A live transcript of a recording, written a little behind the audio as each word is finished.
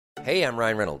Hey, I'm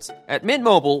Ryan Reynolds. At Mint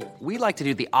Mobile, we like to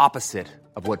do the opposite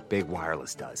of what Big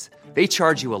Wireless does. They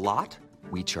charge you a lot,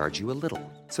 we charge you a little.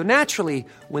 So naturally,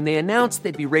 when they announced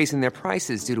they'd be raising their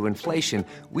prices due to inflation,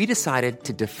 we decided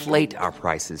to deflate our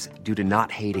prices due to not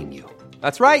hating you.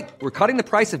 That's right. We're cutting the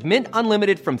price of Mint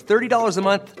Unlimited from $30 a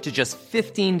month to just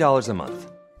 $15 a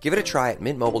month. Give it a try at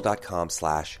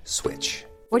mintmobile.com/switch.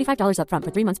 $45 up front for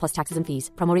 3 months plus taxes and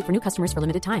fees. Promo rate for new customers for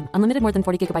limited time. Unlimited more than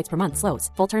 40 gigabytes per month. Slows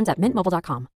full terms at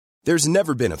mintmobile.com. There's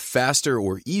never been a faster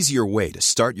or easier way to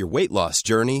start your weight loss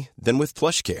journey than with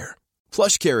PlushCare.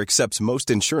 PlushCare accepts most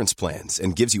insurance plans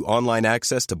and gives you online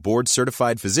access to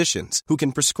board-certified physicians who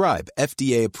can prescribe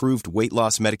FDA-approved weight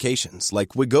loss medications like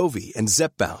Wegovy and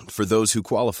Zepbound for those who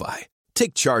qualify.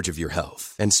 Take charge of your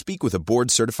health and speak with a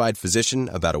board-certified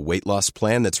physician about a weight loss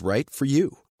plan that's right for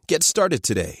you. Get started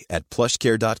today at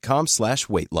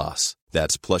plushcare.com/weight loss.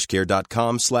 That's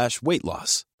plushcare.com/weight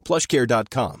loss.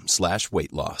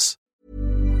 plushcare.com/weight loss.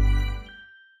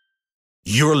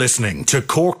 You're listening to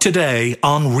Cork Today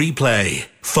on replay.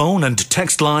 Phone and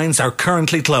text lines are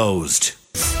currently closed.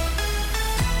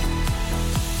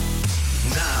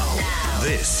 Now,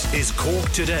 this is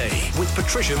Cork Today with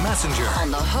Patricia Messenger. On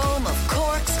the home of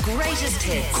Cork's greatest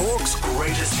hits. Cork's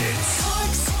greatest hits.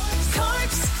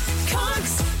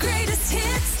 Cork's greatest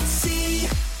hits.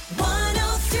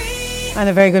 C103. And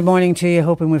a very good morning to you.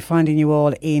 Hoping we're finding you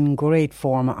all in great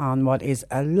form on what is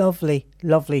a lovely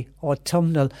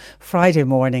autumnal Friday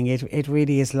morning. It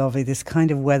really is lovely. This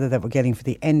kind of weather that we're getting for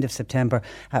the end of September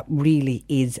really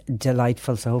is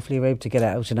delightful. So hopefully you're able to get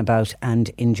out and about and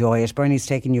enjoy it. Bernie's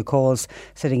taking your calls,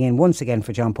 sitting in once again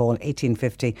for John Paul,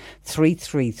 1850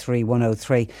 333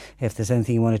 103. If there's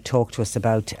anything you want to talk to us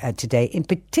about today. In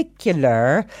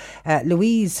particular,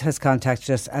 Louise has contacted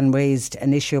us and raised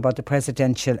an issue about the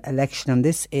presidential election, and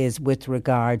this is with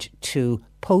regard to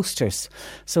posters.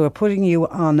 So we're putting you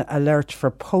on alert for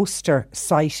poster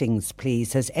sightings,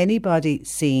 please. Has anybody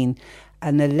seen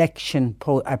a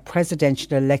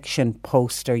presidential election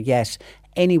poster yet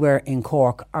anywhere in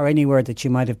Cork or anywhere that you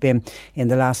might have been in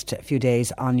the last few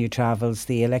days on your travels?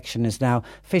 The election is now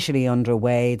officially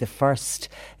underway. The first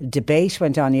debate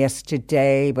went on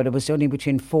yesterday, but it was only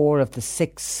between 4 of the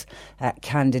 6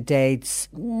 candidates.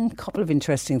 A couple of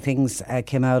interesting things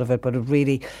came out of it, but it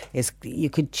really is, you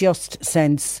could just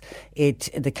sense it.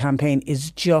 The campaign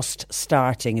is just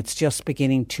starting. It's just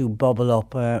beginning to bubble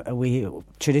up. We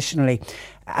traditionally,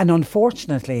 and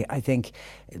unfortunately, I think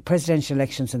presidential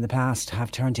elections in the past have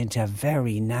turned into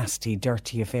very nasty,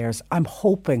 dirty affairs. I'm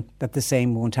hoping that the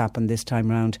same won't happen this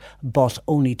time round, but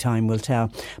only time will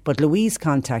tell. But Louise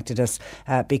contacted us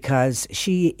because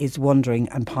she is wondering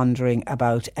and pondering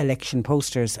about election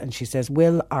posters, and she says,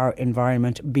 will our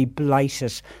environment be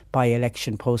blighted by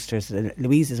election posters?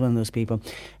 Louise is one of those people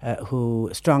who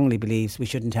strongly believes we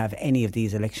shouldn't have any of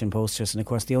these election posters, and of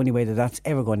course the only way that that's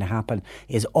ever going to happen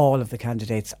is all of the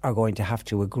candidates are going to have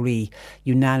to agree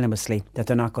unanimously that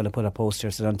they're not going to put up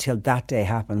posters, and until that day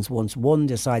happens, once one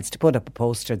decides to put up a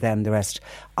poster, then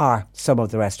some of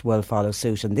the rest will follow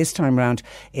suit. And this time round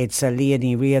it's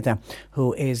Leonie Riada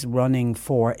who is running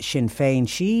for Sinn Féin.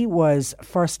 She was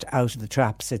first out of the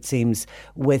traps, it seems,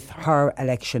 with her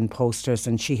election posters,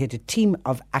 and she had a team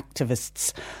of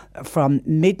activists from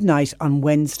midnight on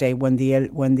Wednesday when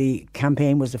the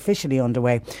campaign was officially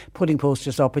underway, putting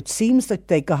posters up. It seems that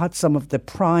they got some of the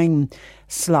prime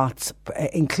slots,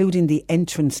 including the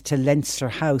entrance to Leinster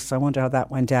House. I wonder how that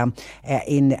went down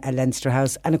in Leinster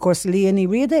House. And of course, Leonie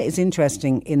Riada is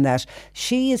interesting in that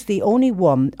she is the only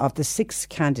one of the 6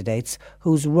 candidates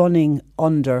who's running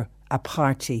under a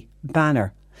party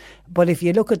banner. But if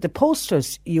you look at the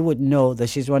posters, you would know that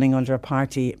she's running under a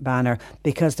party banner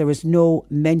because there is no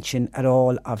mention at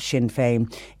all of Sinn Féin.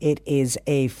 It is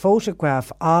a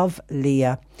photograph of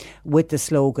Leah with the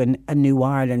slogan "A New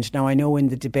Ireland." Now, I know in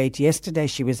the debate yesterday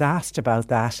she was asked about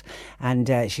that,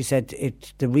 and she said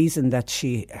the reason that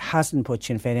she hasn't put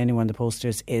Sinn Féin anywhere on the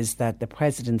posters is that the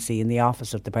presidency and the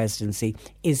office of the presidency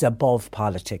is above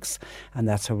politics, and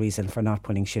that's her reason for not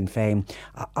putting Sinn Féin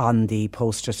on the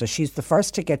poster. So she's the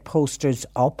first to get posters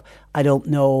up. I don't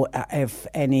know if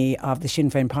any of the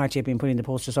Sinn Féin party have been putting the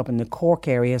posters up in the Cork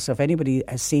area, so if anybody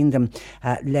has seen them,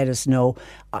 let us know.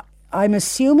 I'm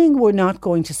assuming we're not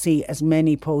going to see as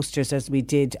many posters as we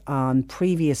did on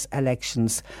previous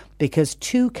elections, because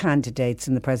 2 candidates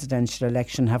in the presidential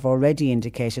election have already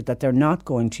indicated that they're not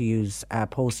going to use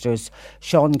posters.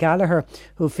 Sean Gallagher,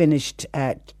 who finished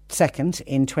second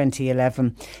in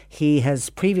 2011. He has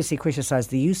previously criticised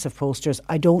the use of posters.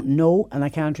 I don't know and I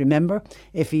can't remember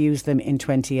if he used them in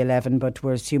 2011, but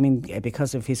we're assuming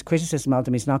because of his criticism of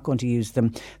them he's not going to use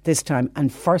them this time.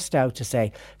 And first out to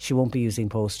say she won't be using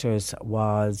posters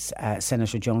was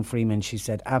Senator Joan Freeman. She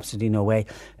said absolutely no way,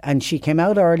 and she came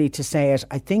out early to say it,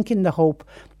 I think in the hope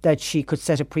that she could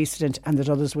set a precedent and that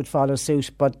others would follow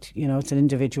suit. But, you know, it's an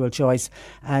individual choice.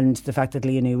 And the fact that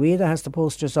Leonie Riada has the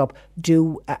posters up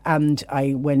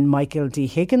when Michael D.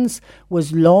 Higgins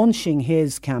was launching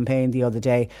his campaign the other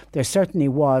day, there certainly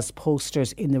was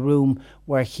posters in the room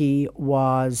where he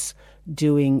was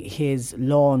doing his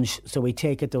launch. So we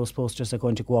take it those posters are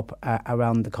going to go up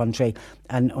around the country,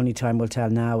 and only time will tell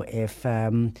now if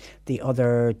the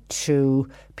other two,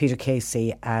 Peter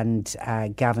Casey and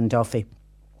Gavin Duffy,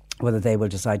 whether they will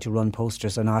decide to run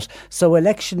posters or not. So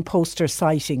election poster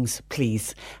sightings,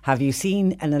 please. Have you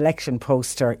seen an election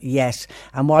poster yet?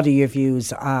 And what are your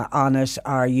views on it?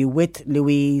 Are you with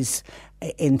Louise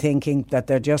in thinking that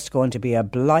they're just going to be a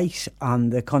blight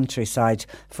on the countryside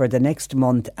for the next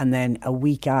month, and then a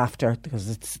week after,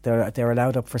 because they're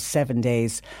allowed up for 7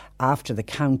 days after the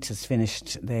count is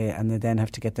finished, and they then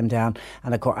have to get them down.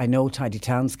 And of course, I know Tidy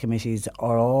Towns committees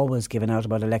are always giving out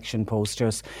about election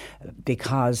posters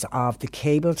because of the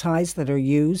cable ties that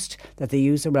they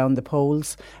use around the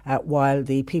polls, while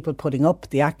the people putting up,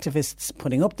 the activists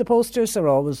putting up the posters are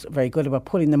always very good about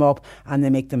putting them up, and they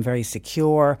make them very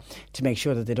secure to make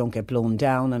sure that they don't get blown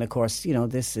down. And of course, you know,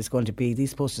 these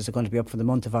posters are going to be up for the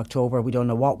month of October. We don't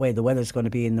know what way the weather's going to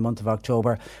be in the month of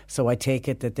October, so I take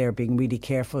it that they're being really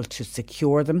careful to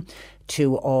secure them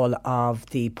to all of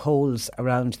the polls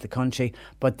around the country.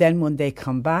 But then when they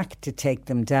come back to take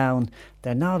them down,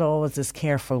 they're not always as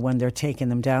careful when they're taking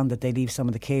them down, that they leave some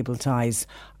of the cable ties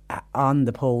on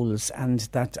the polls, and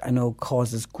that I know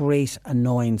causes great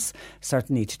annoyance,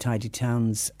 certainly to Tidy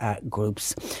Towns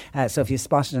groups. So if you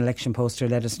spot an election poster,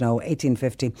 let us know.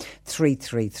 1850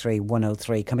 333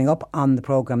 103. Coming up on the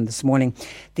programme this morning,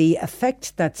 the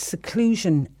effect that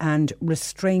seclusion and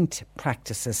restraint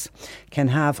practices can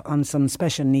have on some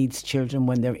special needs children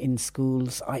when they're in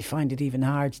schools. I find it even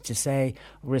hard to say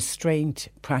restraint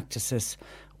practices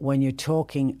when you're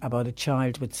talking about a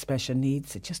child with special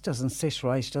needs. It just doesn't sit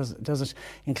right, does it?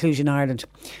 Inclusion Ireland,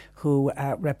 who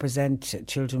represent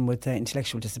children with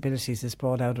intellectual disabilities, has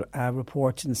brought out a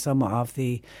report, and some of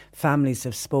the families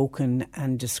have spoken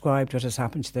and described what has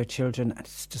happened to their children.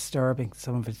 It's disturbing.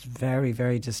 Some of it's very,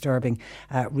 very disturbing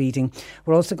reading.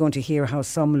 We're also going to hear how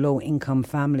some low-income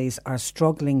families are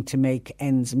struggling to make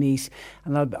ends meet.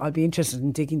 And I'll be interested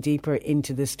in digging deeper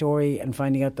into this story and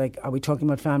finding out, like, are we talking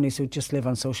about families who just live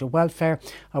on social welfare?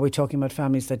 Are we talking about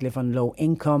families that live on low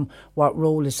income? What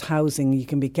role is housing? You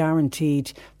can be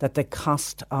guaranteed that the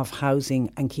cost of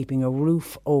housing and keeping a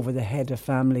roof over the head of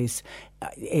families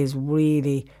is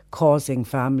really causing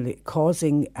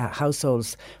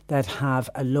households that have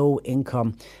a low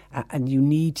income, and you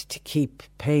need to keep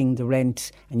paying the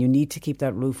rent, and you need to keep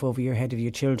that roof over your head of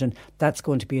your children. That's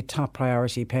going to be a top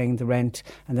priority, paying the rent.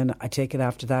 And then I take it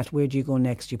after that, where do you go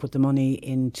next? You put the money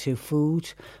into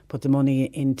food, put the money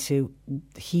into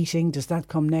heating. Does that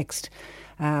come next?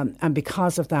 And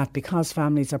because of that, because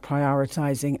families are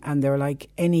prioritising, and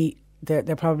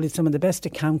they're probably some of the best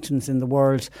accountants in the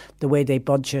world, the way they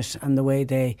budget and the way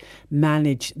they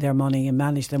manage their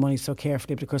money so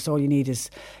carefully, because all you need is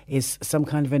some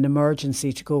kind of an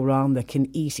emergency to go wrong that can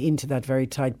eat into that very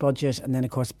tight budget. And then,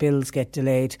 of course, bills get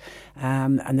delayed,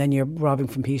 and then you're robbing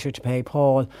from Peter to pay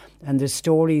Paul. And there's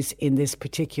stories in this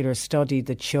particular study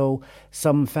that show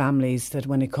some families that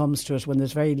when it comes to it, when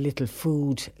there's very little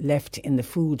food left in the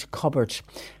food cupboard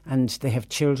and they have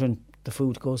children, the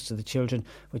food goes to the children,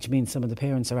 which means some of the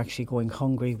parents are actually going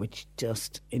hungry, which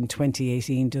just in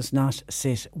 2018 does not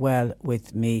sit well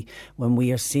with me, when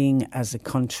we are seeing as a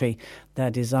country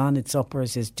that is on its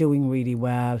uppers, is doing really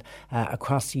well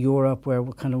across Europe, where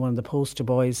we're kind of one of the poster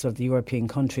boys of the European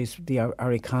countries.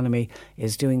 Our economy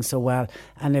is doing so well.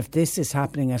 And if this is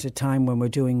happening at a time when we're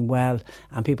doing well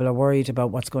and people are worried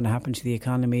about what's going to happen to the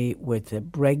economy with the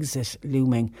Brexit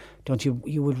looming,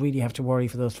 you would really have to worry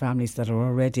for those families that are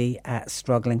already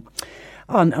struggling.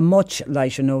 On a much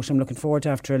lighter note, I'm looking forward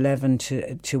after 11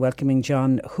 to welcoming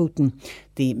John Hooton,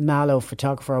 the Mallow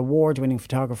photographer, award-winning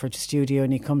photographer, to studio,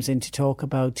 and he comes in to talk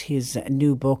about his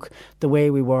new book, The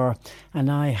Way We Were.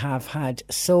 And I have had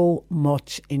so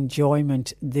much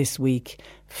enjoyment this week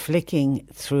flicking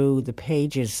through the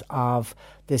pages of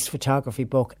this photography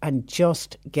book and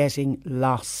just getting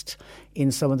lost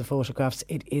in some of the photographs.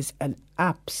 It is an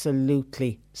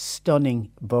absolutely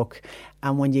stunning book,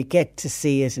 and when you get to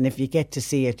see it, and if you get to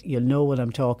see it, you'll know what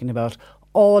I'm talking about.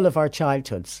 all of our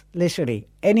childhoods, literally.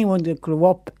 Anyone that grew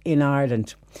up in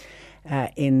Ireland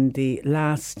in the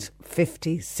last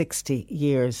 50, 60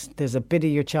 years, there's a bit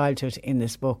of your childhood in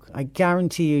this book. I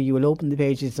guarantee you will open the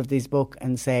pages of this book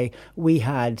and say, we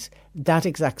had that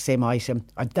exact same item,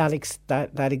 or that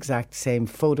exact same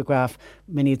photograph.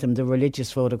 Many of them, the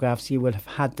religious photographs, you will have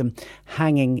had them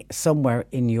hanging somewhere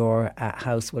in your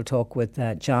house. We'll talk with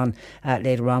John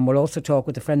later on. We'll also talk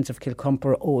with the Friends of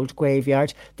Kilcumper Old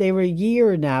Graveyard. They were a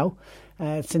year now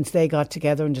since they got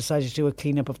together and decided to do a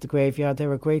clean-up of the graveyard.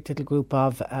 They're a great little group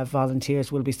of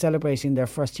volunteers. We'll be celebrating their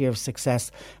first year of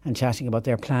success and chatting about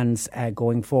their plans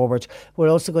going forward. We're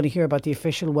also going to hear about the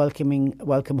official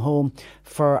welcome home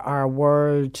for our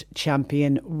world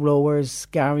champion rowers,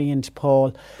 Gary and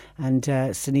Paul and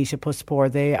Sunita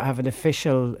Puspor. They have an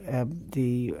official,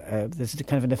 there's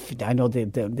kind of I know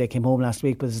they came home last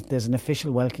week, but there's an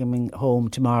official welcoming home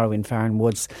tomorrow in Farran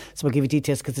Woods. So we'll give you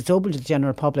details because it's open to the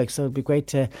general public, so it'll be great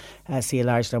to see a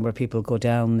large number of people go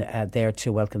down there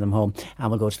to welcome them home. And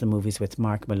we'll go to the movies with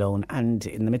Mark Malone. And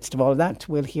in the midst of all of that,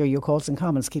 we'll hear your calls and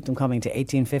comments. Keep them coming to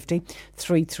 1850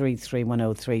 333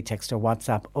 103. Text or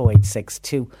WhatsApp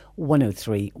 0862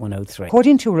 103 103.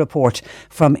 According to a report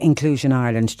from Inclusion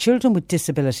Ireland, children with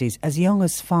disabilities as young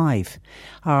as 5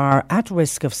 are at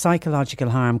risk of psychological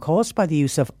harm caused by the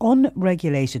use of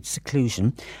unregulated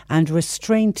seclusion and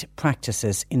restraint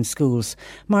practices in schools.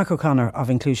 Mark O'Connor of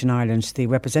Inclusion Ireland, the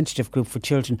representative group for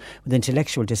children with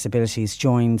intellectual disabilities,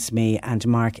 joins me, and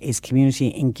Mark is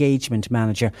Community Engagement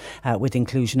Manager with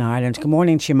Inclusion Ireland. Good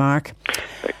morning to you, Mark.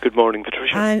 Good morning,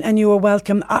 Patricia. And you are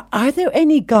welcome. Are there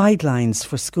any guidelines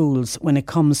for schools when it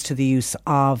comes to the use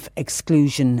of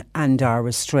exclusion and or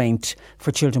restraint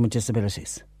for children with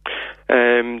disabilities?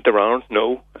 There aren't,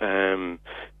 no. The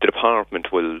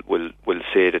department will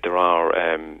say that there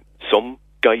are some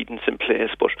guidance in place,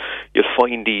 but you'll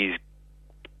find these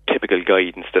typical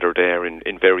guidance that are there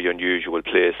in very unusual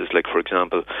places. Like, for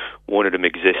example, one of them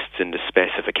exists in the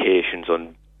specifications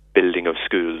on building of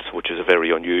schools, which is a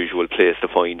very unusual place to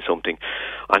find something,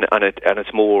 and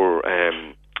it's more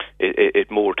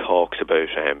it more talks about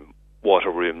what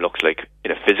a room looks like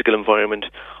in a physical environment,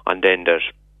 and then that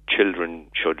children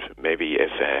should maybe,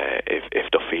 if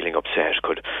they're feeling upset,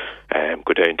 could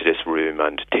go down to this room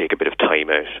and take a bit of time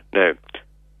out. Now,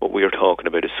 what we are talking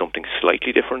about is something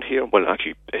slightly different here. Well,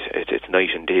 actually, it's night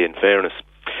and day, in fairness.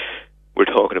 We're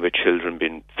talking about children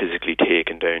being physically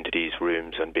taken down to these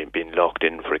rooms and being locked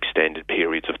in for extended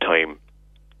periods of time.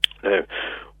 Now,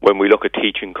 when we look at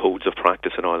teaching codes of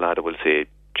practice and all that, it will say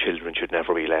children should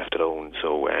never be left alone.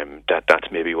 So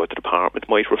that's maybe what the department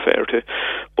might refer to.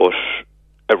 But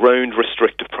around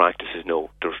restrictive practices, no.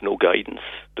 There's no guidance,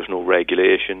 there's no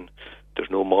regulation,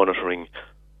 there's no monitoring,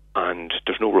 and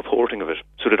there's no reporting of it.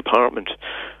 So the department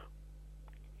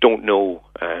don't know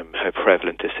how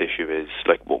prevalent this issue is.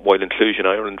 Like, while Inclusion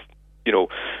Ireland,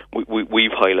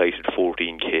 we've highlighted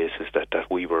 14 cases that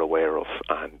we were aware of,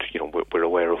 and we're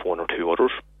aware of one or two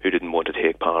others who didn't want to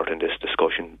take part in this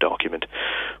discussion document.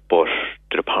 But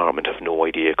the department have no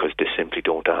idea because they simply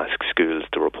don't ask schools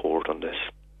to report on this.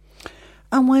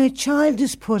 And when a child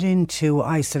is put into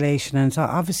isolation, and it's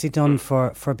obviously done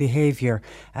for behaviour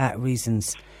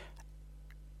reasons,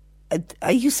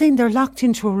 are you saying they're locked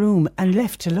into a room and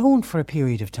left alone for a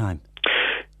period of time?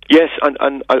 Yes,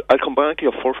 and I'll come back to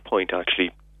your first point,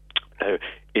 actually. Now,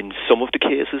 in some of the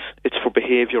cases, it's for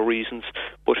behaviour reasons,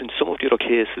 but in some of the other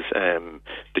cases,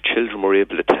 the children were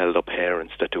able to tell their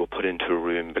parents that they were put into a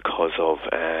room because of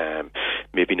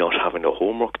maybe not having their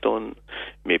homework done,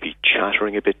 maybe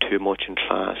chattering a bit too much in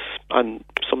class, and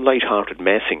some light-hearted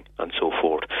messing and so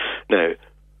forth. Now,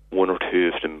 one or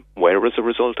two of them were as a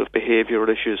result of behavioural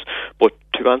issues. But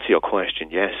to answer your question,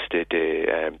 yes, they've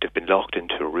been locked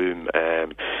into a room.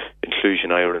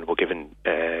 Inclusion Ireland were given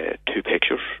 2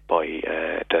 pictures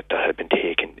that had been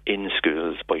taken in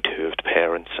schools by 2 of the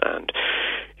parents, and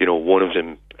one of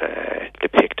them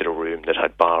depicted a room that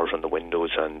had bars on the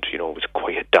windows, and it was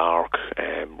quite a dark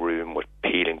room with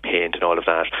peeling paint and all of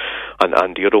that.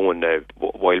 And the other one,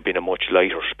 while being a much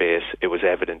lighter space, it was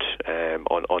evident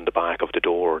on the back of the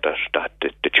door that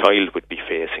the child would be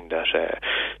facing, that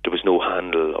there was no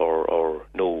handle or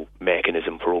no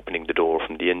mechanism for opening the door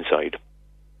from the inside.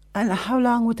 And how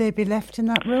long would they be left in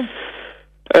that room?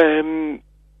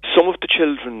 Some of the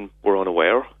children were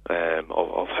unaware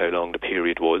of how long the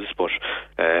period was, but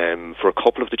for a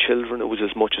couple of the children it was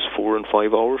as much as 4 and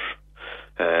 5 hours.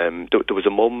 There was a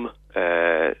mum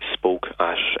spoke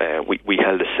at we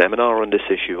held a seminar on this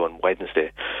issue on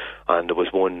Wednesday, and there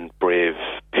was one brave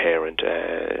parent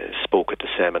spoke at the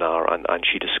seminar, and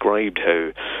she described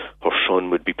how her son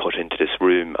would be put into this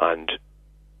room, and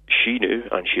she knew,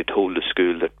 and she had told the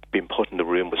school that being put in the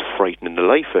room was frightening the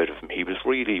life out of him. He was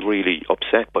really, really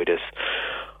upset by this.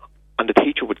 And the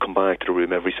teacher would come back to the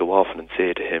room every so often and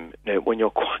say to him, now, when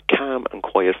you're calm and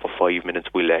quiet for 5 minutes,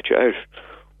 we'll let you out.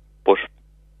 But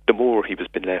the more he was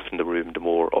being left in the room, the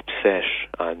more upset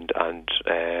and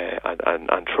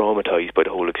traumatised by the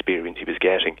whole experience he was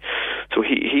getting. So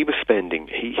he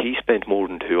spent more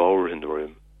than 2 hours in the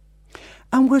room.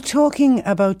 And we're talking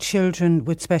about children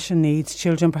with special needs,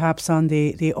 children perhaps on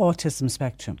the autism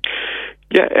spectrum.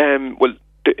 Yeah, well,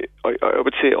 I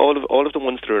would say all of the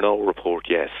ones that are in our report,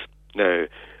 yes. Now,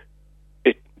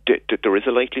 there is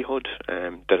a likelihood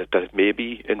that it may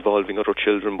be involving other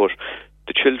children, but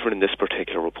the children in this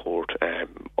particular report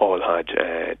all had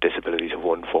disabilities of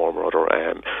one form or other,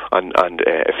 and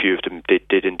a few of them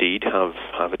did indeed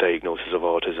have a diagnosis of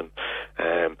autism,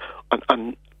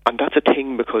 and that's a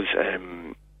thing because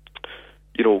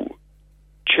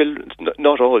children,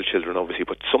 not all children obviously,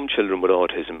 but some children with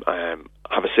autism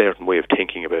have a certain way of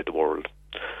thinking about the world.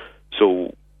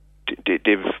 So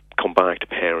they've come back to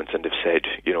parents and they've said,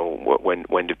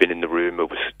 when they've been in the room, it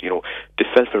was, they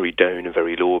felt very down and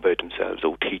very low about themselves.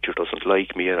 Oh, teacher doesn't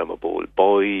like me and I'm a bold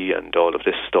boy and all of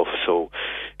this stuff. So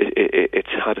it's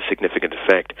had a significant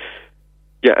effect.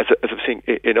 Yeah, as I was saying,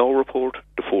 in our report,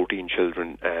 the 14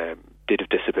 children did have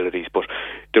disabilities, but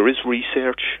there is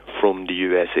research from the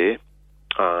USA,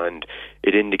 and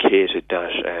it indicated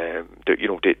that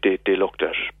they looked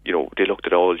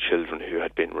at all children who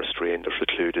had been restrained or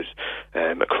secluded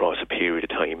across a period of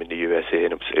time in the USA,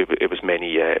 and it was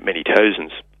many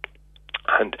thousands,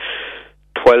 and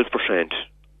 12%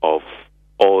 of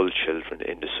all children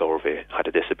in the survey had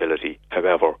a disability.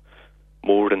 However,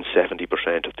 more than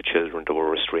 70% of the children that were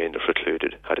restrained or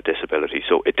secluded had a disability.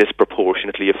 So it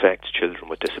disproportionately affects children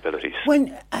with disabilities.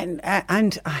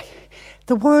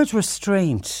 The word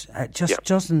restraint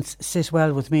doesn't sit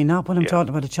well with me. Not when I'm talking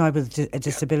about a child with a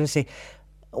disability.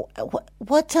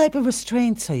 What type of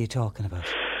restraints are you talking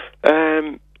about?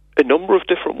 A number of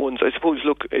different ones. I suppose,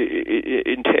 look,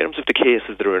 in terms of the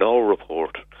cases that are in our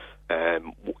report,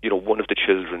 one of the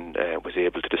children was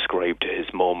able to describe to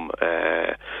his mum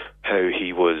how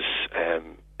he was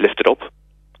lifted up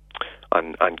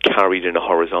and carried in a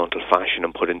horizontal fashion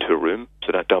and put into a room.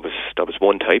 So that was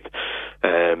one type.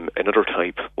 Another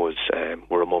type was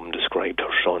where a mum described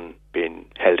her son being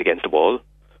held against the wall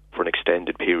for an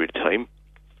extended period of time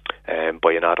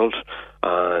by an adult.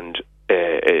 And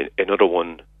another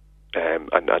one,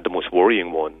 and the most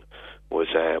worrying one, was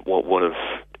one of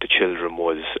the children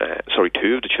was,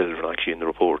 two of the children actually in the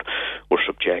report were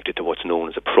subjected to what's known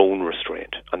as a prone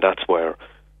restraint, and that's where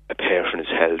a person is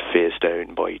held face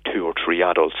down by 2 or 3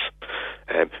 adults.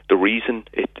 The reason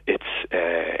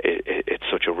it's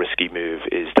such a risky move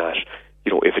is that,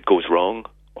 if it goes wrong,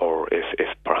 or if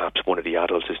perhaps one of the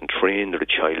adults isn't trained or the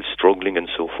child is struggling and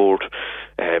so forth,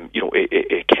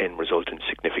 it can result in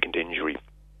significant injury.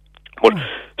 But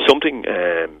something,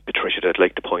 Patricia, that I'd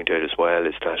like to point out as well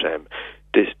is that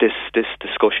this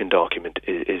discussion document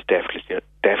is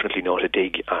definitely not a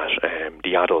dig at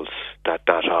the adults that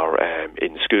are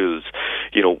in schools.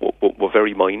 We're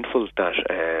very mindful that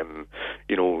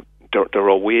there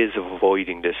are ways of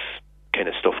avoiding this kind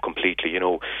of stuff completely.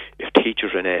 If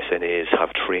teachers and SNAs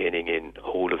have training in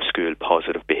whole of school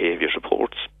positive behaviour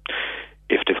supports,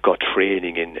 if they've got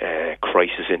training in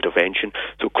crisis intervention.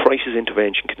 So crisis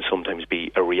intervention can sometimes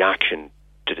be a reaction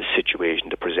to the situation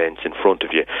that presents in front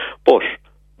of you. But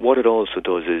what it also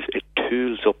does is it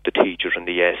tools up the teachers and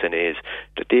the SNAs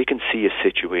that they can see a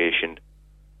situation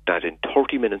that in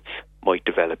 30 minutes might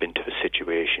develop into a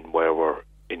situation where we're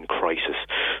in crisis.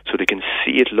 So they can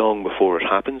see it long before it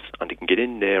happens, and they can get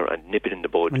in there and nip it in the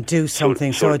bud and do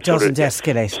something so it doesn't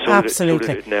escalate. Absolutely.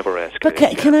 So that it never escalates. But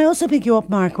can I also pick you up,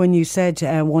 Mark, when you said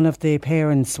one of the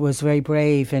parents was very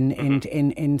brave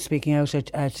in speaking out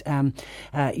at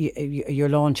your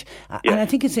launch, and I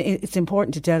think it's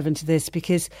important to delve into this,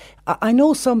 because I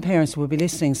know some parents will be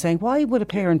listening saying, why would a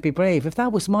parent be brave? If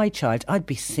that was my child, I'd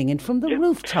be singing from the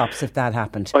rooftops if that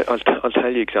happened. I'll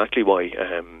tell you exactly why.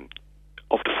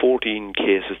 Of the 14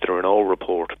 cases that are in our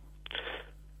report,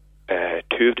 2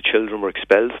 of the children were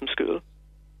expelled from school.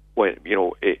 Well,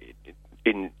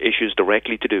 in issues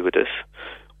directly to do with this.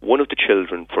 One of the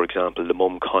children, for example, the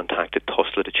mum contacted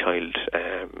TUSLA, the Child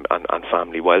and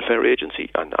Family Welfare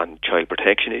Agency and Child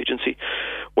Protection Agency.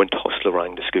 When TUSLA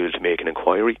rang the school to make an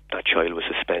inquiry, that child was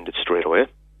suspended straight away.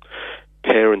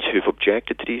 Parents who've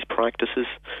objected to these practices,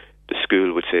 the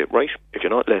school would say, right, if you're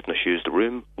not letting us use the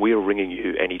room, we're ringing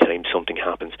you anytime something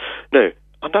happens. Now,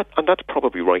 and that's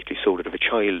probably rightly so, that if a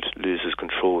child loses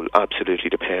control, absolutely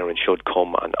the parent should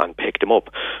come and pick them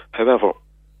up. However,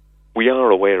 we are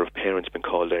aware of parents being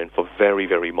called in for very,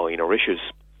 very minor issues.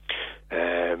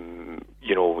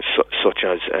 Such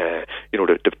as,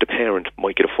 the parent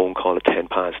might get a phone call at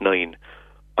 9:10,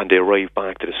 and they arrive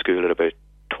back to the school at about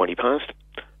 20 past.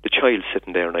 The child's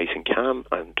sitting there nice and calm,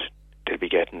 and they'll be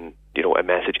getting, a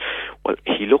message. Well,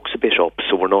 he looks a bit up,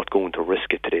 so we're not going to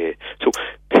risk it today. So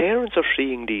parents are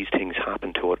seeing these things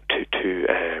happen to other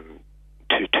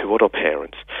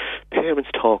parents. Parents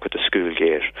talk at the school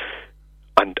gate,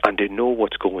 and they know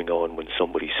what's going on when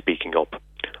somebody's speaking up.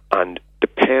 And the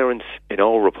parents in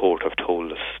our report have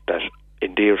told us that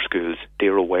in their schools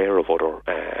they're aware of other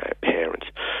parents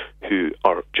who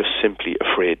are just simply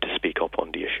afraid to speak up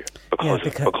on the issue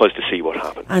because to see what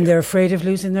happens. And they're afraid of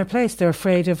losing their place. They're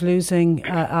afraid of losing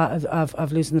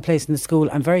of losing the place in the school.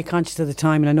 I'm very conscious of the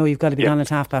time, and I know you've got to be on at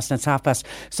 1:30, and it's 1:30.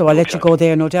 So I'll let you go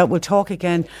there, no doubt. We'll talk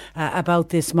again about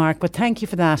this, Mark, but thank you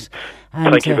for that.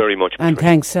 And, thank you very much. And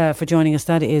thanks for joining us.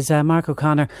 That is Mark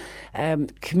O'Connor,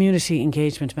 Community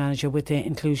Engagement Manager with the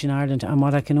Inclusion Ireland. And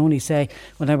what I can only say,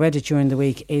 when I read it during the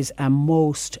week, is a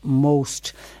most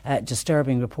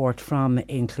disturbing report from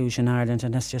Inclusion Ireland.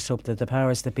 And let's just hope that the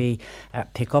powers that be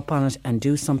pick up on it and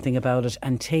do something about it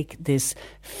and take this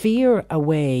fear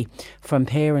away from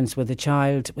parents with a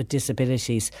child with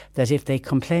disabilities, that if they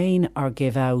complain or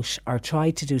give out or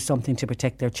try to do something to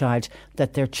protect their child,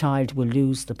 that their child will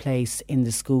lose the place in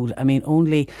the school. I mean,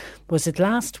 was it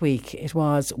last week?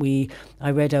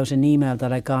 I read out an email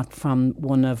that I got from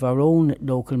one of our own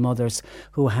local mothers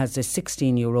who has a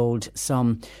 16-year-old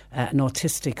son, an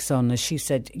autistic son. As she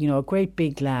said, a great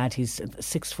big lad. He's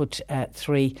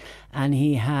 6'3", and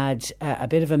he had a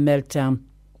bit of a meltdown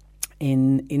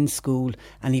in school,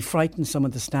 and he frightened some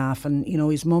of the staff. And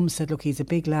his mum said, look, he's a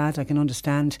big lad, I can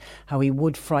understand how he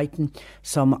would frighten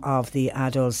some of the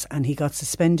adults, and he got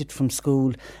suspended from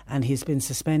school, and he's been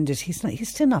suspended. He's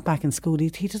still not back in school. He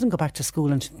doesn't go back to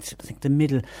school until I think the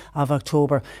middle of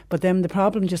October. But then the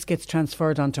problem just gets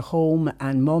transferred onto home,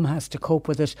 and mum has to cope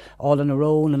with it all on her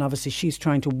own, and obviously she's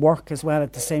trying to work as well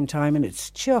at the same time, and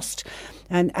it's just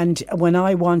and when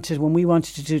we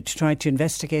wanted to try to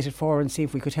investigate it for her and see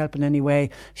if we could help in any way,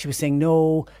 she was saying,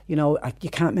 no, you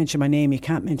can't mention my name, you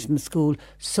can't mention the school,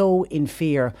 so in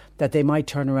fear that they might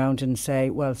turn around and say,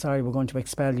 well, sorry, we're going to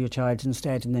expel your child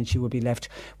instead, and then she would be left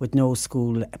with no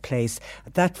school place.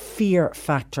 That fear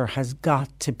factor has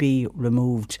got to be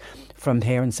removed from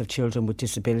parents of children with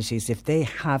disabilities. If they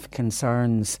have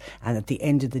concerns, and at the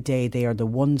end of the day they are the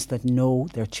ones that know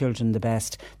their children the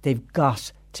best, they've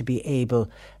got to be able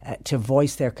to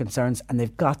voice their concerns, and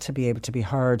they've got to be able to be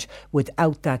heard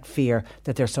without that fear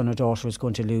that their son or daughter is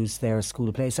going to lose their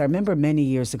school place. I remember many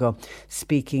years ago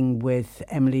speaking with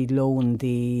Emily Lohan,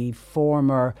 the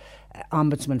former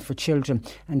Ombudsman for Children,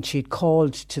 and she'd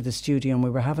called to the studio and we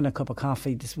were having a cup of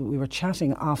coffee. We were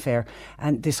chatting off air,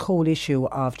 and this whole issue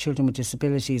of children with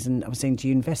disabilities, and I was saying, do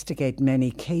you investigate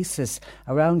many cases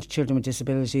around children with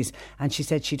disabilities? And she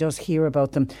said she does hear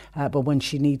about them, but when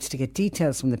she needs to get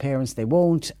details from the parents, they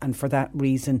won't, and for that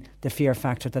reason, the fear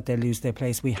factor that they lose their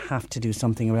place. We have to do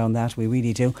something around that, we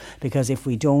really do, because if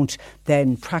we don't,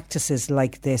 then practices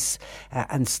like this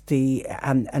and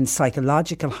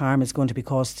psychological harm is going to be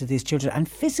caused to these children, and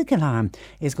physical harm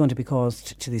is going to be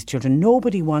caused to these children.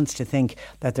 Nobody wants to think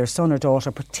that their son or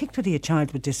daughter, particularly a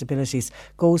child with disabilities,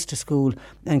 goes to school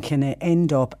and can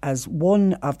end up as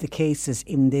one of the cases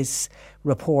in this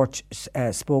report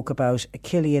spoke about.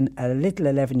 Killian, a little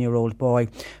 11-year-old boy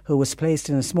who was placed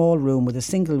in a small room with a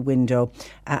single window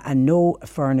and no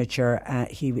furniture.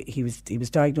 He was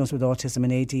diagnosed with autism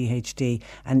and ADHD,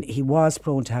 and he was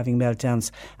prone to having meltdowns,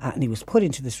 and he was put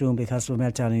into this room because of a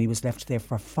meltdown, and he was left there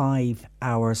for 5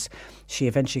 hours. She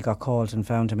eventually got called and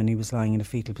found him, and he was lying in a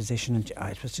fetal position, and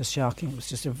it was just shocking. It was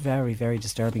just a very, very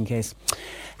disturbing case.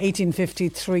 1850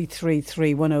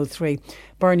 333 103.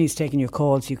 Bernie's taking your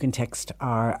calls. You can text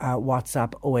our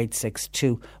WhatsApp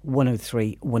 0862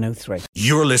 103 103.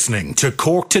 You're listening to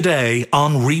Cork Today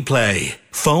on replay.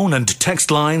 Phone and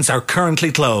text lines are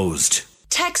currently closed.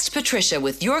 Text Patricia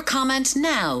with your comment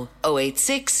now.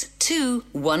 0862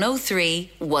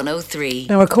 103 103.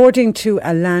 Now, according to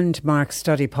a landmark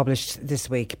study published this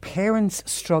week, parents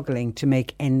struggling to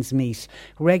make ends meet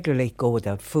regularly go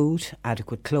without food,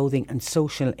 adequate clothing and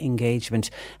social engagement,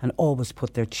 and always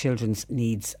put their children's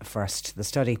needs first. The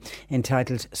study,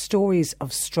 entitled Stories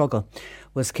of Struggle,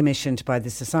 was commissioned by the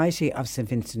Society of St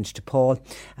Vincent de Paul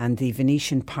and the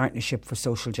Venetian Partnership for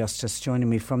Social Justice. Joining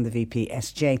me from the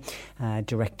VPSJ,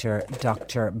 Director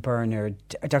Dr.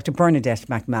 Bernadette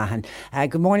McMahon.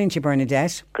 Good morning to you,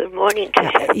 Bernadette. Good morning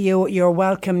to you. You're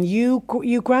welcome. You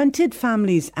granted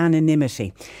families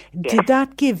anonymity. Yes. Did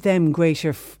that give them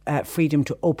greater freedom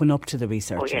to open up to the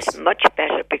researchers? Oh yes, much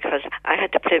better, because I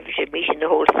had the privilege of meeting the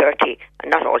whole 30,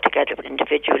 and not all together but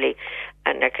individually,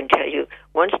 and I can tell you,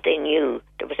 once they knew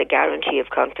there was a guarantee of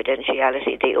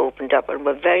confidentiality, they opened up and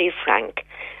were very frank,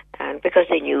 and because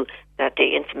they knew that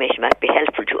the information might be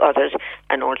helpful to others,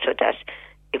 and also that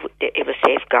it was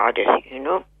safeguarded, you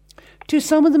know. Do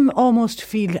some of them almost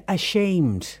feel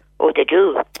ashamed? Oh, they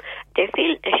do. They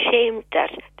feel ashamed that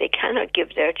they cannot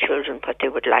give their children what they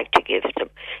would like to give them.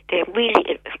 They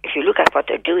really, if you look at what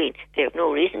they're doing, they have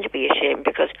no reason to be ashamed,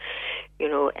 because, you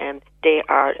know, they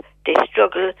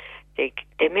struggle.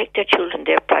 They make their children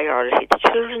their priority. The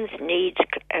children's needs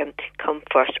come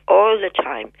first all the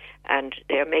time, and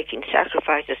they're making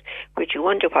sacrifices which you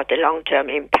wonder what the long-term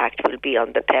impact will be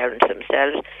on the parents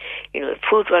themselves. You know, if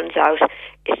food runs out,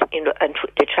 and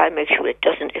they try and make sure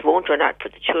it won't run out for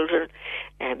the children.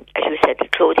 As you said, the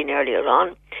clothing earlier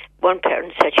on, one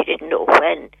parent said she didn't know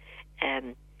when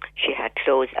she had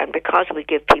clothes, and because we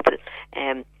give people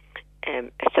a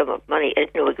sum of money,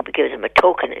 we give them a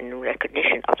token in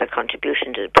recognition of their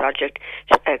contribution to the project.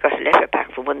 I got a letter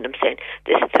back from one of them saying,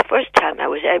 "This is the first time I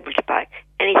was able to buy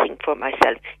anything for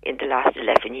myself in the last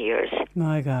 11 years.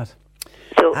 My God.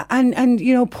 So, and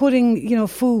you know, putting, you know,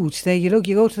 food, you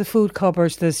go to the food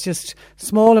cupboards, there's just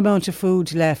small amount of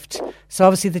food left, so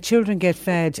obviously the children get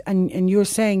fed, and you're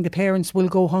saying the parents will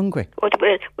go hungry. Well,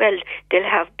 they'll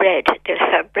have bread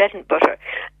and butter,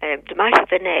 they might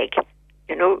have an egg,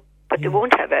 you know, but they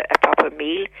won't have a proper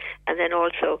meal. And then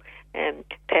also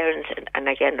parents, and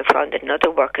again I found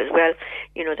another work as well,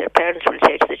 you know, their parents will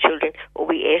say to the children, "Oh,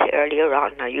 we ate earlier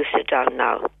on, now you sit down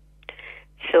now."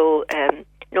 So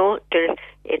no,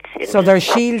 so they're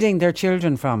shielding their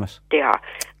children from it. They are.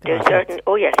 There's certain.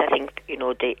 Oh yes, I think, you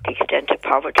know, the extent of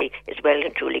poverty is well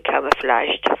and truly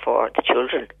camouflaged for the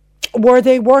children. Were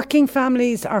they working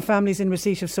families or families in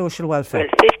receipt of social welfare?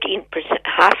 Well, 15%,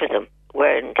 half of them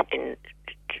were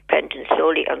dependent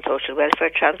solely on social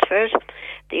welfare transfers.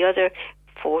 The other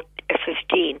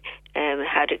 15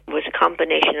 was a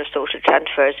combination of social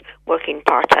transfers, working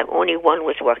part-time. Only one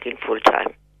was working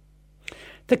full-time.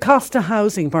 The cost of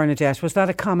housing, Bernadette, was that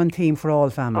a common theme for all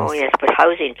families? Oh yes, but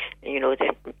housing, you know,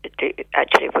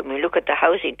 actually when we look at the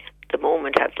housing, the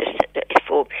moment of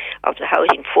the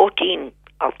housing, 14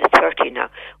 of the 30 now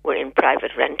were in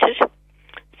private rented.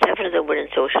 7 of them were in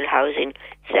social housing.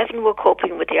 7 were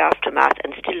coping with the aftermath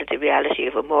and still the reality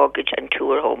of a mortgage, and 2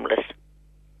 were homeless.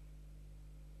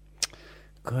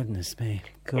 Goodness me.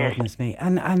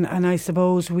 And I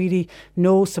suppose really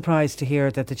no surprise to hear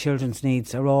that the children's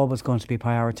needs are always going to be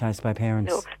prioritised by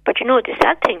parents. No, but you know, the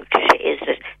sad thing is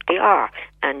that they are.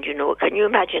 And, you know, can you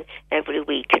imagine every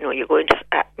week, you know, you're going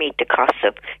to meet the costs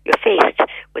of, you're faced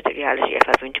with the reality of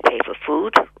having to pay for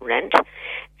food, rent,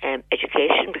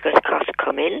 education, because the costs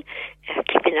come in,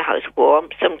 keeping the house warm,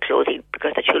 some clothing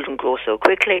because the children grow so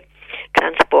quickly,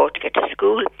 transport to get to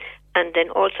school. And then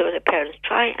also the parents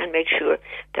try and make sure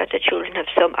that the children have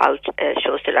some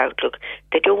social outlook.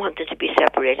 They don't want them to be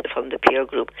separated from the peer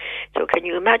group. So can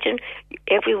you imagine,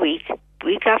 every week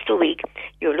after week,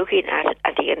 you're looking at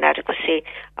the inadequacy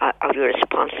of your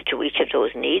response to each of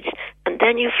those needs, and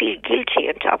then you feel guilty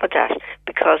on top of that,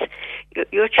 because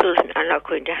your children are not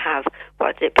going to have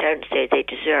what their parents say they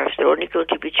deserve. They're only going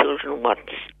to be children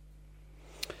once.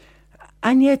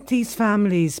 And yet these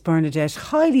families, Bernadette,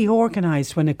 highly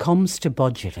organised when it comes to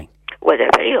budgeting. Well,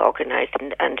 they're very organised,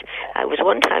 and I was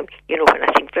one time, you know, when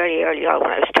I think very early on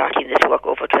when I was starting this work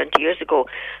over 20 years ago,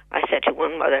 I said to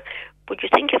one mother, "Would you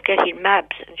think of getting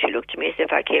MABs?" And she looked at me as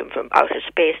if I came from outer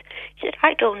space. She said,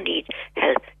 "I don't need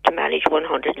help to manage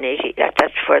 180.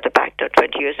 That's further back than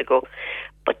 20 years ago.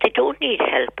 But they don't need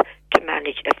help to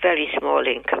manage a very small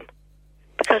income.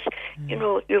 Because, you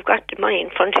know, you've got the money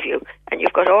in front of you and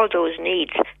you've got all those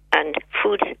needs, and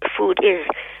food is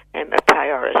a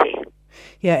priority."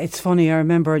 Yeah, it's funny. I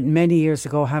remember many years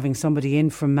ago having somebody in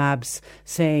from MABS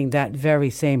saying that very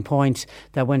same point,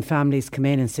 that when families come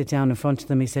in and sit down in front of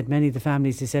them, he said, many of the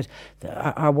families, he said,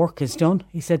 our work is done.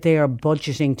 He said they are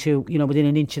budgeting to, you know, within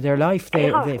an inch of their life.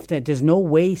 There's no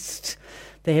waste.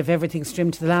 They have everything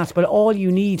trimmed to the last. But all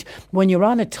you need, when you're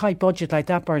on a tight budget like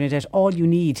that, Bernadette, all you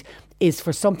need is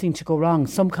for something to go wrong,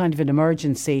 some kind of an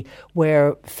emergency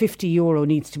where €50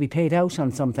 needs to be paid out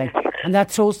on something. And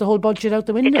that throws the whole budget out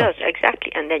the window. It does,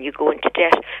 exactly. And then you go into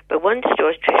debt. But one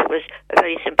story, Tricia, was a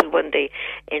very simple one.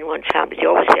 In one family, they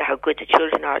always say how good the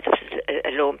children are. This was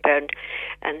a lone parent,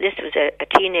 and this was a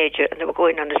teenager, and they were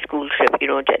going on a school trip,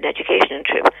 an education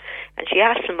trip, and she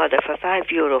asked the mother for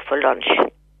 €5 for lunch.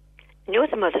 You know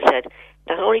what the mother said?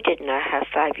 Not only didn't I have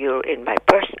 €5 in my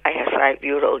purse, I had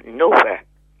 €5 nowhere.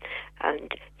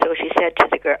 And so she said to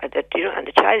the girl, and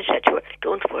the child said to her,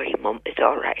 "Don't worry, Mum, it's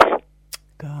all right."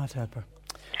 God help her.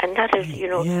 And that is,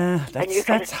 Yeah,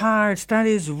 that's hard. That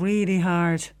is really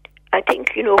hard. I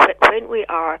think,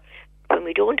 when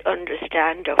we don't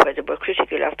understand, or whether we're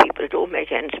critical of people who don't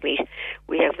make ends meet,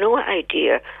 we have no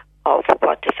idea of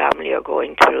what the family are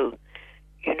going through.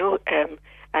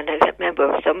 And I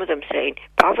remember some of them saying,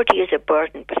 poverty is a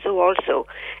burden, but so also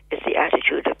is the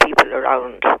attitude of people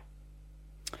around.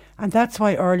 And that's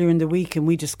why earlier in the week, and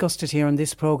we discussed it here on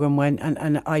this programme,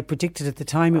 and I predicted at the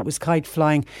time it was kite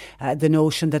flying, the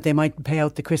notion that they might pay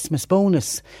out the Christmas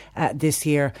bonus this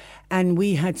year. And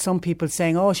we had some people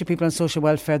saying, people on social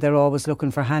welfare, they're always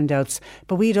looking for handouts.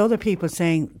 But we had other people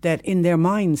saying that in their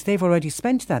minds, they've already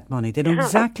spent that money. They know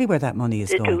exactly where that money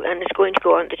is going. They do, and it's going to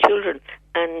go on the children.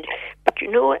 But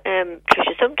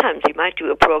Tricia, sometimes we might do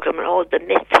a programme on all the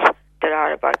myths there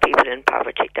are about people in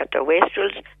poverty, that they're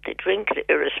wastrels, they drink, they're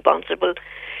irresponsible.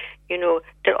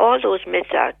 There are all those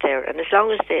myths out there, and as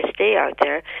long as they stay out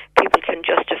there, people can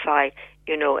justify,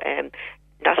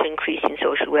 not increasing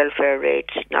social welfare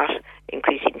rates, not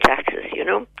increasing taxes,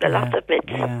 There are lots of myths.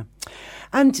 Yeah.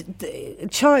 And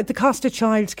the cost of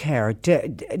childcare,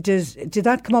 did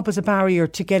that come up as a barrier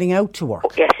to getting out to work?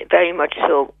 Oh, yes, very much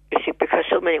so. You see, because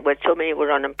so many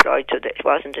were unemployed, so that it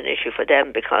wasn't an issue for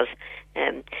them because,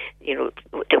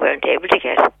 they weren't able to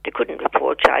they couldn't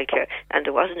afford childcare, and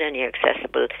there wasn't any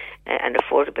accessible and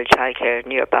affordable childcare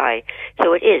nearby.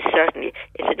 So it's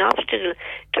an obstacle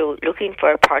to looking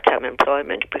for part-time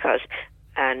employment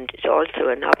and it's also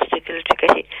an obstacle to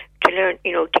getting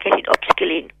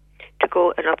upskilling, to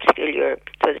go and upskill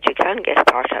so that you can get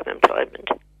part-time employment.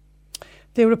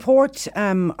 The report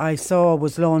I saw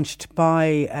was launched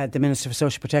by the Minister for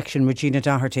Social Protection, Regina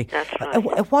Doherty. That's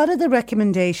right. What are the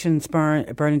recommendations,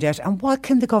 Bernadette, and what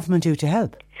can the government do to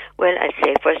help? Well, I'd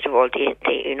say, first of all,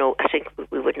 I think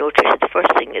we would notice that the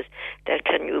first thing is that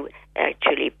can you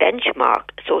actually benchmark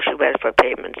social welfare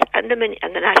payments and the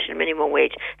national minimum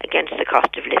wage against the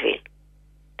cost of living.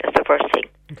 That's the first thing.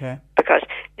 Okay. Because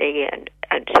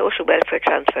and social welfare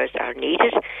transfers are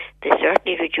needed. They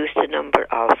certainly reduce the number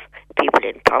of people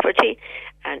in poverty,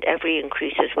 and every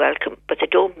increase is welcome, but they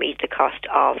don't meet the cost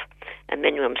of a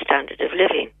minimum standard of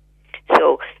living.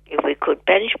 So if we could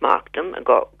benchmark them and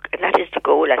that is the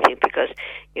goal, I think, because,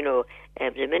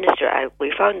 the minister,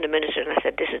 we found the minister, and I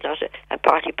said, this is not a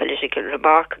party political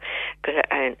remark, because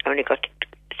I only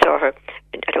saw her,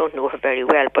 I don't know her very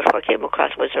well, but what came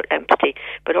across was her empathy,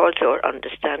 but also her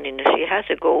understanding that she has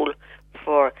a goal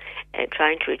for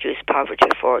trying to reduce poverty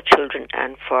for children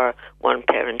and for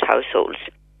one-parent households.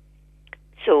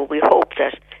 So we hope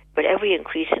that with every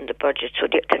increase in the budget, so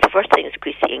the first thing is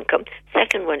increase the income.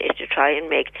 Second one is to try and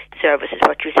make services,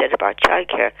 what you said about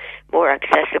childcare, more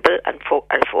accessible and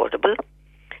affordable.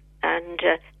 And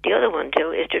the other one,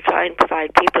 too, is to try and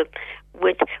provide people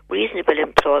with reasonable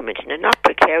employment and not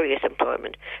precarious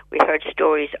employment. We heard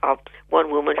stories of one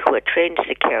woman who had trained as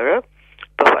a carer,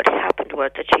 but what happened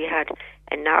was that she had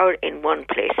an hour in one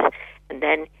place, and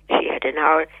then she had an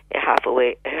hour, half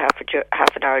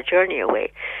an hour journey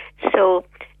away. So,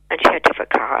 and she had to have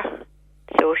a car.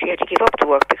 So she had to give up the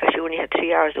work because she only had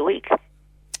 3 hours a week.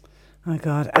 Oh,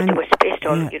 God. But it was based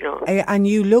on, And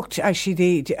you looked,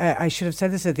 actually, I should have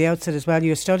said this at the outset as well,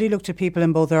 your study looked at people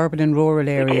in both urban and rural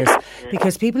areas.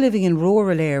 Because people living in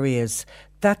rural areas,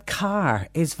 that car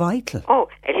is vital. Oh,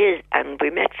 it is. And we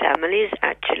met families,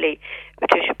 actually,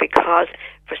 Patricia, because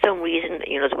for some reason,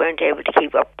 they weren't able to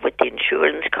keep up with the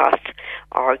insurance costs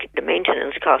or the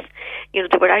maintenance costs. They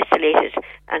were isolated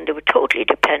and they were totally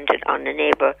dependent on the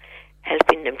neighbour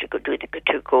helping them to go to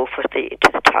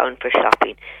the town for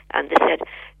shopping. And they said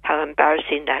how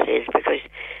embarrassing that is because,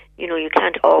 you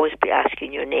can't always be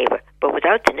asking your neighbour. But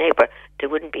without the neighbour, they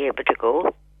wouldn't be able to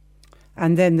go.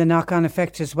 And then the knock-on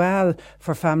effect as well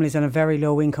for families on a very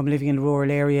low income living in a rural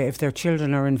area, if their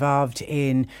children are involved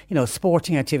in,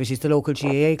 sporting activities, the local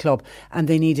GAA club, and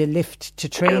they need a lift to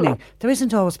training, there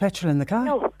isn't always petrol in the car.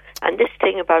 No. And this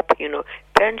thing about,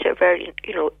 parents are very,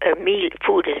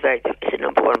 food is the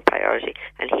number one priority,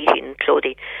 and heating and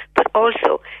clothing. But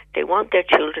also, they want their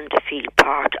children to feel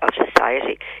part of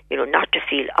society, not to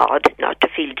feel odd, not to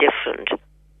feel different.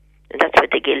 And that's where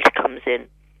the guilt comes in.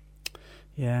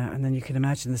 Yeah, and then you can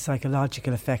imagine the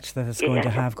psychological effect that it's going to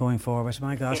have going forward.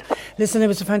 My God. Listen, it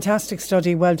was a fantastic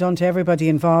study. Well done to everybody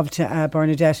involved,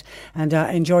 Bernadette, and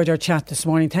enjoyed our chat this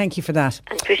morning. Thank you for that.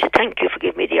 And Tricia, thank you for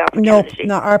giving me the opportunity.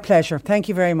 No, our pleasure. Thank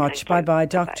you very much. Bye-bye.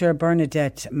 Dr.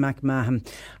 Bernadette McMahon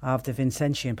of the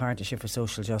Vincentian Partnership for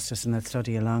Social Justice, and that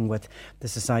study along with the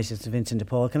Society of St Vincent de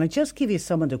Paul. Can I just give you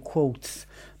some of the quotes,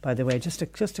 by the way, just a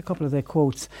couple of the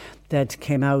quotes that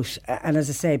came out. And as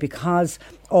I say, because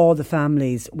all the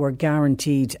families were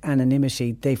guaranteed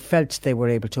anonymity, they felt they were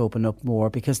able to open up more,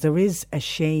 because there is a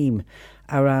shame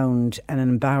around, and an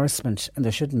embarrassment, and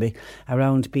there shouldn't be,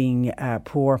 around being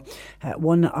poor.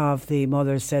 One of the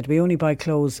mothers said, we only buy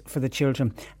clothes for the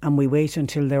children and we wait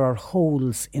until there are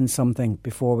holes in something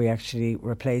before we actually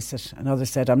replace it. Another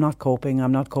said, I'm not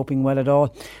coping well at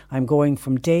all. I'm going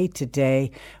from day to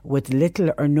day with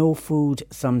little or no food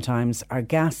sometimes. Our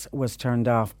gas was turned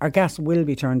off. Our gas will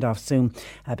be turned off soon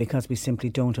because we simply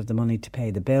don't have the money to pay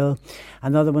the bill.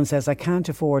 Another one says, I can't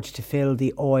afford to fill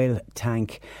the oil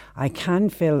tank. I can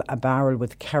fill a barrel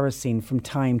with kerosene from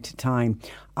time to time,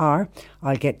 or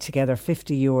I'll get together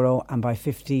 €50 and buy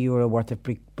 €50 worth of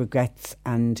briquettes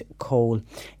and coal.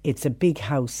 It's a big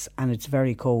house and it's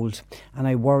very cold, and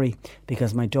I worry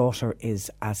because my daughter is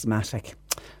asthmatic.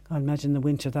 I imagine the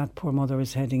winter that poor mother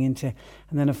is heading into.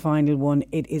 And then a final one,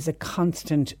 it is a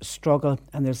constant struggle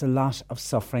and there's a lot of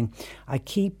suffering. I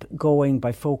keep going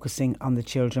by focusing on the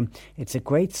children. It's a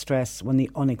great stress when the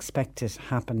unexpected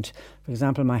happened. For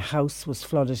example, my house was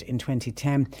flooded in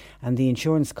 2010 and the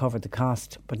insurance covered the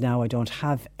cost, but now I don't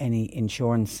have any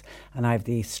insurance and I have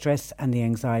the stress and the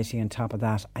anxiety on top of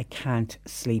that. I can't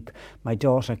sleep. My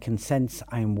daughter can sense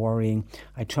I'm worrying.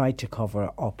 I tried to cover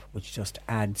it up, which just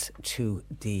adds to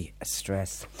the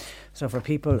stress. So for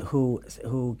people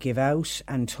who give out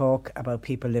and talk about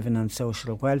people living on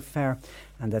social welfare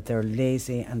and that they're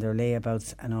lazy and they're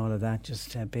layabouts and all of that,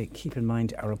 just keep in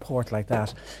mind a report like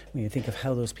that when you think of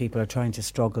how those people are trying to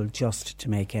struggle just to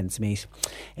make ends meet.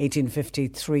 1850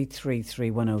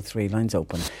 333 103, lines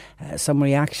open. Some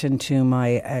reaction to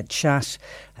my chat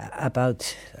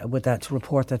about with that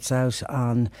report that's out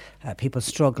on people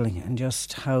struggling and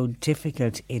just how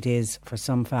difficult it is for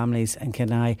some families. And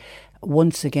can I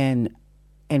once again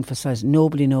emphasise,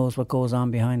 nobody knows what goes on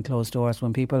behind closed doors.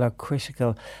 When people are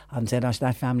critical and say, "Gosh,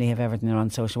 that family have everything, they're on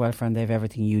social welfare and they have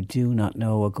everything," you do not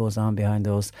know what goes on behind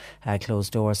those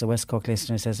closed doors. A West Cork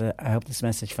listener says, I hope this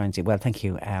message finds you. Well, thank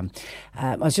you.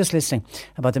 I was just listening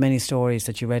about the many stories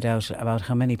that you read out about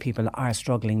how many people are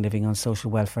struggling living on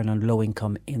social welfare and on low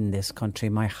income in this country.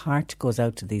 My heart goes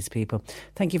out to these people.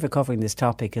 Thank you for covering this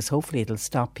topic, because hopefully it'll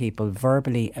stop people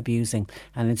verbally abusing,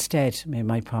 and instead it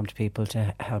might prompt people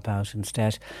to help out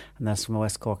instead. And that's from a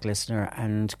West Cork listener.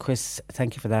 And Chris,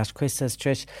 thank you for that. Chris says,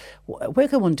 Trish, where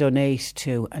can one donate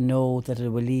to and know that it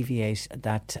will alleviate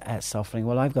that suffering?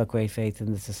 Well, I've got great faith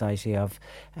in the Society of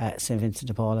St Vincent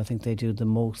de Paul. I think they do the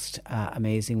most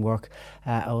amazing work.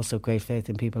 Also great faith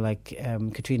in people like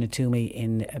Katrina Toomey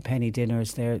in Penny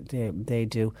Dinners. They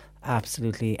do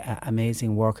absolutely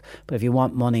amazing work. But if you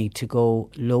want money to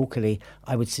go locally,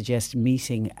 I would suggest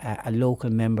meeting a local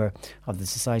member of the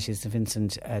Society of St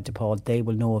Vincent de Paul. They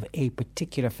will know of a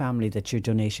particular family that your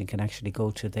donation can actually go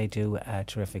to. They do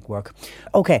terrific work.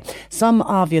 OK, some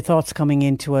of your thoughts coming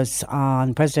into us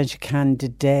on presidential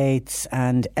candidates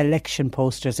and election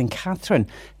posters, and Catherine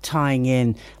tying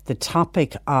in the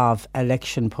topic of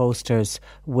election posters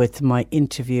with my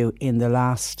interview in the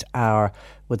last hour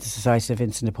with the Society of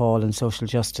Vincent de Paul and Social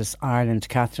Justice Ireland.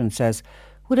 Catherine says,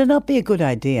 would it not be a good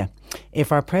idea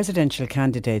if our presidential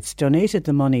candidates donated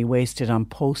the money wasted on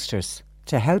posters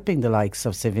to helping the likes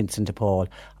of St Vincent de Paul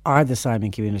or the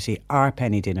Simon Community or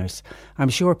Penny Dinners? I'm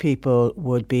sure people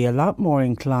would be a lot more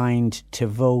inclined to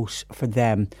vote for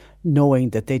them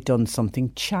knowing that they'd done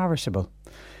something charitable,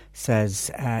 says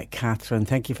Catherine.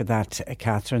 Thank you for that,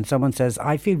 Catherine. Someone says,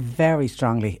 I feel very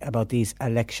strongly about these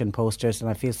election posters, and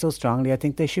I feel so strongly I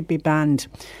think they should be banned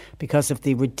because of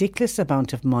the ridiculous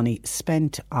amount of money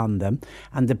spent on them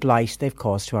and the blight they've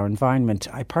caused to our environment.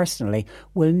 I personally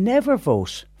will never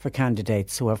vote for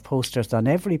candidates who have posters on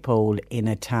every pole in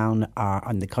a town or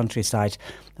on the countryside.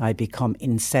 I become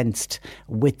incensed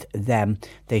with them.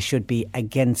 They should be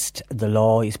against the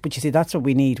law. But you see, that's what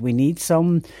we need. We need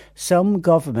some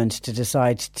government to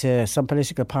decide, to some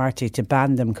political party to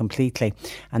ban them completely.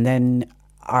 And then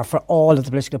are for all of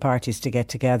the political parties to get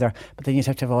together, but then you'd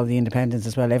have to have all the independents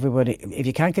as well. Everybody, if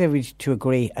you can't get everybody to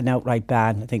agree, an outright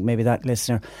ban, I think maybe that,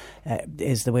 listener,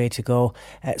 is the way to go.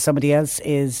 Somebody else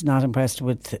is not impressed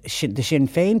with the Sinn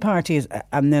Féin party,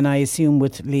 and then I assume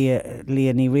with Leah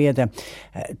Ní Riada.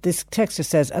 This texter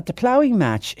says, at the ploughing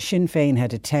match, Sinn Féin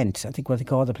had a tent. I think what they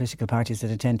call the political parties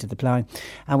had a tent at the ploughing.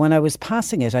 And when I was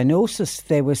passing it, I noticed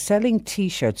they were selling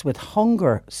T-shirts with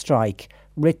hunger strike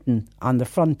written on the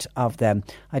front of them.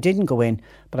 I didn't go in,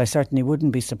 but I certainly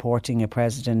wouldn't be supporting a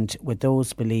president with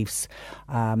those beliefs,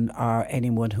 or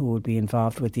anyone who would be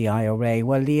involved with the IRA.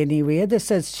 Well, Leah Ní Riada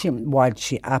says while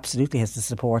she absolutely has the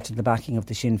support and the backing of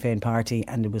the Sinn Féin party,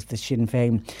 and it was the Sinn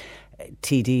Féin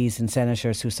TDs and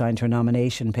senators who signed her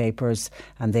nomination papers,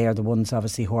 and they are the ones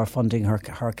obviously who are funding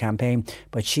her campaign.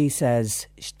 But she says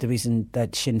the reason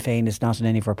that Sinn Féin is not on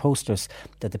any of her posters,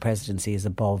 that the presidency is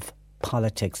above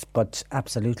politics, but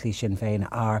absolutely Sinn Féin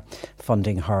are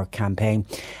funding her campaign.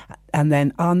 And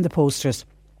then on the posters,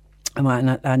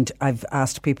 and I've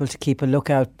asked people to keep a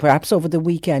lookout, perhaps over the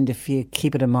weekend, if you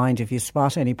keep it in mind, if you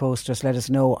spot any posters, let us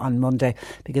know on Monday,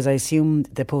 because I assume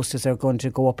the posters are going to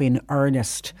go up in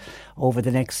earnest over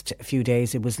the next few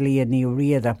days. It was Leah Ní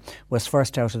Riada was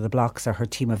first out of the blocks, or her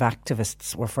team of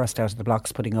activists were first out of the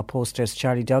blocks putting up posters.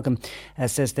 Charlie Duggan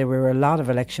says there were a lot of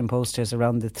election posters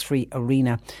around the 3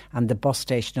 Arena and the bus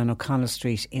station on O'Connell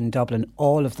Street in Dublin,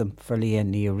 all of them for Leah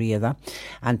Ní Riada.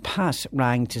 And Pat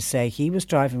rang to say he was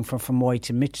driving from Fermoy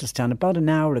to Mitchelstown about an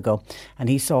hour ago, and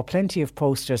he saw plenty of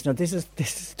posters. Now this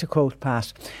is to quote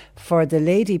Pat, for the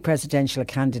lady presidential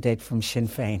candidate from Sinn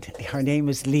Féin. Her name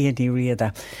is Leah Ní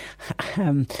Riada.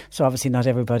 So obviously not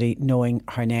everybody knowing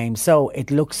her name. So it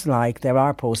looks like there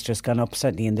are posters gone up,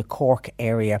 certainly in the Cork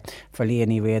area, for Leah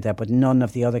Ní Riada, but none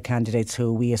of the other candidates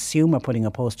who we assume are putting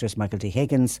up posters, Michael D.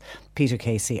 Higgins, Peter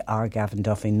Casey or Gavin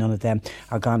Duffy, none of them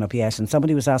are gone up yet. And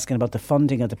somebody was asking about the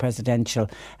funding of the presidential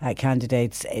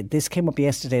candidates. This came up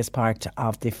yesterday as part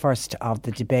of the first of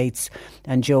the debates,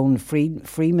 and Joan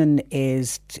Freeman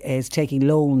is taking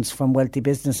loans from wealthy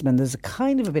businessmen. There's a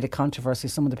kind of a bit of controversy.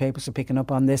 Some of the papers are picking up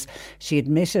on this. She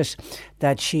admitted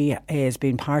that she is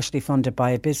being partially funded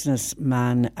by a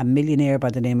businessman, a millionaire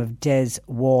by the name of Des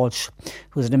Walsh,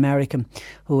 who's an American,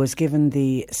 who has given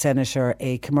the senator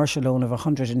a commercial loan of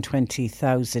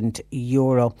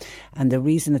 €120,000. And the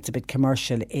reason it's a bit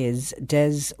commercial is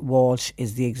Des Walsh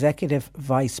is the executive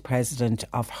vice president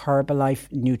of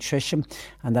Herbalife Nutrition,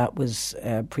 and that was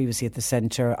previously at the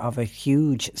centre of a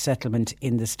huge settlement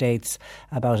in the States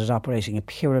about it operating a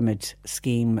pyramid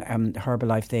scheme.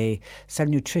 Herbalife, they sell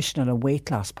nutritional and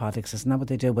weight loss products, isn't that what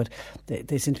they do? But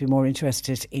they seem to be more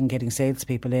interested in getting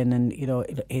salespeople in, and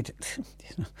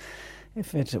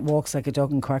if it walks like a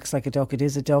duck and quacks like a duck, it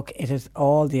is a duck. It has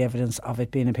all the evidence of it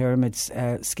being a pyramid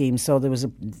scheme. So there was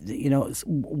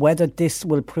whether this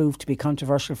will prove to be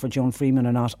controversial for Joan Freeman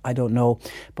or not, I don't know.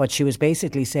 But she was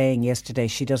basically saying yesterday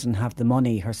she doesn't have the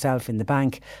money herself in the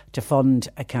bank to fund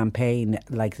a campaign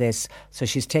like this. So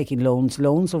she's taking loans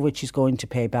of which she's going to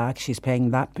pay back. She's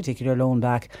paying that particular loan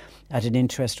back at an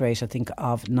interest rate, I think,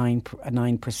 of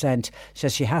 9%. She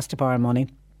says she has to borrow money,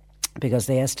 because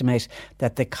they estimate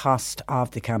that the cost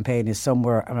of the campaign is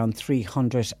somewhere around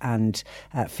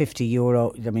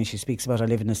 €350. I mean, she speaks about, I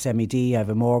live in a semi-D, I have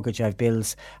a mortgage, I have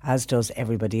bills, as does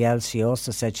everybody else. She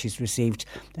also said she's received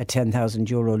a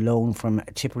 €10,000 loan from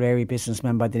a Tipperary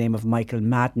businessman by the name of Michael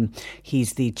Madden.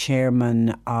 He's the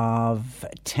chairman of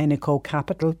Tenneco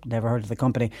Capital, never heard of the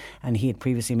company, and he had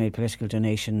previously made political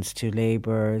donations to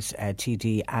Labour's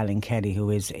TD Alan Kelly, who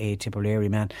is a Tipperary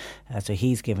man. So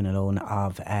he's given a loan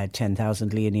of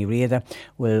 10,000. Leah Ní Riada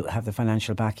will have the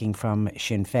financial backing from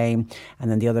Sinn Féin, and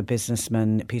then the other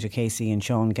businessmen, Peter Casey and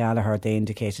Sean Gallagher, they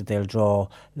indicated they'll draw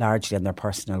largely on their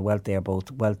personal wealth. They are both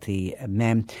wealthy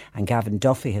men. And Gavin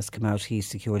Duffy has come out. He's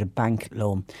secured a bank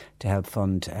loan to help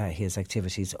fund his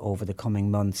activities over the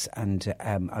coming months. And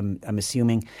I'm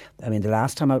assuming, I mean, the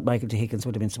last time out Michael D. Higgins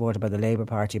would have been supported by the Labour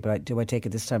Party, but I take it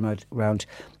this time out round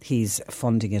he's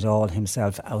funding it all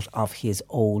himself out of his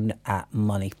own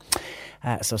money.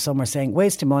 So some are saying,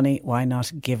 waste of money, why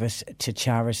not give it to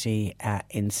charity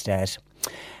instead?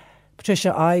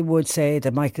 Patricia, I would say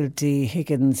that Michael D.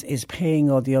 Higgins is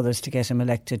paying all the others to get him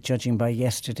elected, judging by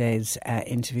yesterday's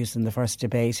interviews in the first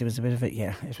debate. It was a bit of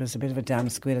a damn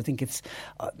squid. I think it's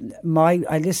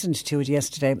I listened to it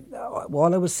yesterday.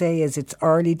 All I would say is it's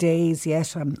early days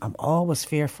yet. I'm always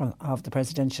fearful of the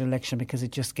presidential election because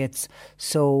it just gets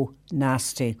so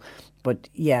nasty. But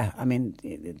yeah, I mean,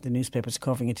 the newspaper's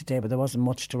covering it today, but there wasn't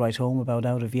much to write home about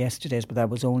out of yesterday's, but that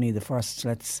was only the first.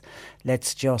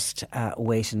 Let's just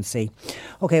wait and see.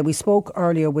 Okay, we spoke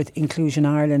earlier with Inclusion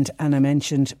Ireland, and I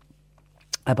mentioned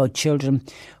about children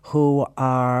who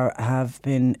have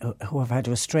had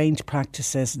restraint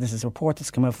practices. This is a report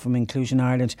that's come out from Inclusion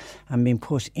Ireland and been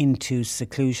put into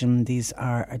seclusion. These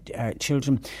are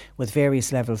children with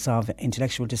various levels of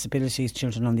intellectual disabilities,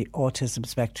 children on the autism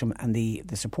spectrum, and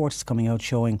this report is coming out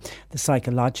showing the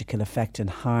psychological effect and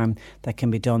harm that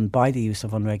can be done by the use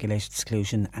of unregulated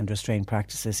seclusion and restraint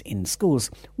practices in schools.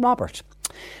 Robert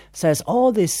says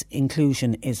all this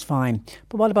inclusion is fine,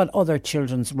 but what about other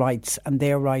children's rights and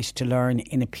their right to learn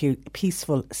in a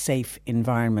peaceful, safe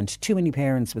environment? Too many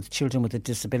parents with children with a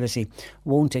disability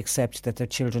won't accept that their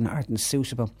children aren't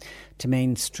suitable to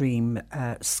mainstream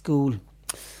school.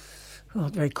 Oh,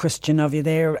 very Christian of you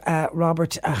there,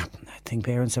 Robert. I think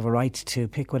parents have a right to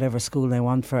pick whatever school they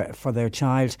want for their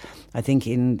child. I think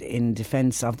in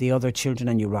defence of the other children,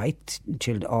 and you're right,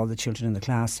 all the children in the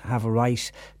class have a right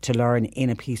to learn in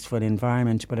a peaceful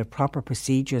environment, but if proper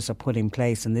procedures are put in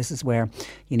place, and this is where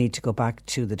you need to go back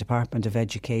to the Department of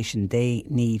Education, they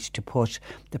need to put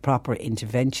the proper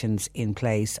interventions in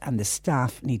place, and the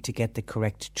staff need to get the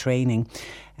correct training.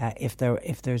 If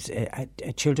there's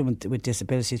children with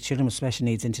disabilities, children with special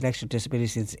needs, intellectual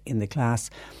disabilities in the class,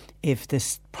 if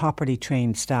this properly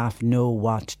trained staff know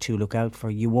what to look out for,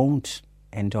 you won't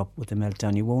end up with a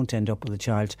meltdown. You won't end up with a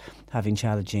child having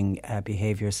challenging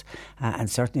behaviours. And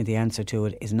certainly the answer to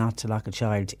it is not to lock a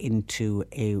child into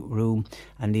a room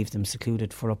and leave them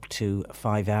secluded for up to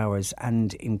 5 hours,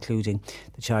 and including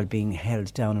the child being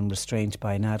held down and restrained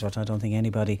by an adult. I don't think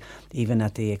anybody, even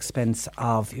at the expense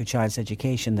of your child's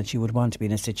education, that you would want to be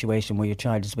in a situation where your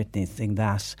child is witnessing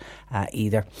that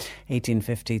either.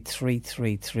 1850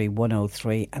 333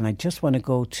 103. And I just want to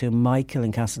go to Michael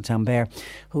in Castletownbere,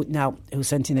 who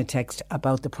sent in a text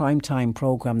about the primetime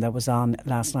programme that was on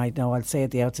last night. Now, I'll say at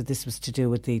the outset, this was to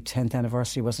do with the 10th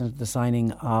anniversary, wasn't it, the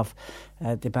signing of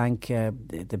the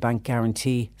bank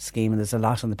guarantee scheme, and there's a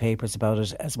lot on the papers about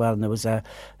it as well. And there was,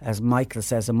 as Michael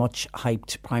says, a much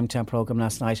hyped primetime programme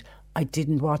last night. I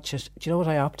didn't watch it. Do you know what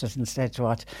I opted instead to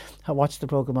watch? I watched the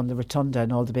programme on the Rotunda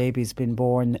and all the babies been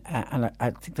born, and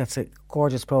I think that's a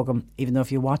gorgeous programme, even though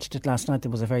if you watched it last night there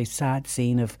was a very sad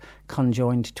scene of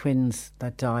conjoined twins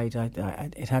that died.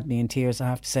 It had me in tears, I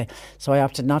have to say. So I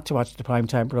opted not to watch the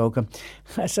primetime programme.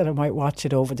 I said I might watch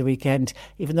it over the weekend,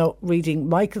 even though reading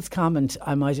Michael's comment,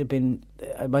 it might have been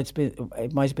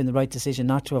the right decision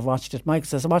not to have watched it. Michael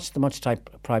says, I watched the much type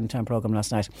primetime programme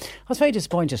last night. I was very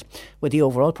disappointed with the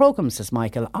overall programme, says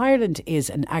Michael. Ireland is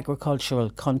an agricultural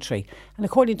country, and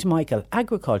according to Michael,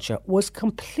 agriculture was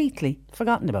completely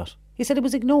forgotten about. He said it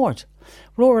was ignored.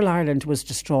 Rural Ireland was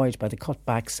destroyed by the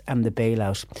cutbacks and the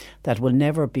bailout that will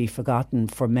never be forgotten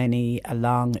for many a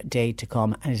long day to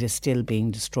come, and it is still being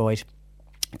destroyed.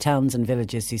 Towns and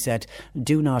villages, he said,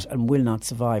 do not and will not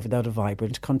survive without a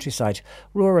vibrant countryside.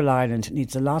 Rural Ireland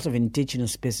needs a lot of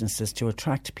indigenous businesses to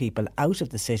attract people out of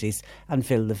the cities and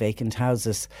fill the vacant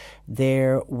houses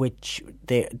there, which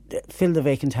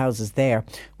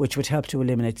would help to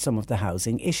eliminate some of the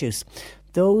housing issues.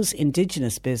 Those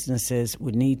indigenous businesses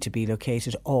would need to be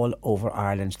located all over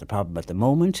Ireland. The problem at the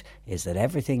moment is that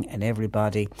everything and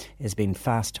everybody is being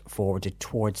fast forwarded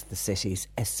towards the cities,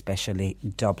 especially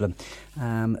Dublin.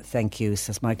 Thank you,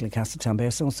 says Michael in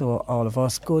Castletownbere. So all of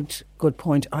us. Good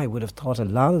point. I would have thought a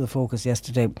lot of the focus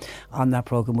yesterday on that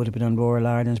programme would have been on rural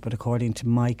Ireland, but according to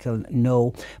Michael,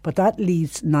 no. But that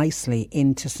leads nicely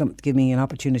into give me an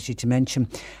opportunity to mention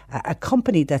a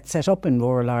company that set up in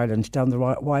rural Ireland down the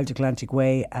Wild Atlantic Way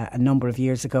a number of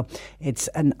years ago. It's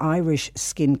an Irish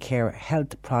skincare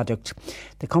health product.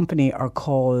 The company are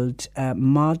called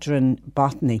Modern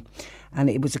Botany. And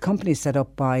it was a company set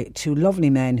up by two lovely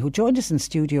men who joined us in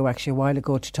studio actually a while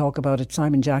ago to talk about it,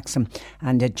 Simon Jackson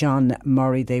and John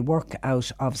Murray. They work out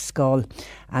of Schull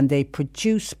and they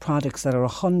produce products that are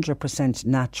 100%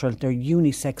 natural. They're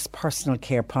unisex personal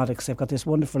care products. They've got this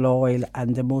wonderful oil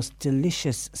and the most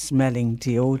delicious smelling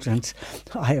deodorant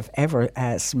I have ever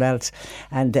smelt.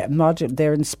 And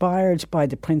they're inspired by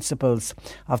the principles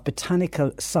of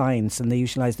botanical science, and they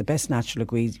utilise the best natural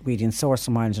ingredients sourced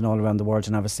from Ireland and all around the world.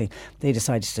 And obviously they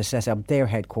decided to set up their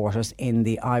headquarters in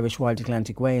the Irish Wild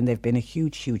Atlantic Way, and they've been a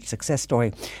huge success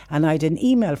story. And I had an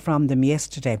email from them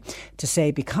yesterday to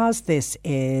say, because this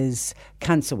is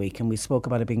Cancer Week, and we spoke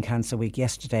about it being Cancer Week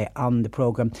yesterday on the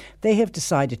programme, they have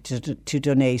decided to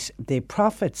donate the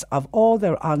profits of all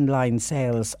their online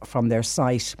sales from their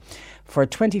site for a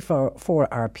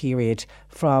 24-hour period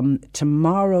from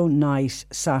tomorrow night,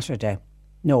 Saturday.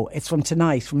 No, it's from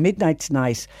tonight, from midnight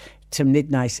tonight to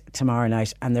midnight tomorrow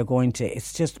night, and they're going to,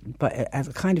 it's just but as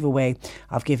a kind of a way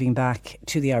of giving back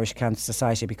to the Irish Cancer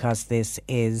Society, because this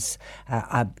is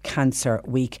a cancer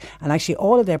week. And actually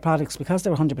all of their products, because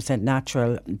they're 100%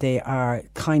 natural, they are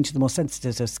kind to the most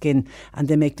sensitive of skin, and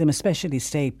they make them especially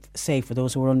safe for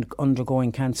those who are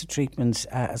undergoing cancer treatment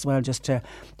as well, just to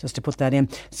put that in.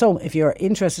 So if you're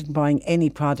interested in buying any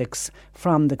products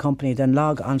from the company, then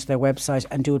log onto their website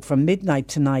and do it from midnight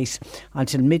tonight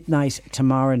until midnight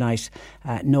tomorrow night,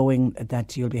 knowing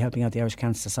that you'll be helping out the Irish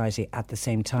Cancer Society at the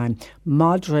same time.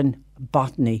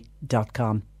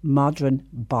 modernbotany.com,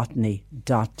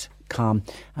 modernbotany.com.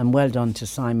 And well done to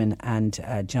Simon and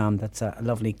John. That's a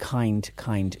lovely, kind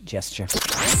gesture.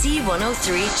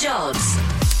 C103 Jobs.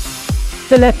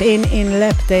 The Lep Inn in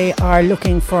Lep, they are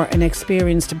looking for an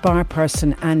experienced bar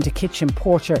person and a kitchen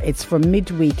porter. It's for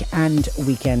midweek and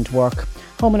weekend work.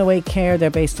 Home and Away Care, they're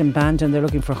based in Bandon. They're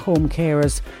looking for home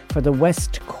carers for the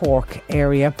West Cork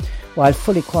area, while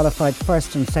fully qualified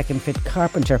first and second fit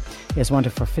carpenter is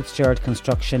wanted for Fitzgerald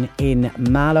Construction in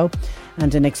Mallow.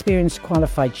 And an experienced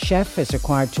qualified chef is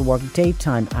required to work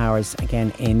daytime hours,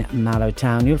 again in Mallow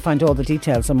Town. You'll find all the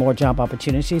details and more job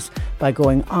opportunities by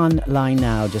going online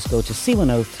now. Just go to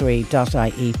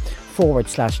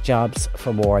c103.ie/jobs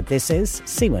for more. This is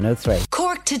C103.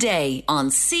 Cork Today on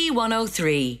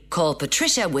C103. Call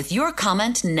Patricia with your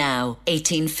comment now.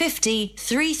 1850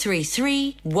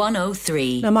 333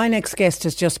 103. Now, my next guest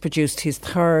has just produced his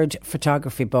third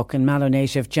photography book, and Mallow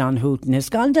native John Hooton has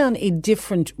gone down a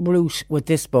different route with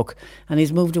this book, and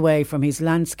he's moved away from his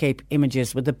landscape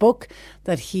images with a book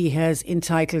that he has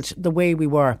entitled The Way We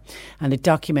Were, and it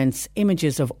documents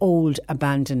images of old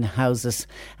abandoned houses.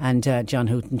 And John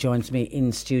Hooton joins me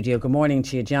in studio. Good morning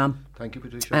to you, John. Thank you,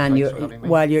 Patricia. And thanks for having me.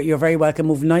 Well, you're very welcome.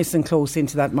 Move nice and close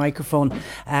into that microphone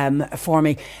for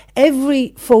me.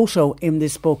 Every photo in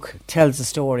this book tells a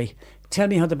story. Tell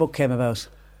me how the book came about.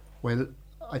 Well,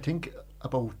 I think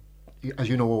about, as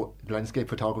you know, landscape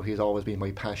photography has always been my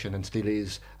passion and still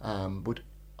is. But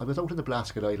I was out in the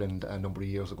Blasket Island a number of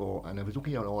years ago, and I was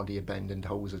looking at all the abandoned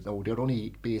houses. Now, they're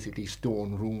only basically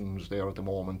stone rooms there at the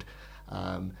moment.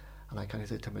 And I kind of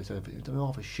said to myself, it's an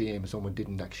awful shame someone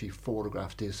didn't actually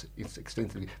photograph this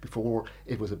extensively before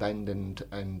it was abandoned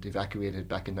and evacuated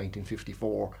back in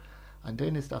 1954. And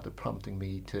then it started prompting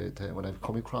me to when I've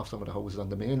come across some of the houses on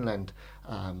the mainland,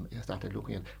 I started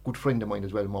looking at a good friend of mine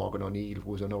as well, Morgan O'Neill,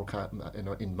 who was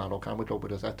in Mallow Camera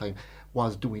Club at that time,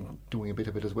 was doing a bit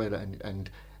of it as well, and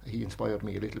he inspired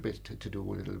me a little bit to do a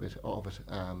little bit of it.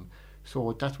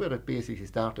 So that's where it basically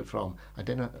started from. And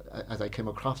then as I came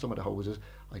across some of the houses,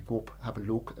 I'd go up, have a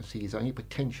look and see is there any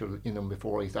potential in them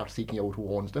before I start seeking out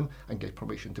who owns them and get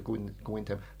permission to go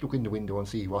into them, look in the window and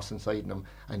see what's inside them,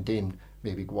 and then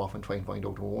maybe go off and try and find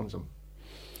out who owns them.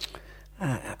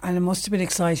 And it must have been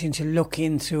exciting to look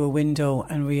in through a window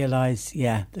and realise,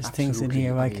 there's Absolutely. Things in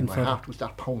here I can my heart will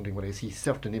start pounding when I see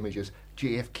certain images.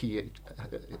 JFK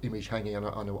image hanging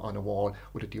on a wall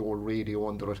with the old radio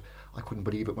under it. I couldn't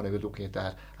believe it when I was looking at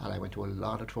that, and I went to a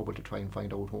lot of trouble to try and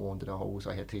find out who owned the house.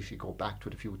 I had to actually go back to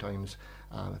it a few times.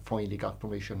 Finally got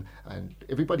permission, and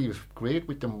everybody was great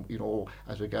with them,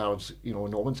 as regards, no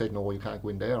one said no, you can't go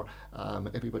in there.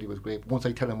 Everybody was great. Once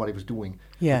I tell them what I was doing,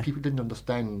 people didn't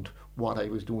understand what I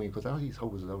was doing, because all these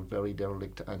houses are very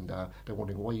derelict, and they're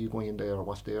wondering why are you going in there, or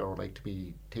what's there, or like to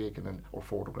be taken or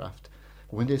photographed.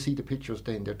 When they see the pictures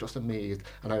then, they're just amazed,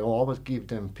 and I always give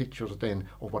them pictures then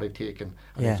of what I've taken,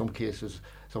 and in some cases,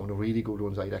 some of the really good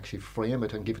ones, I'd actually frame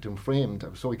it and give it to them framed. I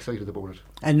was so excited about it.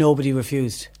 And nobody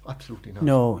refused? Absolutely not.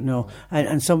 No.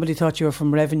 And somebody thought you were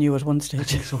from Revenue at one stage? I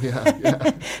think so,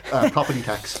 yeah. Property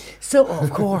tax. So,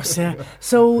 of course, yeah.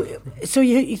 So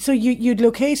you'd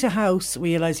locate a house,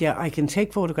 realise, I can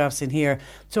take photographs in here.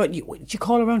 So you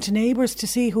call around to neighbours to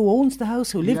see who owns the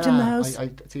house, who lived in the house? I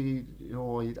see,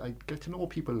 I get to know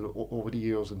people over the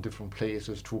years in different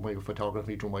places through my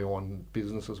photography, through my own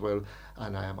business as well,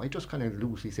 and I just kind of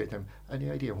loosely say to them, any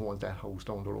idea who owns that house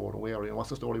down the road, or where, what's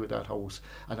the story with that house?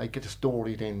 And I get a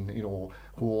story then, who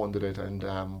owned it, and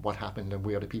what happened, and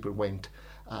where the people went.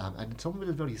 And some of it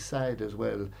is very sad as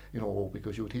well,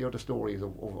 because you would hear the stories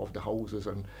of the houses,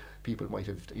 and people might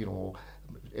have,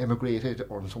 emigrated,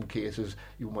 or in some cases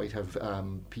you might have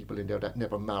people in there that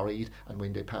never married, and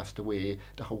when they passed away,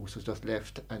 the house was just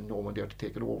left and no one there to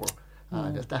take it over.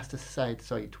 That's the sad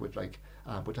side to it,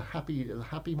 but the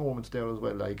happy moments there as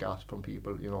well I got from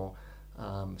people,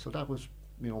 so that was,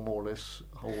 more or less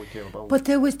how it came about. But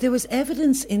there was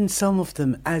evidence in some of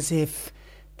them as if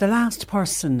the last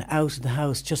person out of the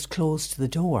house just closed the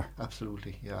door.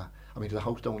 Absolutely, yeah. I mean, there's a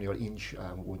house down near Inch,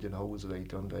 one of the houses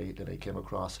that I came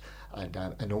across, and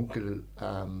an uncle,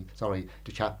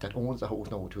 the chap that owns the house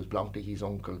now, it was Blanty, his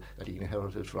uncle, that he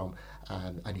inherited from,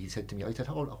 and he said to me, I said,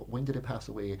 when did he pass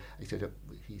away? He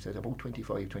said, about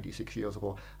 25, 26 years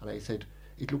ago, and I said,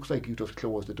 it looks like you just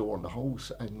closed the door in the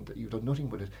house and you've done nothing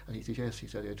with it. And he said, yes, he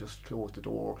said, I just closed the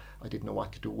door. I didn't know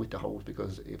what to do with the house,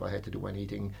 because if I had to do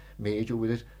anything major with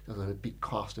it, there's a big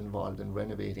cost involved in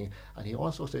renovating. And he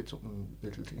also said something,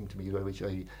 little thing to me, which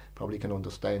I probably can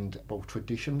understand, about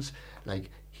traditions. Like,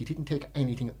 he didn't take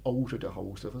anything out of the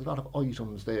house. There was a lot of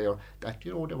items there that,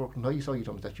 there were nice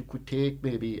items that you could take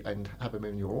maybe and have them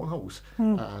in your own house.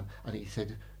 And he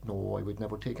said, no, I would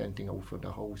never take anything out from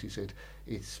the house. He said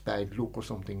it's bad luck or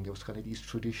something. There was kind of these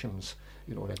traditions,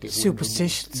 that they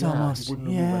superstitions almost.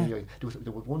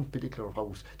 There was one particular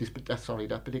house.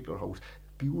 That particular house,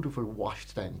 beautiful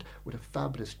washstand with a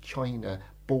fabulous china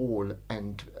bowl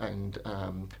and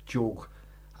jug.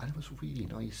 And it was really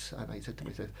nice. And I said to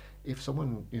myself, if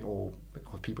someone,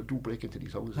 because people do break into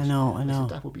these houses, I know.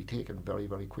 That would be taken very,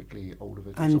 very quickly out of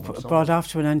it. And brought off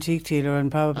to an antique dealer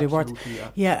and probably worth.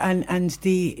 Yeah, and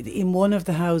in one of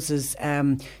the houses,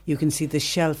 you can see the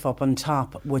shelf up on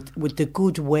top with the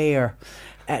good ware.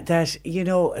 That,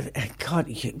 God,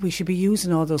 we should be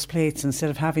using all those plates instead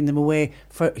of having them away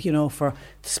for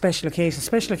special occasions.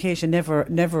 Special occasion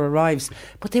never arrives,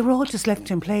 but they were all just left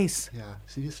in place. Yeah,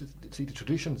 see the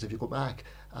traditions, if you go back,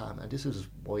 and this is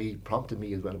why it prompted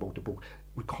me as well about the book,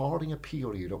 recording a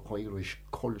period of Irish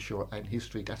culture and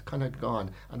history that's kind of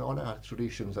gone, and all our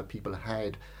traditions that people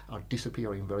had are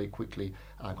disappearing very quickly.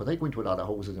 Because I go into a lot of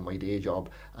houses in my day job,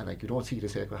 and you don't see the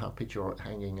Sacred Heart picture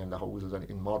hanging in the houses and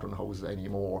in modern houses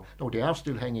anymore. No, they are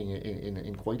still hanging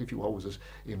in quite a few houses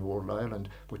in rural Ireland,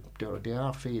 but they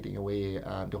are fading away.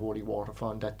 The holy water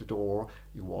font at the door,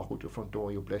 you walk out the front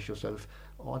door, you bless yourself.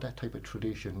 All that type of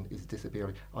tradition is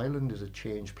disappearing. Ireland is a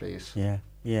changed place.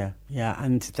 Yeah,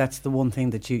 and that's the one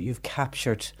thing that you've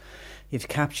captured. You've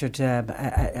captured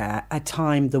a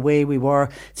time the way we were.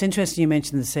 It's interesting you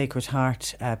mentioned the Sacred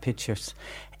Heart pictures.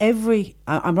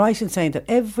 I'm right in saying that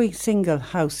every single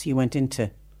house you went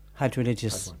into had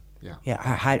religious,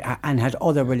 and had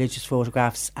other religious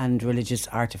photographs and religious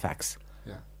artefacts.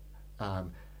 Yeah,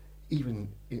 even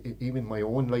my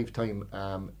own lifetime.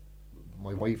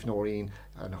 My wife Noreen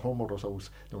and her mother's house.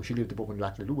 She lived above in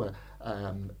Lachlelua,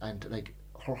 and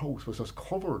her house was just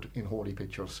covered in holy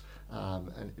pictures,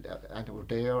 and they were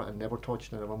there and never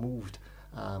touched and never moved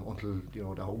until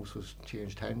the house was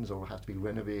changed hands or had to be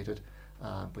renovated.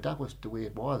 But that was the way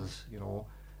it was,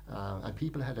 and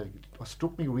people what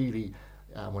struck me really.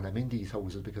 When I'm in these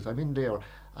houses, because I'm in there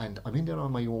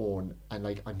on my own,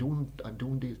 and I'm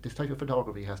doing this type of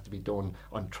photography has to be done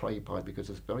on tripod, because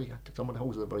some of the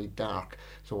houses are very dark,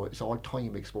 so it's all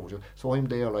time exposure. So I'm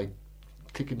there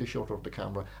clicking the shutter of the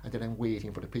camera, and then I'm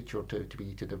waiting for the picture to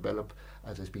develop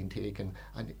as it's been taken.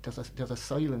 And there's a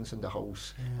silence in the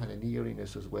house, and an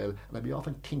eeriness as well. And I'll be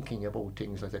often thinking about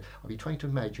things. I'll be trying to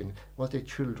imagine, was there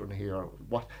children here?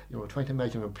 Trying to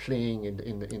imagine them playing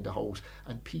in the house,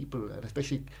 and people, and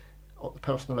especially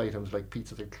personal items like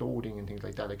pieces of clothing and things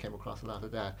like that. I came across a lot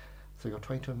of that. So you're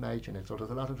trying to imagine it. So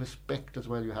there's a lot of respect as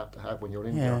well you have to have when you're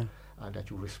in there, and that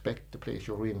you respect the place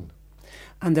you're in.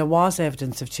 And there was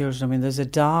evidence of children. I mean, there's a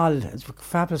doll, a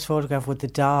fabulous photograph with the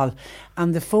doll,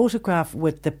 and the photograph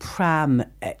with the pram.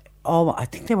 I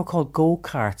think they were called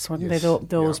go-karts, weren't they?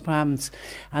 Those prams,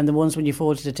 and the ones when you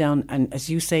folded it down, and as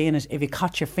you say in it, if you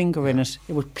caught your finger in it,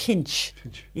 it would pinch.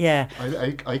 Yeah.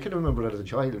 I can remember that as a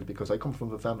child, because I come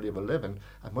from a family of 11,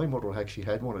 and my mother actually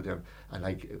had one of them,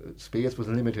 and space was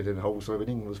limited in the house, so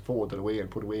everything was folded away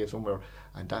and put away somewhere,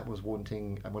 and that was one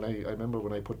thing. And when I remember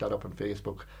when I put that up on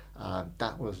Facebook,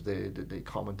 that was the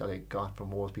comment that I got from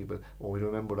most people. We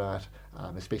remember that,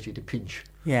 especially the pinch.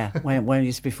 Yeah, when it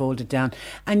used to be folded down.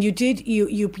 And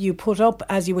you put up,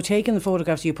 as you were taking the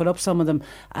photographs, you put up some of them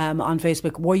on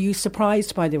Facebook. Were you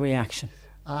surprised by the reaction?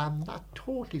 Not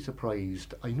totally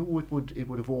surprised. I knew it would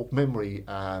evoke memory,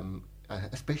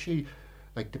 especially.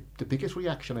 The biggest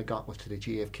reaction I got was to the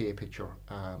JFK picture.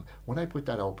 When I put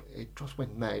that up, it just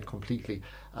went mad completely,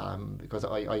 because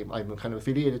I'm kind of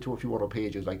affiliated to a few other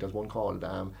pages. There's one called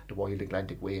The Wild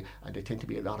Atlantic Way, and there tend to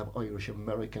be a lot of Irish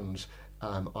Americans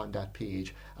on that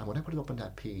page. And when I put it up on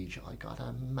that page, I got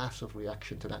a massive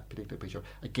reaction to that particular picture.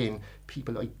 Again,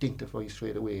 people identify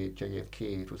straight away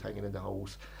JFK. It was hanging in the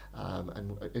house,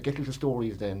 and I get little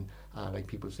stories then,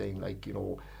 people saying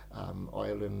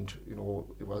Ireland,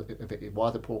 it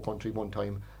was a poor country one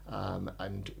time,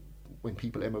 and when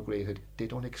people emigrated, they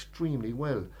done extremely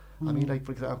well. I mean, like,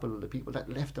 for example, the people that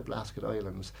left the Blasket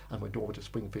Islands and went over to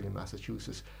Springfield in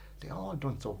Massachusetts, they all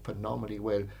done so phenomenally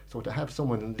well. So to have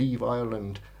someone leave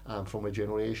Ireland from a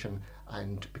generation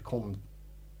and become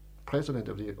president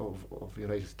of the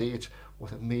United States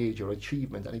was a major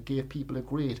achievement, and it gave people a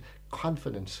great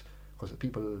confidence, because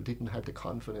people didn't have the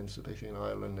confidence, especially in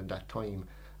Ireland in that time,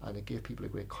 and it gave people a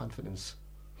great confidence.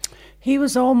 He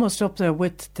was almost up there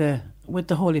with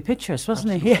the holy pictures,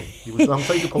 wasn't Absolutely. He was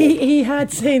alongside the Pope. He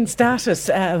had saint status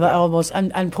almost,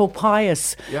 and Pope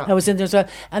Pius was in there as well.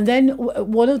 And then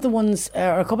one of the ones,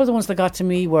 or a couple of the ones that got to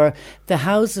me, were the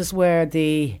houses where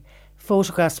the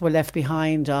photographs were left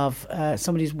behind of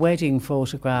somebody's wedding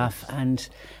photograph and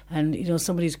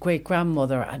somebody's great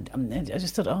grandmother, and I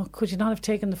just thought, oh, could you not have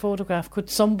taken the photograph?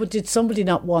 Did somebody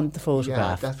not want the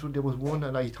photograph? Yeah, that's what there was one,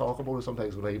 and I talk about it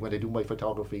sometimes when I do my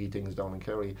photography things down in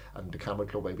Kerry and the Camera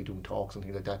Club. I'd be doing talks and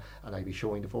things like that, and I'd be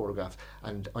showing the photographs,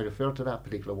 and I refer to that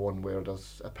particular one where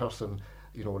there's a person,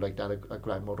 like that, a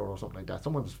grandmother or something like that,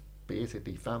 someone's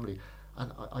basically family.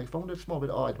 And I found it a small bit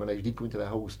odd when I did go into the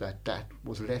house that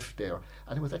was left there,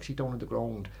 and it was actually down on the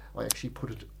ground. I actually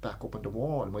put it back up on the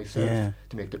wall myself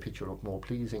to make the picture look more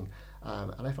pleasing,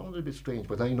 and I found it a bit strange.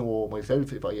 But I know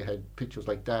myself, if I had pictures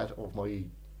like that of my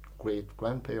great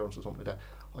grandparents or something like that,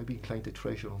 I'd be inclined to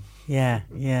treasure them.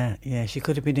 Yeah. She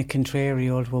could have been a contrary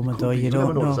old woman, though. You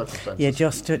don't know. You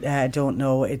just don't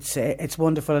know. It's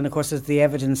wonderful, and of course, there's the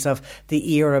evidence of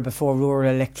the era before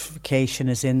rural electrification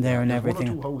is in there and everything.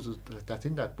 One or two houses that's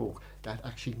in that book that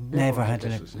actually never had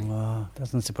electricity. Oh,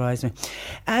 doesn't surprise me.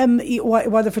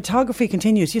 While the photography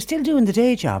continues, you're still doing the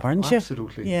day job, aren't you?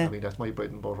 Absolutely. Yeah. I mean, that's my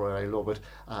bread and butter, and I love it.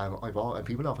 And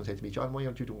people often say to me, John, why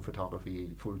aren't you doing photography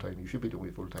full time? You should be doing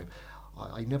it full time.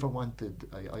 I never wanted.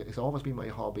 It's always been my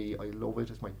hobby. I love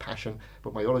it. It's my passion.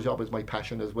 But my other job is my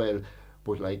passion as well.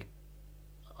 But like,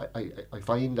 I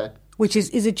find that. Which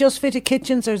is it just fitted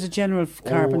kitchens, or is it general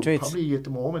carpentry? Probably at the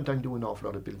moment I'm doing an awful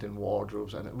lot of built-in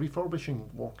wardrobes and refurbishing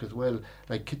work as well.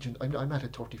 Like kitchens, I'm at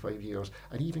it 35 years,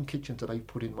 and even kitchens that I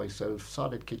put in myself,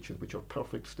 solid kitchens which are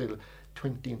perfect still,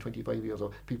 20 and 25 years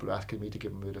old, people are asking me to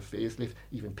give them a bit of facelift,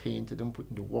 even painted them,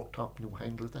 putting new worktop, new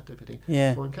handles, that type of thing.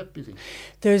 Yeah. So I'm kept busy.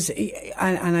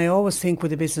 And I always think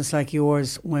with a business like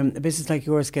yours, when a business like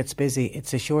yours gets busy,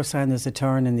 it's a sure sign there's a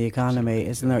turn in the economy,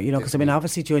 isn't there? Because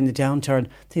obviously during the downturn,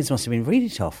 things must have been really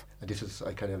tough. And this is,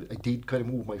 I did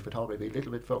move my photography a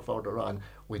little bit further on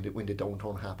when the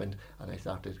downturn happened, and I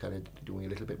started kind of doing a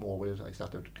little bit more with it. I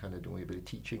started kind of doing a bit of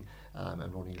teaching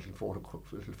and running little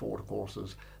photo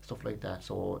courses, stuff like that.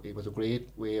 So it was a great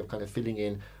way of kind of filling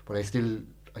in, but I still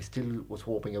was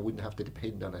hoping I wouldn't have to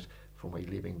depend on it for my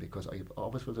living, because I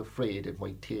always was afraid it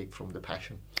might take from the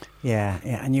passion. Yeah,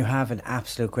 and you have an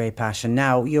absolute great passion.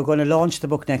 Now, you're going to launch the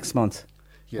book next month.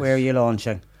 Yes. Where are you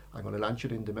launching? I'm going to launch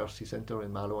it in the Mercy Centre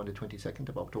in Mallow on the 22nd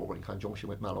of October in conjunction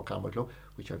with Mallow Camera Club,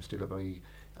 which I'm still a very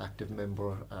active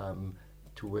member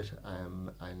to it,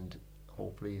 and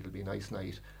hopefully it'll be a nice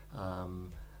night.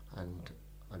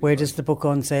 Where does the book go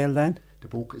on sale then? The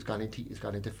book is gone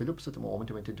into Phillips at the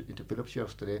moment. I went into Phillips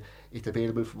yesterday. It's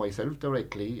available for myself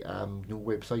directly. New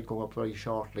website going up very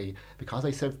shortly. Because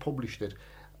I self-published it,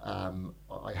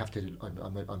 I have to.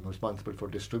 I'm responsible for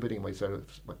distributing myself.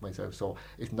 So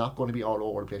it's not going to be all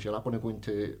over the place. You're not going to go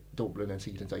into Dublin and see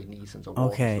it inside Neeson's or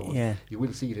Waterstones. Yeah. You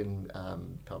will see it in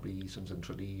probably Eason's and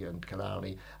Tralee and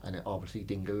Killarney, and obviously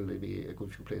Dingle. There'll be a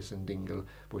good few places in Dingle,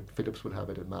 but Phillips will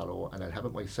have it in Mallow, and I'll have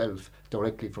it myself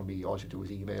directly from me. All you do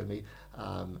is email me,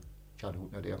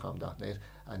 johnhootner@com.net,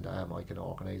 and I can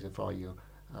organise it for you.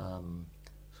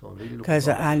 So really, because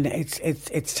and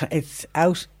it's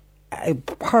out. A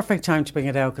perfect time to bring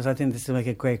it out, because I think this will make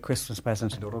a great Christmas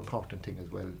present. Another important thing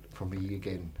as well for me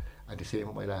again, and the same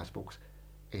with my last books,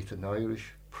 it's an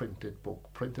Irish printed book,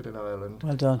 printed in Ireland.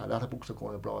 Well done. A lot of books are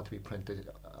going abroad to be printed.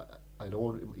 I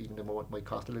know even though it might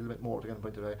cost a little bit more to get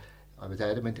printed, I was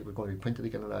adamant it was going to be printed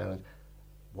again in Ireland.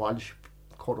 Walsh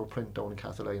colour print down in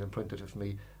Castleline and printed it for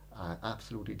me.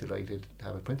 Absolutely delighted to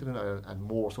have it printed in Ireland, and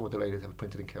more so delighted to have it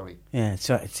printed in Kerry. Yeah,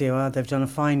 so they've done a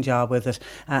fine job with it.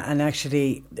 And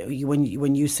actually,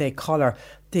 when you say colour,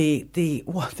 the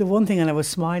one thing, and I was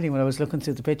smiling when I was looking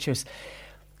through the pictures,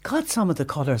 God, some of the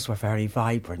colours were very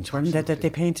vibrant, weren't they? That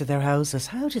they painted their houses.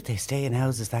 How did they stay in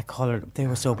houses that colour? They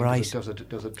were so bright.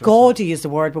 Gaudy is the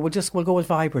word, but we'll go with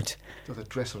vibrant. There's a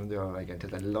dresser in there, like, into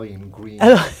the lime green.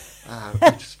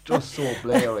 It's just so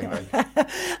blaring, like.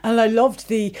 And I loved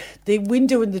the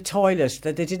window in the toilet,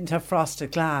 that they didn't have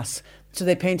frosted glass. So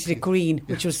they painted it green,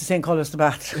 which was the same colour as the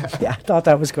bat. Yeah, I thought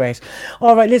that was great.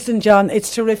 All right, listen, John,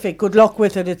 it's terrific. Good luck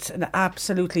with it. It's an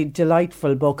absolutely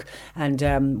delightful book,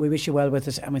 and we wish you well with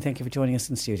it, and we thank you for joining us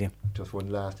in the studio. Just one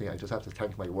last thing, I just have to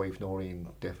thank my wife Noreen.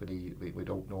 Definitely,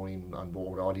 without Noreen on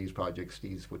board all these projects,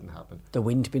 these wouldn't happen. The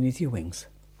wind beneath your wings.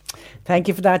 Thank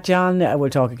you for that, John. We'll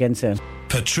talk again soon.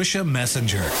 Patricia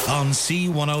Messenger on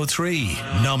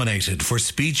C103, nominated for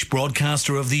Speech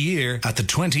Broadcaster of the Year at the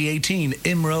 2018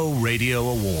 IMRO Radio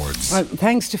Awards. Well,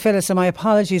 thanks to Phyllis, and my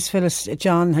apologies, Phyllis.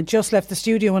 John had just left the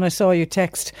studio when I saw your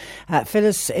text.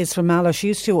 Phyllis is from Mallow. She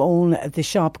used to own the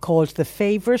shop called The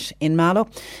Favourite in Mallow.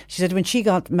 She said when she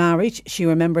got married, she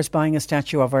remembers buying a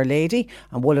statue of Our Lady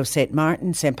and one of St.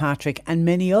 Martin, St. Patrick and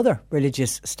many other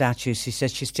religious statues. She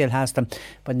says she still has them,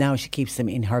 but now she keeps them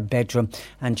in her bedroom.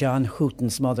 And John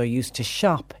Hooton's mother used to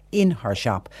shop in her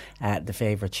shop. The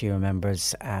Favourite, she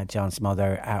remembers John's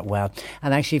mother well.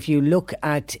 And actually, if you look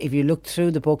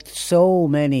through the book, so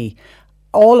many.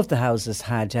 All of the houses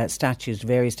had statues,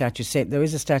 various statues. There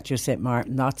is a statue of St.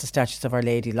 Martin, lots of statues of Our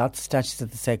Lady, lots of statues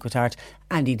of the Sacred Heart,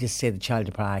 and he did say the Child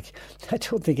of Prague. I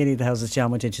don't think any of the houses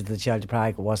John went into, the Child of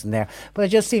Prague wasn't there. But it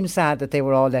just seems sad that they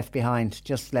were all left behind,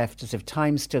 just left as if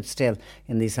time stood still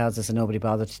in these houses and nobody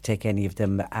bothered to take any of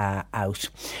them out.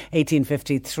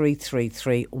 1850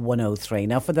 333 103.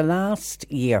 Now, for the last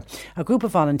year, a group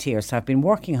of volunteers have been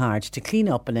working hard to clean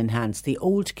up and enhance the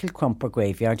old Kilcrumper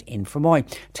graveyard in Fermoy.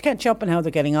 To catch up on how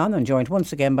they're getting on, I'm joined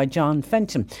once again by John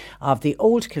Fenton of the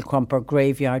Old Kilcrumper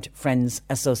Graveyard Friends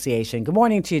Association. Good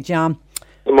morning to you, John.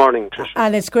 Good morning, Trish.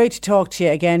 And it's great to talk to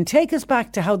you again. Take us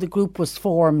back to how the group was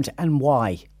formed and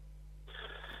why.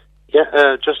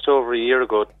 Yeah, just over a year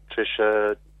ago,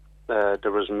 Trish,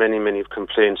 there was many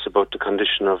complaints about the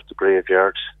condition of the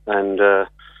graveyard, and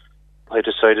I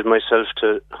decided myself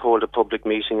to hold a public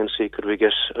meeting and see could we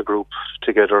get a group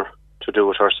together to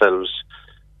do it ourselves,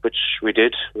 which we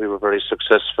did. We were very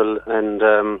successful,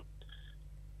 and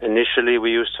initially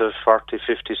we used to have 40,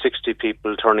 50, 60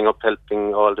 people turning up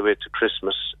helping all the way to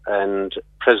Christmas, and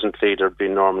presently there'd be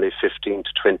normally 15 to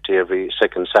 20 every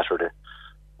second Saturday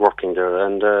working there,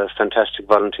 and fantastic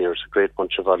volunteers, a great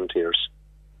bunch of volunteers.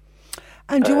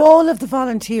 And do all of the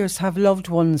volunteers have loved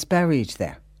ones buried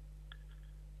there?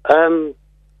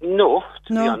 No,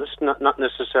 to be honest, not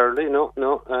necessarily, no.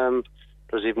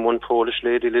 There's even one Polish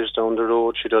lady lives down the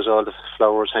road. She does all the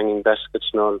flowers, hanging baskets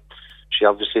and all. She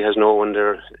obviously has no one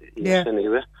there yet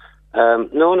anyway.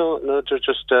 No. There's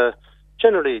just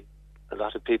generally a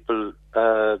lot of people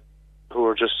who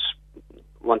are just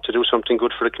want to do something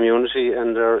good for the community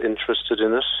and are interested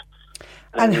in it.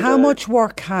 And how much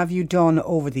work have you done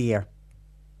over the year?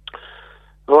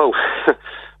 Oh,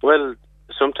 well,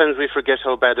 sometimes we forget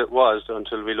how bad it was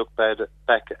until we look back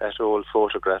at old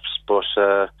photographs. But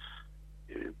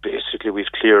basically,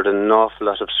 we've cleared an awful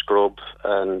lot of scrub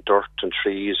and dirt and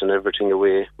trees and everything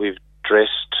away. We've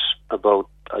dressed about,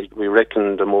 we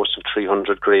reckon, the most of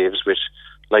 300 graves with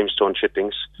limestone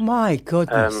chippings. My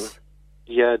goodness.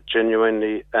 Yeah,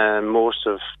 genuinely. Most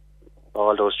of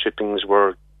all those chippings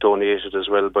were donated as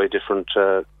well by different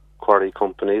quarry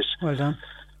companies. Well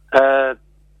done.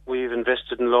 We've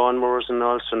invested in lawnmowers and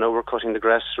all, so now we're cutting the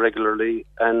grass regularly,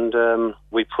 and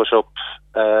we put up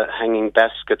hanging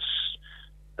baskets,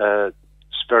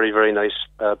 very, very nice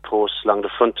posts along the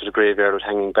front of the graveyard with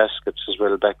hanging baskets as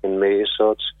well back in May,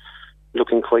 so it's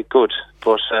looking quite good.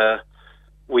 But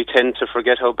we tend to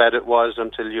forget how bad it was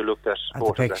until you look at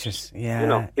the pictures.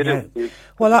 Yeah, you know, do.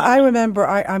 Well, I remember.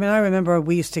 I remember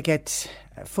we used to get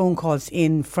phone calls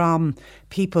in from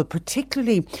people,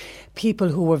 particularly people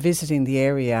who were visiting the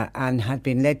area and had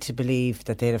been led to believe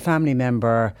that they had a family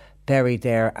member buried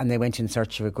there, and they went in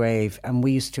search of a grave. And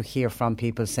we used to hear from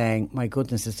people saying, "My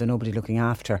goodness, is there nobody looking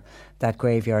after that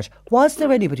graveyard?" Was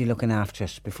there anybody looking after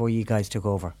it before you guys took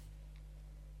over?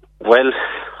 Well,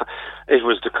 it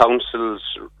was the council's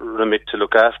remit to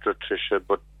look after it, Tricia,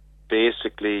 but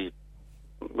basically,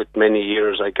 with many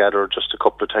years, I gather just a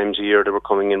couple of times a year they were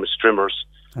coming in with strimmers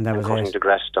and cutting the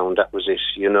grass down. That was it,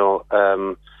 you know.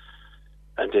 And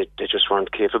they just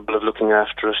weren't capable of looking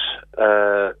after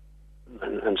it.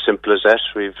 And simple as that.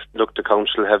 The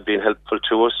council have been helpful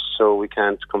to us, so we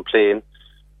can't complain.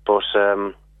 But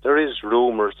there is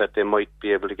rumours that they might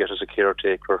be able to get us a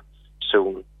caretaker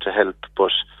soon to help,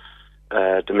 but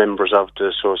the members of the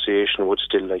association would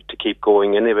still like to keep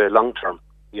going anyway, long term,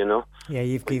 you know. Yeah,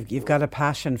 you've got a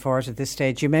passion for it at this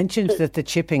stage. You mentioned that the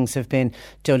chippings have been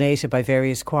donated by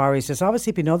various quarries. There's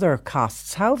obviously been other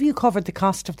costs. How have you covered the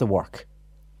cost of the work?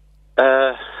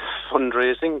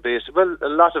 Fundraising, basically. Well, a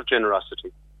lot of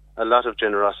generosity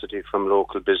from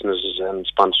local businesses and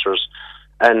sponsors.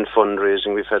 and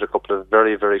fundraising. We've had a couple of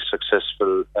very, very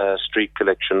successful street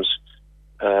collections,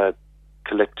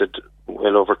 collected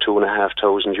well over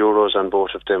 €2,500 on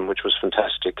both of them, which was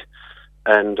fantastic.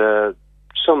 And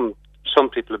some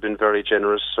people have been very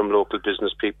generous. Some local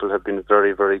business people have been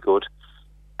very, very good.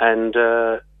 And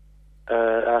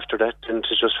after that, into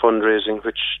just fundraising,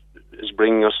 which is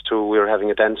bringing us to, we're having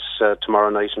a dance tomorrow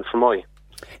night in Fermoy.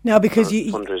 Now, because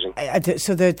fundraising.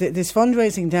 So this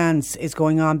fundraising dance is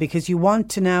going on because you want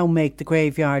to now make the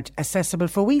graveyard accessible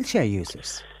for wheelchair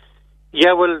users.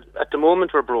 Yeah, well, at the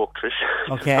moment we're broke,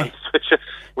 Trish. Okay.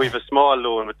 We have a small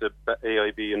loan with the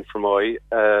AIB in Fermoy,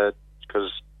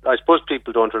 because I suppose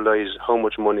people don't realise how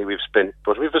much money we've spent,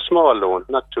 but we have a small loan,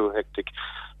 not too hectic.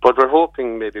 But we're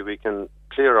hoping maybe we can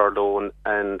clear our loan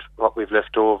and what we've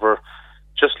left over,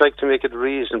 just like to make it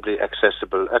reasonably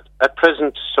accessible. At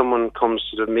present, someone comes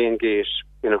to the main gate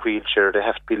in a wheelchair, they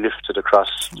have to be lifted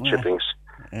across chippings,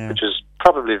 which is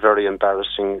probably very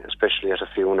embarrassing, especially at a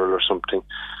funeral or something.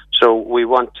 So we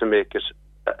want to make it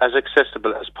as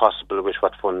accessible as possible with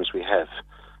what funds we have.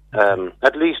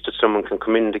 At least that someone can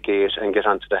come in the gate and get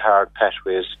onto the hard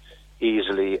pathways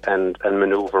easily and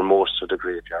manoeuvre most of the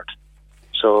graveyard.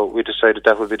 So we decided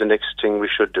that would be the next thing we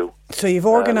should do. So you've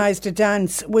organised a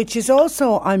dance, which is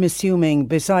also, I'm assuming,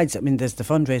 besides, there's the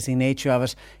fundraising nature of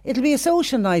it, it'll be a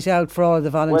social night out for all of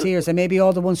the volunteers and maybe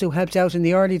all the ones who helped out in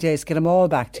the early days, get them all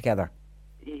back together.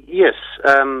 Yes.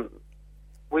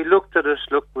 We looked at it.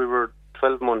 Look, we were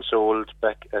 12 months old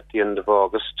back at the end of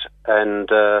August, and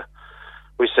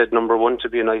we said, number one, to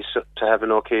be nice to have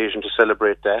an occasion to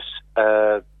celebrate that.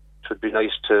 It would be nice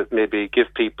to maybe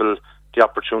give people the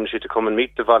opportunity to come and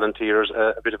meet the volunteers,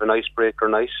 a bit of an icebreaker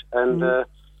night. And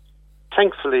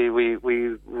thankfully,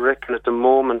 we reckon at the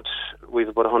moment we've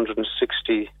about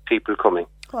 160 people coming.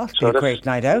 Well, that'll be a great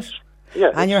night out.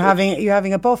 Yeah, and you're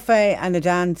having a buffet and a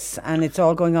dance, and it's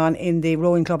all going on in the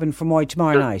rowing club in Fermoy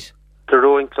tomorrow night. The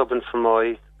rowing club in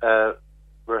Fermoy,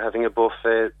 we're having a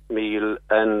buffet meal,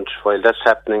 and while that's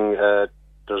happening,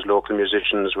 there's local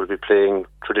musicians will be playing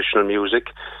traditional music.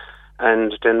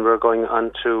 And then we're going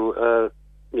on to a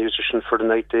musician for the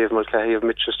night, Dave Mulcahy of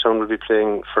Mitchelstown will be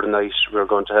playing for the night. We're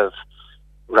going to have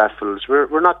raffles.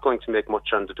 We're not going to make much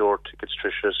on the door tickets,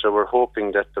 Tricia, so we're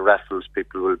hoping that the raffles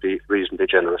people will be reasonably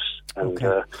generous and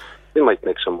we might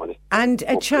make some money. And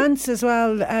a chance as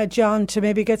well, John, to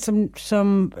maybe get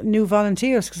some new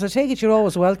volunteers, because I take it you're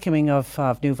always welcoming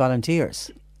of new volunteers.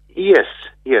 Yes.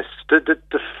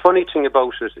 The funny thing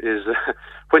about it is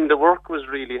when the work was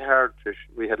really hard, Trish,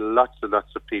 we had lots and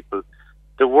lots of people.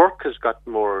 The work has got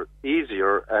more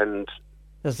easier, and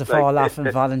there's a fall off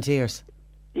in volunteers.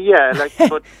 Yeah,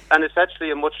 and it's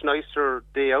actually a much nicer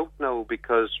day out now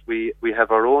because we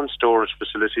have our own storage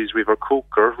facilities. We have a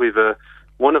cooker. We've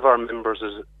one of our members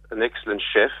is an excellent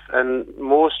chef, and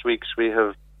most weeks we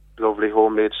have lovely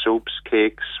homemade soups,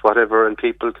 cakes, whatever, and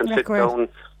people can sit down.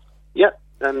 Yeah.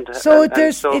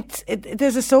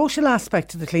 There's a social aspect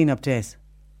to the clean-up days.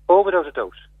 Oh, without a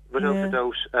doubt.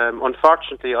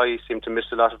 Unfortunately, I seem to miss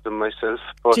a lot of them myself.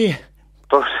 But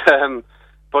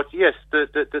yes,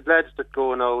 the lads that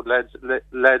go now,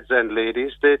 lads and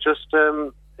ladies, they just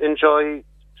enjoy a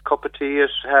cup of tea at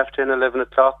 10:30, 11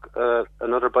 o'clock,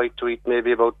 another bite to eat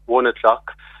maybe about 1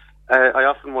 o'clock. I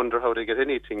often wonder how they get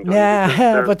anything done.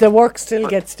 Yeah, but the work still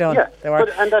gets done. Yeah,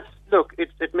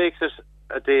 it makes it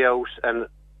a day out, and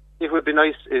it would be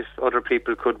nice if other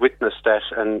people could witness that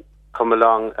and come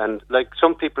along. And like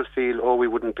some people feel, we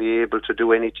wouldn't be able to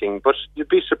do anything, but you'd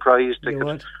be surprised. They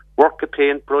could work a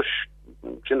paintbrush,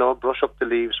 brush up the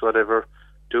leaves, whatever,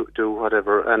 do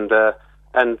whatever,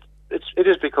 and it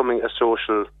is becoming a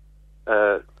social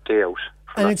day out.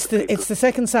 And it's the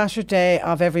second Saturday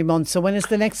of every month. So when is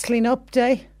the next clean up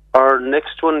day? Our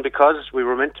next one, because we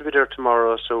were meant to be there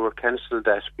tomorrow, so we're cancelled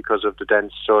that because of the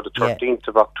dance. So the 13th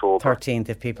of October. 13th,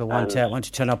 if people want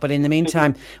to turn up. But in the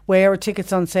meantime, where are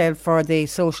tickets on sale for the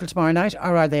social tomorrow night,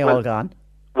 or are they all gone?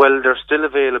 Well, they're still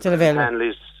available.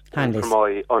 Hanley's. From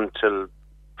Fermoy until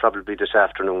probably this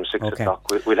afternoon, 6 o'clock.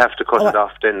 We'll have to cut it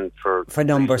off then for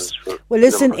numbers. Well,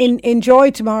 listen,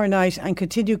 enjoy tomorrow night and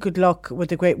continue good luck with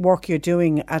the great work you're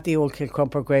doing at the Old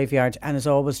Kilcrumper Graveyard. And as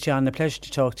always, John, a pleasure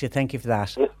to talk to you. Thank you for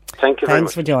that. Yeah, thank you very much.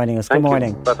 Thanks for joining us. Good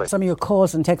morning. Bye-bye. Some of your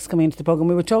calls and texts coming into the programme.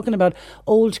 We were talking about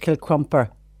Old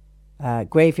Kilcrumper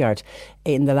Graveyard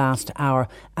in the last hour,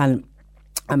 and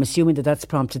I'm assuming that that's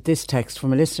prompted this text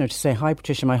from a listener to say, "Hi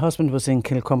Patricia, my husband was in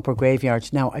Kilcrumper Graveyard."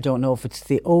 Now, I don't know if it's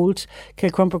the old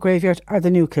Kilcrumper Graveyard or the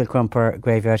new Kilcrumper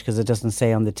Graveyard, because it doesn't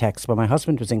say on the text, but my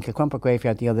husband was in Kilcrumper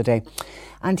Graveyard the other day,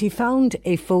 and he found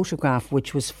a photograph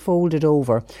which was folded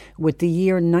over with the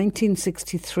year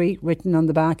 1963 written on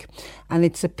the back, and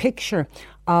it's a picture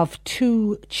of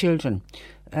two children.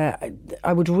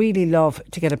 I would really love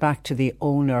to get it back to the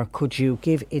owner. Could you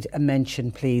give it a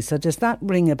mention, please? So does that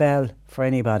ring a bell for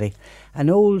anybody? An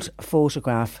old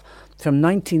photograph from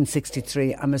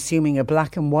 1963, I'm assuming a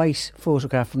black and white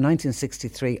photograph from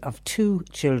 1963 of two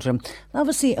children.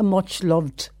 Obviously a much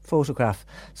loved photograph.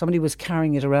 Somebody was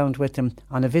carrying it around with them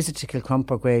on a visit to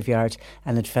Kilcrumper Graveyard,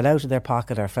 and it fell out of their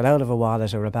pocket or fell out of a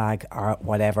wallet or a bag or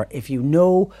whatever. If you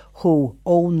know who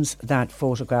owns that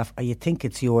photograph or you think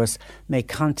it's yours, make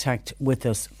contact with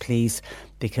us, please,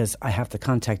 because I have the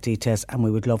contact details and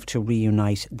we would love to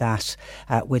reunite that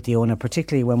with the owner,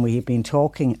 particularly when we've been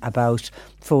talking about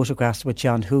photographs with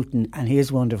John Hooton and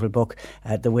his wonderful book,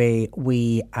 The Way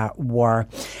We Were.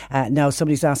 Now,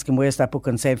 somebody's asking, where's that book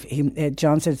on sale?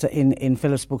 John said it's in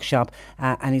Philip's Bookshop,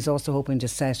 and he's also hoping to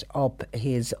set up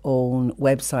his own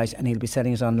website, and he'll be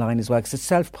selling it online as well, because it's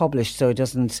self-published, so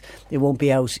it won't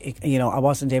be out. You know, I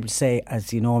wasn't able to say,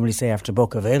 as you normally say after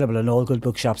book, available in all good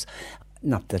bookshops.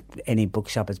 Not that any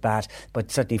bookshop is bad,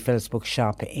 but certainly Philip's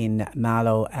Bookshop in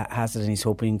Mallow has it, and he's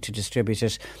hoping to distribute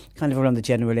it kind of around the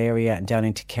general area and down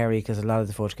into Kerry, because a lot of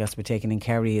the photographs were taken in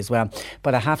Kerry as well.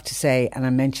 But I have to say, and I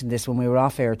mentioned this when we were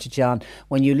off air to John,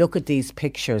 when you look at these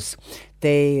pictures,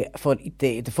 the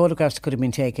photographs could have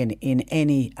been taken in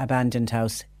any abandoned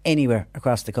house anywhere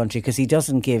across the country, because he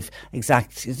doesn't give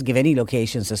any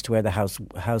locations as to where the house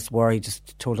were. He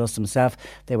just told us himself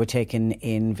they were taken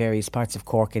in various parts of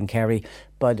Cork and Kerry.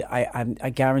 But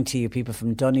I guarantee you, people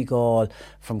from Donegal,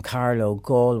 from Carlow,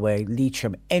 Galway,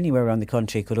 Leitrim, anywhere around the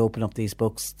country could open up these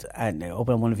books and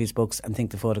open one of his books and think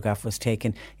the photograph was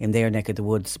taken in their neck of the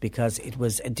woods, because it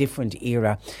was a different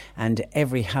era, and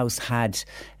every house had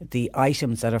the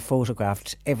items that are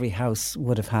photographed. Every house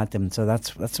would have had them. So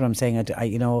that's what I'm saying.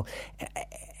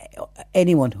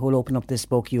 Anyone who will open up this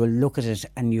book, you will look at it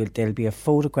and there'll be a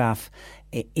photograph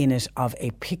in it of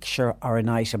a picture or an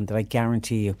item that I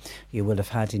guarantee you will have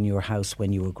had in your house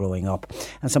when you were growing up.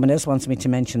 And someone else wants me to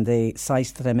mention the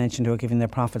site that I mentioned who are giving their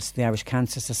profits to the Irish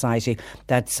Cancer Society.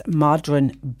 That's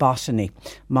Modern Botany,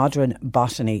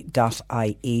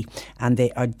 modernbotany.ie, and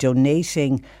they are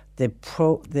donating the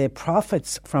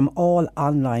profits from all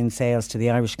online sales to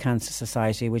the Irish Cancer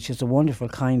Society, which is a wonderful,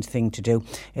 kind thing to do.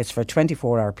 It's for a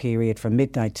 24-hour period from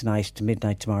midnight tonight to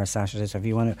midnight tomorrow, Saturday. So if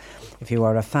you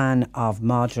are a fan of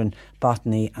Modern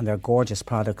Botany and their gorgeous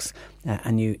products,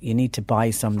 and you need to buy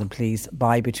some of them, please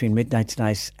buy between midnight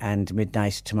tonight and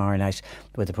midnight tomorrow night,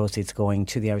 with the proceeds going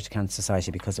to the Irish Cancer Society,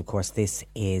 because of course this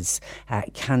is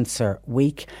Cancer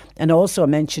Week. And also I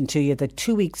mentioned to you that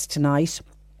 2 weeks tonight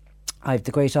I have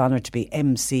the great honour to be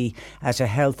MC at a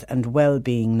health and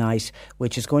wellbeing night,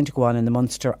 which is going to go on in the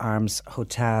Munster Arms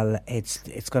Hotel.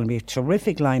 It's going to be a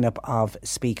terrific lineup of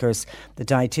speakers. The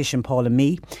dietitian Paula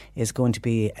Mee is going to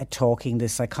be talking. The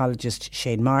psychologist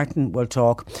Shane Martin will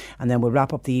talk, and then we'll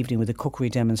wrap up the evening with a cookery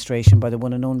demonstration by the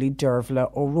one and only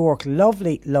Dervla O'Rourke.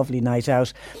 Lovely, lovely night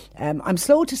out. I'm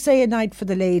slow to say a night for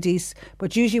the ladies,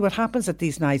 but usually what happens at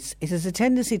these nights, it has a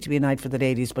tendency to be a night for the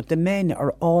ladies, but the men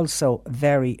are also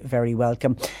very, very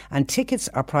welcome, and tickets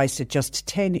are priced at just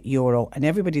 €10, and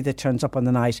everybody that turns up on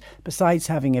the night, besides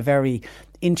having a very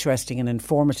interesting and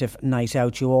informative night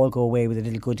out, you all go away with a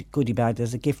little goodie bag.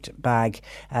 There's a gift bag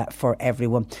for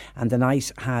everyone, and the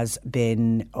night has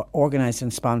been organised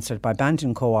and sponsored by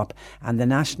Bandon Co-op and the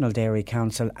National Dairy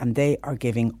Council, and they are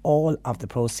giving all of the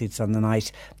proceeds on the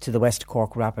night to the West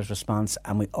Cork Rapid Response,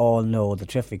 and we all know the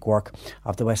terrific work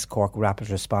of the West Cork Rapid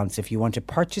Response. If you want to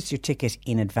purchase your ticket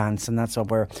in advance, and that's what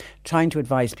we're trying to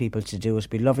advise people to do, it'd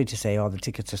be lovely to say all the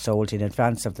tickets are sold in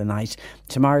advance of the night.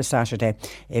 Tomorrow, Saturday,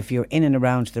 if you're in and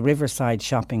around the Riverside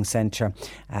Shopping Centre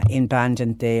in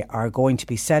Bandon, they are going to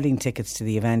be selling tickets to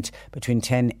the event between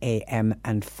 10 a.m.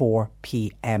 and 4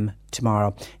 p.m.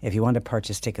 tomorrow, if you want to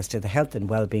purchase tickets to the Health and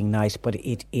Wellbeing Night. But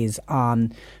it is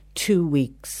on 2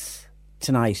 weeks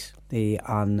tonight,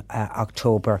 on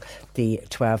October the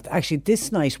 12th. Actually, this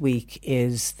night week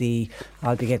is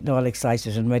I'll be getting all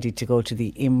excited and ready to go to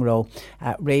the IMRO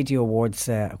Radio Awards.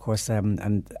 Of course,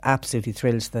 I'm absolutely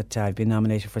thrilled that I've been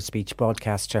nominated for Speech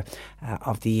Broadcaster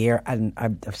of the Year. And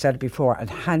I've said it before, and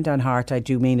hand on heart, I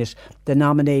do mean it. The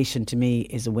nomination to me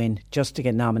is a win, just to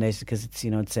get nominated, because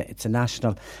it's a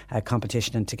national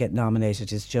competition, and to get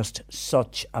nominated is just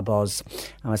such a buzz.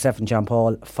 And myself and John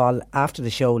Paul fall after the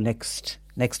show next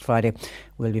next Friday,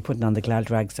 we'll be putting on the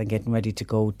Gladrags and getting ready to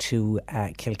go to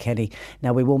Kilkenny.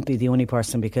 Now, we won't be the only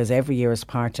person, because every year as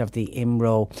part of the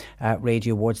IMRO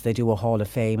Radio Awards, they do a Hall of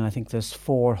Fame, and I think there's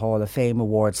 4 Hall of Fame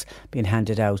awards being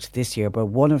handed out this year, but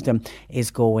one of them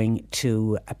is going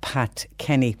to Pat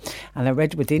Kenny. And I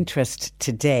read with interest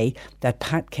today that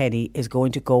Pat Kenny is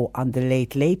going to go on the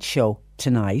Late Late Show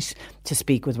tonight to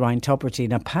speak with Ryan Tubridy.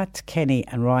 Now, Pat Kenny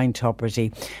and Ryan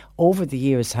Tubridy over the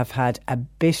years have had a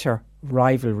bitter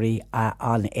rivalry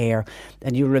on air,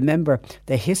 and you remember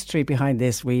the history behind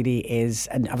this really is,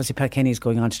 and obviously Pat Kenny is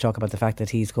going on to talk about the fact that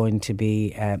he's going to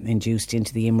be induced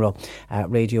into the IMRO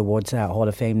Radio Awards Hall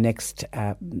of Fame next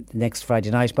Friday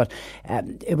night, but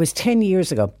it was 10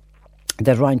 years ago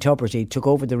that Ryan Tubridy took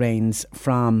over the reins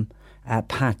from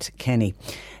Pat Kenny.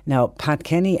 Now, Pat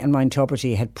Kenny and Ryan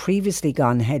Tubridy had previously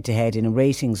gone head to head in a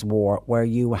ratings war where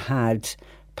you had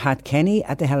Pat Kenny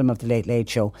at the helm of the Late Late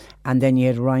Show, and then you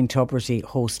had Ryan Tubridy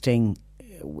hosting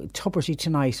Tubridy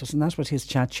Tonight, wasn't that what his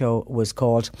chat show was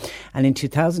called? And in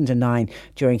 2009,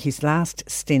 during his last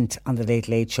stint on the Late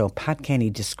Late Show, Pat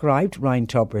Kenny described Ryan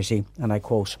Tubridy, and I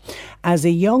quote, as a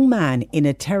young man in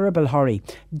a terrible hurry,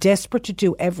 desperate to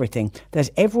do everything that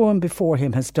everyone before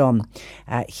him has done.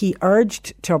 He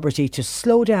urged Tubridy to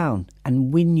slow down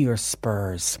and win your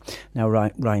spurs. Now,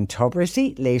 Ryan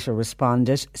Tubridy later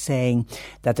responded saying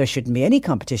that there shouldn't be any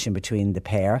competition between the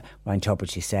pair. Ryan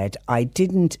Tubridy said, I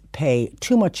didn't pay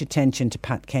too much attention to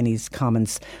Pat Kenny's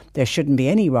comments. There shouldn't be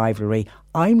any rivalry.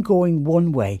 I'm going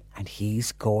one way and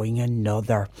he's going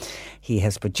another. He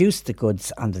has produced the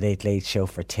goods on the Late Late Show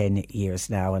for 10 years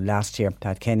now, and last year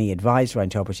Pat Kenny advised Ryan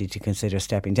Tubridy to consider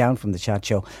stepping down from the chat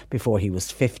show before he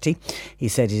was 50. He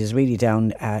said it is really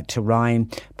down to Ryan,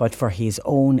 but for his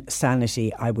own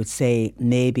sanity I would say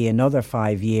maybe another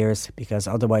 5 years, because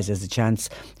otherwise there's a chance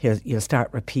you'll start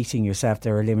repeating yourself.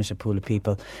 There are a limited pool of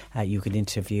people you can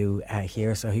interview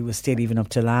here, so he was still, even up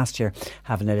to last year,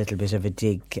 having a little bit of a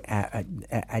dig at him.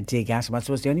 I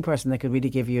suppose the only person that could really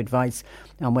give you advice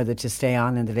on whether to stay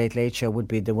on in the Late Late Show would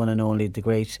be the one and only, the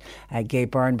great Gay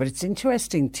Byrne. But it's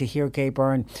interesting to hear Gay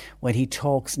Byrne when he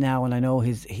talks now, and I know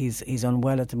he's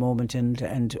unwell at the moment,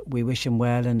 and we wish him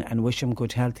well and wish him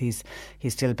good health. He's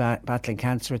still battling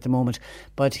cancer at the moment,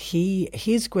 but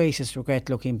his greatest regret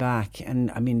looking back,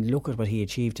 and I mean look at what he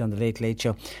achieved on the Late Late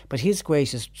Show, but his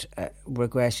greatest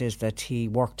regret is that he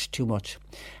worked too much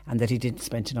and that he didn't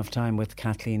spend enough time with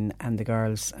Kathleen and the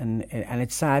girls, and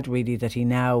it's sad really that he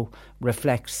now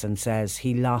reflects and says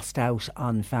he lost out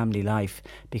on family life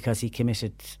because he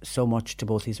committed so much to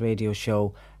both his radio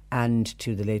show and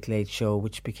to the Late Late Show,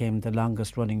 which became the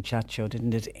longest running chat show,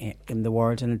 didn't it, in the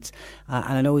world. And it's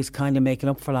and I know he's kind of making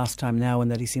up for last time now,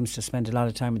 and that he seems to spend a lot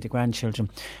of time with the grandchildren,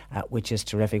 which is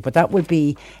terrific. But that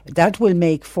will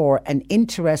make for an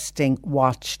interesting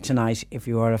watch tonight if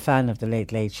you are a fan of the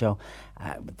Late Late Show.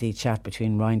 The chat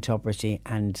between Ryan Tubridy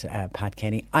and Pat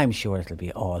Kenny. I'm sure it'll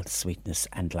be all sweetness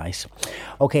and light.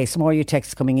 OK, some more of your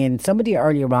texts coming in. Somebody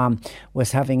earlier on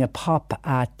was having a pop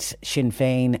at Sinn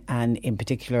Féin, and in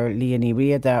particular Leonie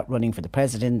Riada running for the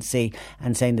presidency,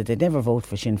 and saying that they'd never vote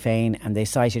for Sinn Féin, and they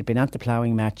cited being at the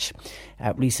ploughing match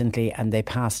recently, and they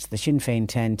passed the Sinn Féin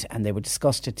tent, and they were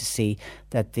disgusted to see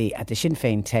that at the Sinn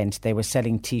Féin tent they were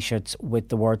selling t-shirts with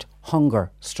the word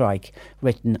hunger strike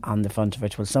written on the front of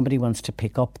it. Well, somebody wants to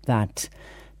pick up that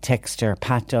texter,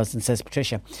 Pat does, and says,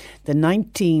 Patricia, the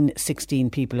 1916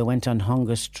 people who went on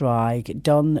hunger strike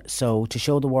done so to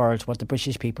show the world what the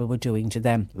British people were doing to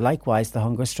them. Likewise, the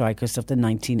hunger strikers of the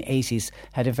 1980s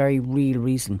had a very real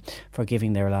reason for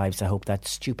giving their lives. I hope that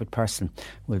stupid person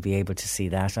will be able to see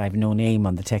that. I have no name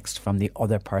on the text from the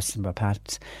other person, but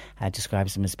Pat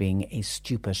describes him as being a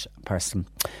stupid person.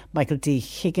 Michael D.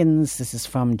 Higgins, this is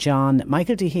from John.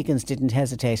 Michael D. Higgins didn't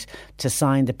hesitate to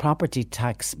sign the property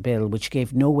tax bill, which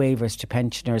gave no waivers to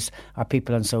pensioners or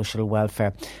people on social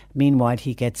welfare. Meanwhile,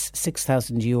 he gets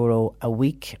 €6,000 a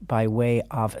week by way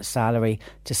of salary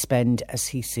to spend as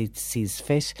he sees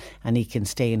fit, and he can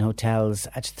stay in hotels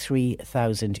at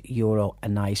 €3,000 a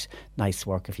night. Nice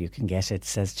work if you can get it,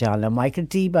 says John. Now, Michael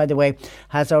D, by the way,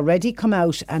 has already come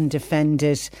out and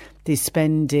defended the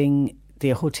spending the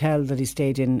hotel that he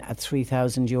stayed in at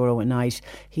 €3,000 a night.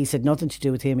 He said nothing to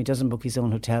do with him. He doesn't book his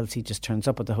own hotels. He just turns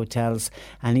up at the hotels.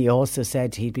 And he also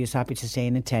said he'd be as happy to stay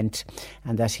in a tent,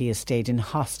 and that he has stayed in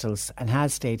hostels and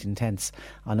has stayed in tents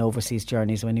on overseas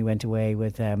journeys when he went away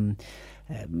with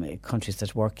countries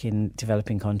that work in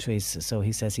developing countries. So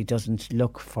he says he doesn't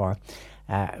look for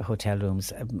hotel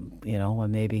rooms, and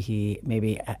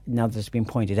maybe now that it's been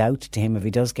pointed out to him, if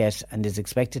he does get and is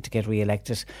expected to get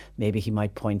re-elected, maybe he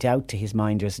might point out to his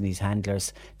minders and his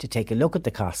handlers to take a look at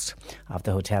the cost of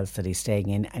the hotels that he's staying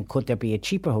in, and could there be a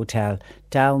cheaper hotel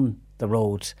down the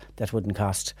road that wouldn't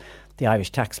cost the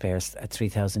Irish taxpayers at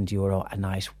 €3,000 a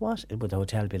night. What would the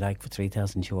hotel be like for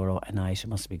 €3,000 a night? It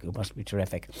must be good, must be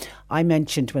terrific. I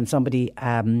mentioned when somebody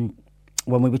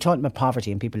when we were talking about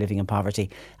poverty and people living in poverty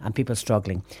and people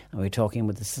struggling, and we were talking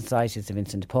with the Societies of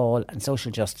Vincent de Paul and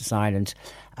Social Justice Ireland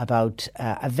about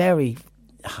a very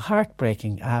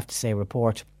heartbreaking, I have to say,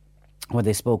 report where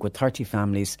they spoke with 30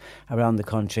 families around the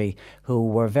country who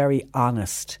were very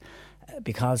honest.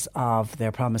 Because of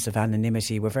their promise of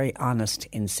anonymity, were very honest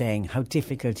in saying how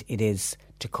difficult it is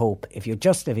to cope if you're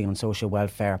just living on social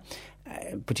welfare,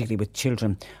 particularly with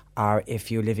children, or if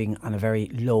you're living on a very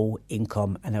low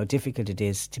income, and how difficult it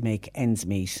is to make ends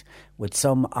meet, with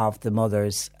some of the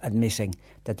mothers admitting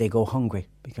that they go hungry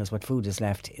because what food is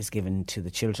left is given to the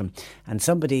children. And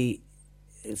somebody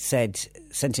sent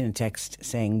in a text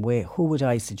saying, who would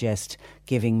I suggest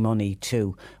giving money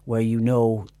to where you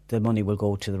know the money will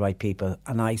go to the right people?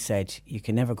 And I said, you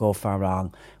can never go far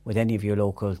wrong with any of your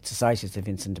local Societies of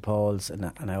Vincent de Paul's,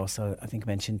 and I also, I think,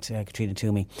 mentioned Katrina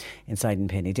Toomey inside in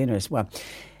Penny Dinners. Well,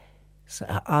 so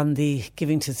on the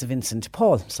giving to St Vincent de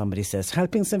Paul, somebody says,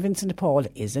 helping St Vincent de Paul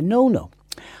is a no-no.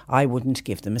 I wouldn't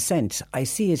give them a cent. I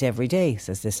see it every day,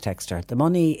 says this texter. The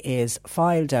money is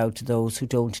filed out to those who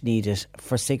don't need it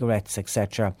for cigarettes,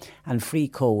 etc. And free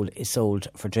coal is sold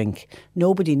for drink.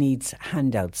 Nobody needs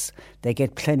handouts. They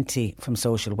get plenty from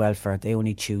social welfare. They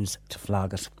only choose to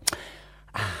flog it.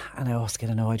 And I always get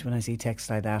annoyed when I see texts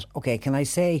like that. OK, can I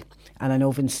say, and I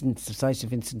know Society of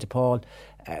Vincent de Paul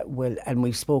will, and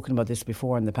we've spoken about this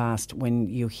before in the past, when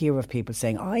you hear of people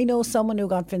saying, I know someone who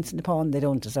got Vincent de Paul and they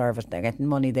don't deserve it, they're getting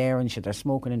money there and they're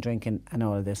smoking and drinking and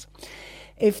all of this.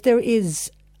 If there is,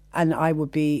 and I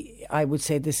would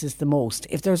say this is the most,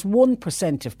 if there's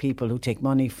 1% of people who take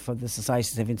money for the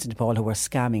Societies of Vincent de Paul who are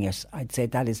scamming it, I'd say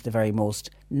that is the very most.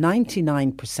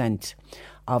 99%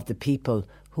 of the people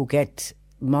who get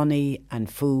money and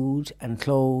food and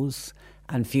clothes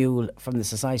and fuel from the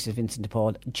Society of Vincent de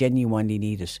Paul genuinely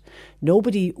need it.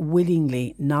 Nobody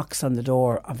willingly knocks on the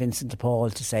door of Vincent de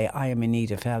Paul to say, I am in need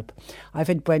of help. I've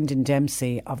had Brendan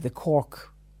Dempsey of the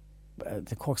Cork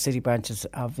City branches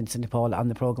of Vincent de Paul on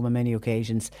the programme on many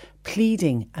occasions,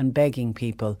 pleading and begging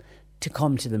people to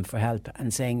come to them for help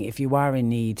and saying, if you are in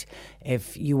need,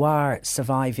 if you are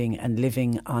surviving and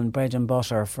living on bread and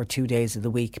butter for 2 days of the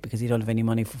week because you don't have any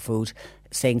money for food,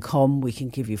 saying, come, we can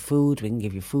give you food, we can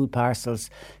give you food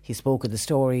parcels. He spoke of the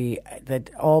story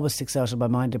that always sticks out of my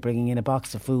mind of bringing in a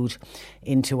box of food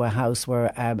into a house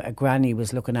where a granny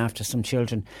was looking after some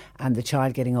children, and the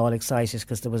child getting all excited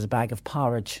because there was a bag of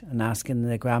porridge, and asking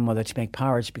the grandmother to make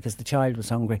porridge because the child was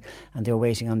hungry and they were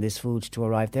waiting on this food to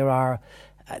arrive. There are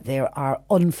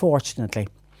unfortunately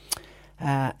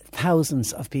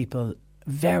thousands of people,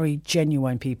 very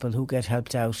genuine people, who get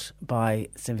helped out by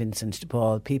St Vincent de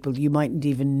Paul. People you mightn't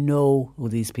even know who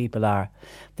these people are.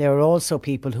 There are also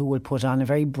people who will put on a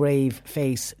very brave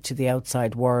face to the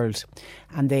outside world,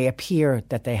 and they appear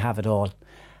that they have it all.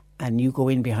 And you go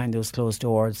in behind those closed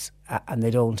doors and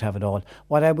they don't have it all.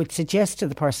 What I would suggest to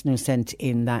the person who sent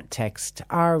in that text,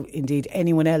 or indeed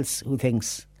anyone else who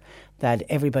thinks that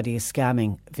everybody is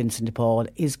scamming Vincent de Paul,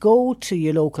 is go to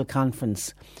your local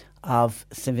conference of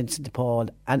St Vincent de Paul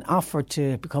and offer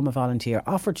to become a volunteer,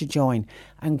 offer to join,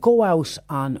 and go out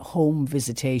on home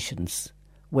visitations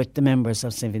with the members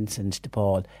of St Vincent de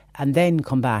Paul, and then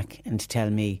come back and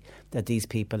tell me that these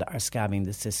people are scamming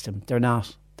the system. They're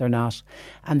not. They're not.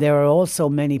 And there are also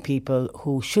many people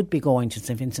who should be going to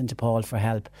St Vincent de Paul for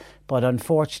help, but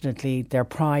unfortunately their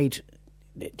pride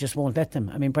just won't let them.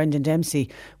 I mean, Brendan Dempsey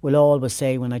will always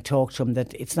say when I talk to him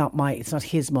that it's not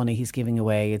his money he's giving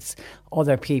away, it's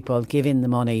other people giving the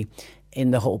money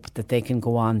in the hope that they can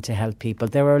go on to help people.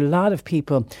 There are a lot of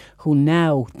people who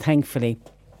now, thankfully,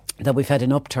 that we've had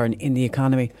an upturn in the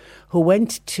economy, who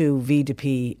went to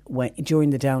VDP during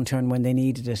the downturn when they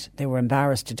needed it. They were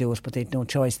embarrassed to do it, but they had no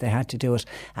choice. They had to do it.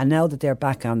 And now that they're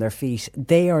back on their feet,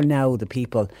 they are now the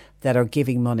people that are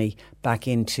giving money back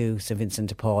into St Vincent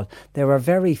de Paul. There are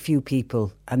very few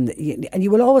people, and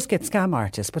you will always get scam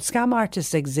artists, but scam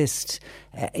artists exist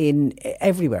in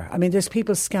everywhere. I mean, there's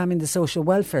people scamming the social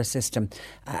welfare system,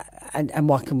 and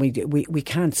what can we do? We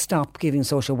can't stop giving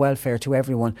social welfare to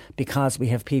everyone because we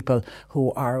have people people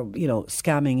who are,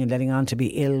 scamming and letting on to be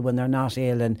ill when they're not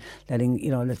ill, and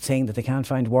saying that they can't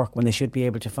find work when they should be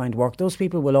able to find work. Those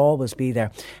people will always be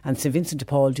there. And St Vincent de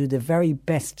Paul do the very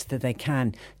best that they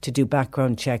can to do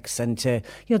background checks and to,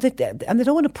 and they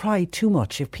don't want to pry too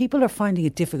much. If people are finding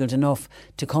it difficult enough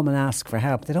to come and ask for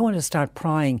help, they don't want to start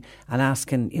prying and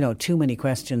asking, too many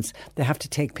questions. They have to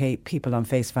take people on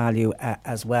face value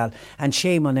as well. And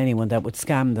shame on anyone that would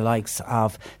scam the likes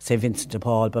of St Vincent de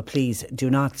Paul. But please do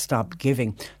not stop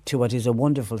giving to what is a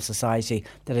wonderful society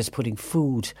that is putting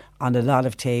food on a lot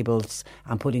of tables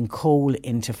and putting coal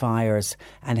into fires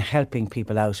and helping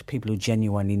people out, people who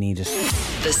genuinely need it.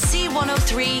 The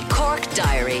C103 Cork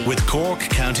Diary. With Cork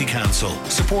County Council.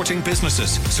 Supporting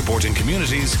businesses, supporting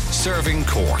communities, serving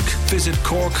Cork. Visit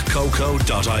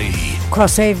corkcoco.ie.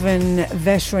 Crosshaven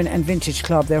Veteran and Vintage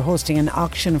Club, they're hosting an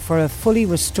auction for a fully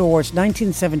restored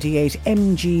 1978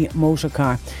 MG motor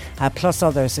car, plus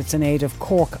others. It's in aid of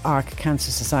Cork Arc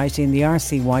Cancer Society in the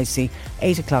RCYC.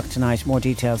 8 o'clock tonight. More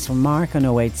details from Mark on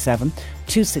 087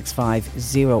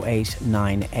 265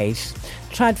 0898.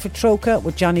 Tradford Troca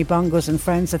with Johnny Bongos and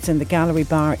friends. That's in the Gallery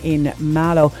Bar in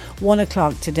Mallow. 1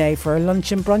 o'clock today for a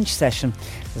lunch and brunch session.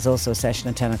 There's also a session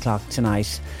at 10 o'clock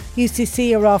tonight.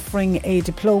 UCC are offering a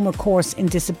diploma course in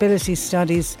disability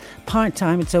studies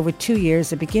part-time. It's over 2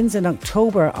 years. It begins in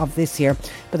October of this year,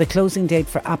 but the closing date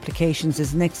for applications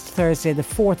is next Thursday, the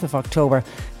 4th of October.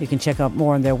 You can check out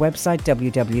more on their website,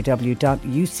 www.ucc.ie/en/ACE.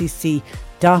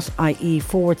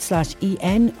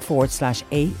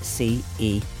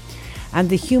 And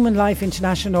the Human Life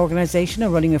International Organisation are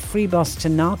running a free bus to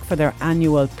Knock for their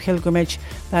annual pilgrimage.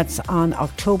 That's on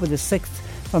October the 6th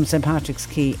from St Patrick's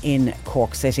Quay in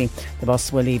Cork City. The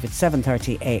bus will leave at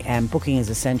 7:30am. Booking is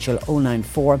essential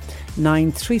 094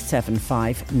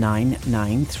 9375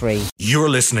 993. You're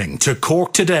listening to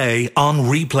Cork Today on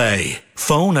replay.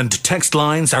 Phone and text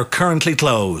lines are currently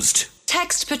closed.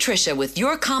 Text Patricia with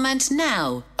your comment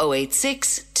now.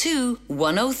 086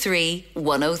 103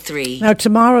 103. Now,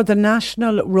 tomorrow the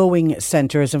National Rowing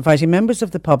Centre is inviting members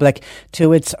of the public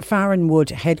to its Farranwood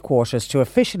headquarters to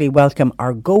officially welcome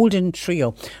our golden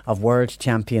trio of world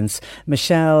champions.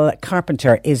 Michelle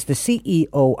Carpenter is the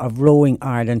CEO of Rowing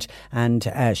Ireland, and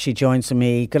she joins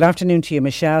me. Good afternoon to you,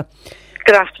 Michelle.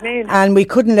 Good afternoon. And we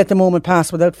couldn't let the moment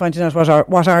pass without finding out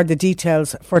what are the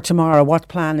details for tomorrow. What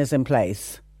plan is in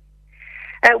place?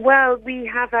 Well, we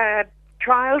have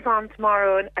trials on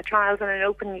tomorrow, trials and an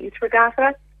open youth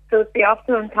regatta. So it's the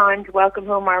optimum time to welcome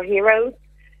home our heroes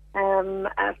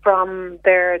from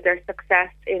their success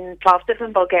in Plovdiv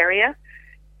in Bulgaria.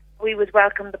 We would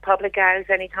welcome the public out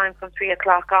any time from 3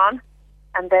 o'clock on.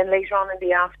 And then later on in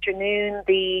the afternoon,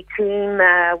 the team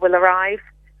will arrive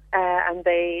and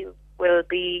they will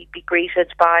be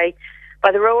greeted by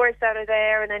the rowers that are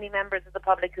there and any members of the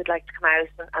public who'd like to come out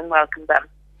and welcome them.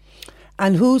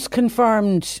 And who's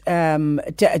confirmed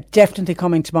definitely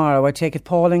coming tomorrow? I take it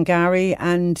Paul and Gary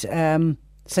and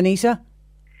Sunita?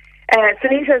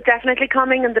 Sunita is definitely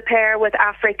coming, and the pair with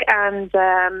Afrik and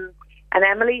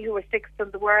Emily, who were sixth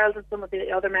in the world, and some of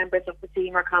the other members of the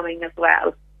team are coming as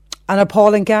well. And are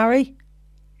Paul and Gary?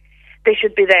 They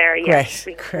should be there, yes.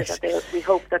 Great. We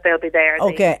hope that they'll be there.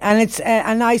 Okay, and it's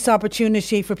a nice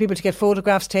opportunity for people to get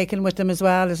photographs taken with them as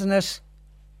well, isn't it?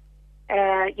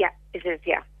 Yeah, it is,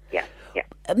 yeah.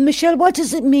 Michelle, what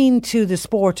does it mean to the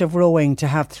sport of rowing to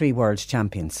have 3 world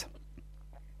champions?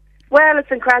 Well,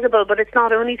 it's incredible, but it's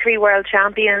not only 3 world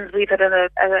champions. We've had a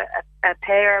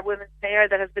women's pair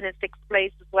that has been in 6th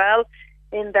place as well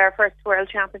in their first World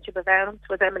Championship event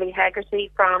with Emily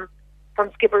Hegarty from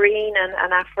Skibbereen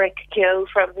and Afrik Kill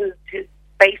who's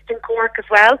based in Cork as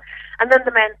well. And then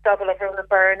the men's double of Ronan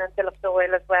Byrne and Philip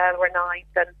Doyle as well were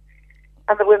 9th,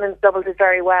 and the women's double did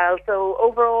very well. So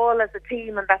overall, as a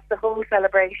team, and that's the whole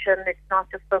celebration, it's not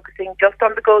just focusing just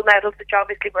on the gold medals, which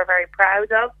obviously we're very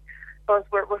proud of, but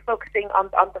we're focusing on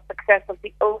the success of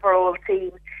the overall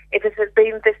team. If it had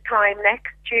been this time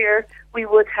next year, we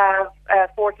would have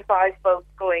 4 to 5 boats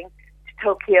going to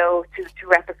Tokyo to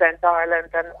represent Ireland.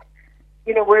 And,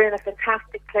 you know, we're in a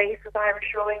fantastic place with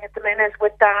Irish rowing at the minute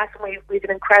with that. And we've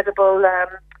an incredible,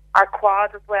 our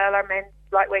quad as well, our men's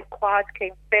lightweight quad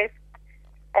came 5th.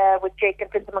 With Jake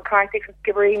and Fintan McCarthy from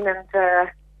Skibbereen and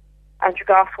Andrew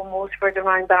Goff from Waterford and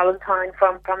Ryan Ballantyne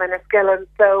from Enniskillen.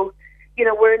 So, you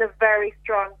know, we're in a very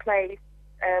strong place.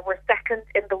 We're 2nd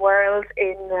in the world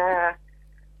in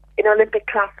Olympic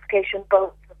classification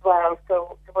boats as well.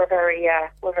 So we're very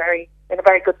in a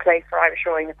very good place for Irish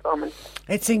rowing at the moment.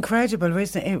 It's incredible,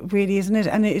 isn't it? It really, isn't it?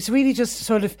 And it's really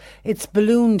just it's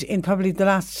ballooned in probably the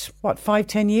last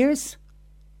 5-10 years.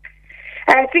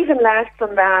 It's even less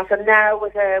than that, and now we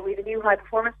have a new high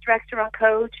performance director on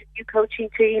coach, a new coaching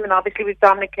team, and obviously we've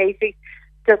Dominic Casey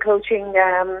still coaching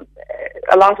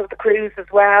a lot of the crews as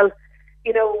well.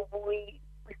 You know, we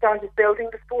started building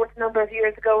the sport a number of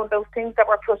years ago, and those things that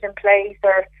were put in place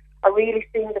are really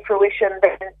seeing the fruition.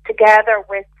 Then, together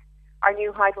with our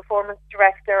new high performance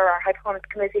director, our high performance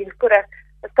committee, we've put a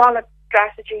solid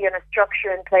strategy and a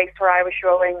structure in place for Irish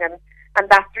rowing, and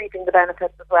that's reaping the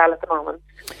benefits as well at the moment.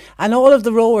 And all of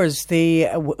the rowers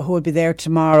who will be there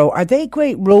tomorrow, are they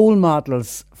great role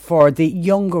models for the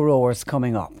younger rowers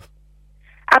coming up?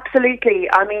 Absolutely.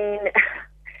 I mean,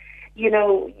 you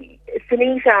know,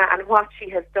 Sunita and what she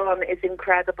has done is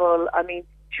incredible. I mean,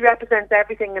 she represents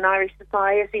everything in Irish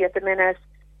society at the minute.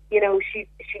 You know, she's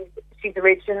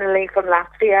originally from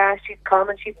Latvia. She's come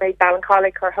and she's made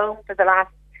Ballincollig her home for the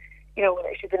last, you know,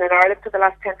 she's been in Ireland for the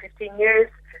last 10, 15 years.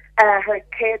 Her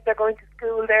kids are going to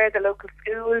school there, the local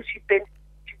school. She's been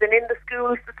in the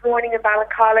schools this morning in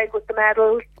Ballincollig with the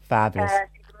medals. Fabulous.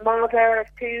 She's a mother of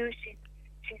two.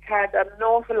 She's had an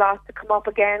awful lot to come up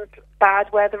against,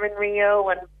 bad weather in Rio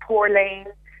and poor lane,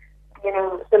 you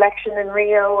know, selection in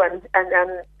Rio and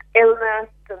illness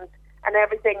and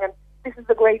everything. And this is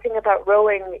the great thing about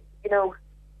rowing, you know,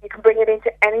 you can bring it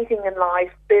into anything in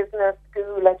life, business,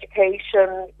 school,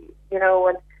 education, you know,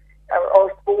 and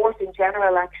or sport in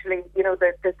general, actually. You know,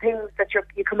 the things that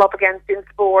you come up against in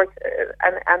sport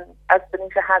and as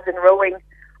Sunita has in rowing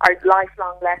are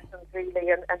lifelong lessons, really.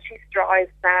 And she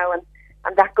strives now,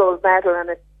 and that gold medal, and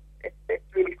it's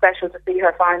really special to see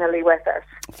her finally with us.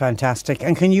 Fantastic.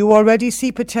 And can you already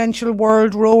see potential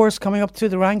world rowers coming up through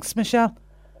the ranks, Michelle?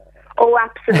 Oh,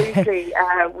 absolutely.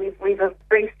 We've a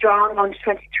very strong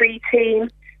under-23 team.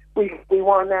 We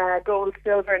won gold,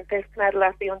 silver and fifth medal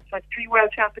at the Under-23 World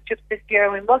Championships this year.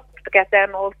 We must forget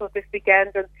them also this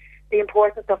weekend, and the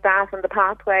importance of that and the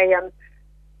pathway. And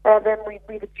then we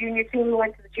have a junior team who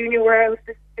went to the Junior Worlds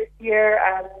this year,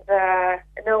 and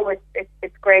no,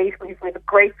 it's great. We have a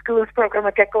great schools program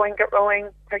at Get Going, Get Rowing,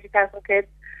 30,000 kids.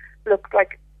 Looks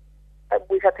like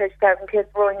we've had 30,000 kids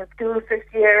rowing in schools this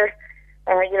year.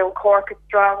 You know, Cork is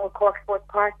strong with Cork Sports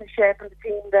Partnership and the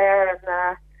team there,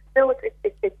 and no,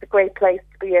 it's a great place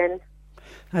to be in.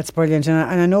 That's brilliant,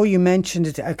 and I know you mentioned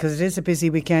it because it is a busy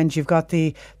weekend. You've got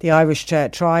the Irish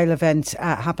trial event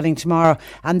happening tomorrow,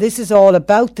 and this is all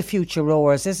about the future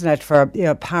rowers, isn't it, for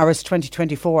Paris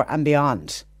 2024 and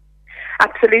beyond?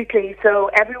 Absolutely. So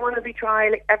everyone will be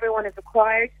trialing. Everyone is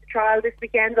required to trial this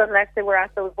weekend unless they were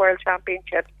at those World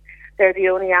Championships. They're the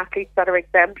only athletes that are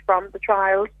exempt from the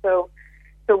trials. So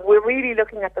we're really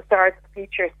looking at the stars of the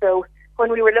future. So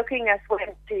when we were looking at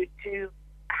when to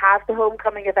have the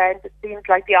homecoming event, it seems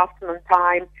like the optimum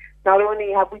time. Not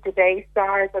only have we today's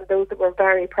stars and those that we're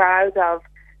very proud of,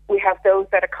 we have those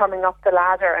that are coming up the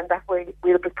ladder and that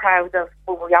we'll be proud of.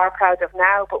 Well, we are proud of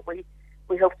now, but we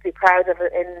hope to be proud of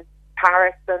it in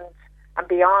Paris and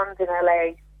beyond in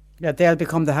LA. Yeah, they'll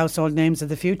become the household names of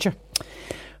the future.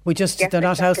 They're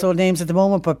not household names at the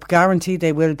moment, but guaranteed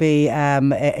they will be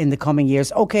in the coming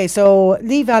years. Okay, so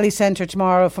Lee Valley Centre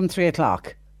tomorrow from 3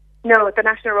 o'clock. No, at the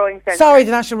National Rowing Centre. Sorry,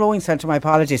 the National Rowing Centre, my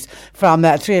apologies. From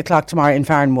 3 o'clock tomorrow in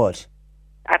Farnwood.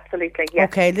 Absolutely, yes.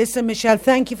 Okay, listen, Michelle,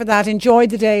 thank you for that. Enjoy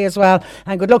the day as well.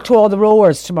 And good luck to all the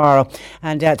rowers tomorrow.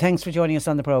 And thanks for joining us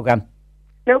on the programme.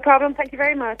 No problem. Thank you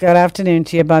very much. Good afternoon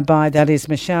to you. Bye-bye. That is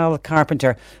Michelle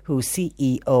Carpenter, who's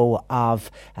CEO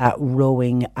of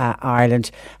Rowing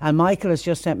Ireland. And Michael has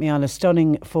just sent me on a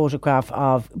stunning photograph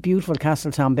of beautiful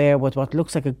Castletownbere with what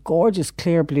looks like a gorgeous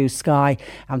clear blue sky.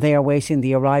 And they are waiting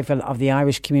the arrival of the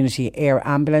Irish Community Air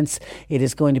Ambulance. It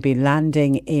is going to be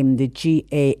landing in the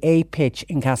GAA pitch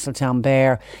in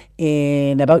Castletownbere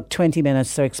in about 20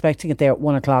 minutes. They're expecting it there at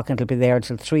 1 o'clock and it'll be there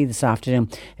until 3 this afternoon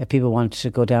if people want to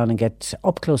go down and get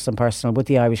up close and personal with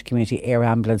the Irish Community Air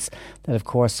Ambulance that of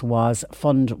course was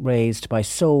fundraised by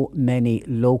so many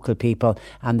local people,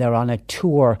 and they're on a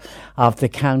tour of the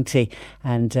county,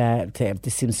 and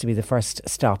this seems to be the first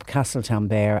stop,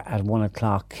 Castletownbere at 1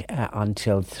 o'clock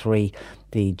until 3.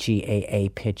 The GAA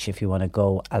pitch if you want to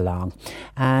go along.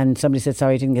 And somebody said,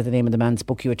 sorry, I didn't get the name of the man's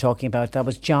book you were talking about. That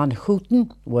was John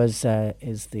Hooton,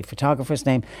 is the photographer's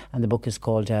name, and the book is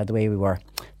called The Way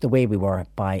We Were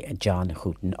by John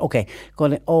Hooton. Okay,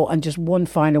 and just one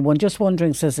final one. Just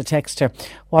wondering, says the texter,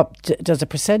 what does a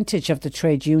percentage of the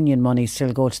trade union money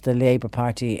still go to the Labour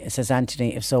Party? Says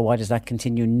Anthony. If so, why does that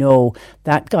continue? No,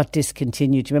 that got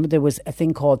discontinued. Remember, there was a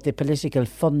thing called the Political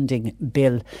Funding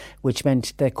Bill, which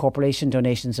meant the corporation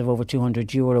donations of over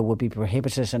 €200 would be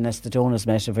prohibited unless the donors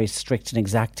met a very strict and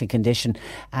exacting condition,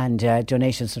 and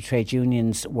donations from trade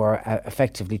unions were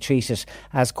effectively treated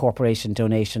as corporation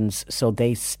donations, so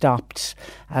they stopped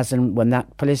as in when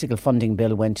that political funding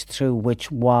bill went through,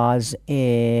 which was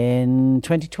in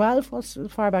 2012, was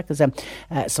as far back as then.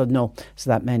 So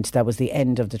that meant that was the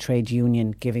end of the trade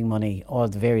union giving money. All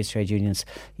the various trade unions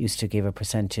used to give a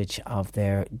percentage of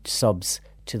their subs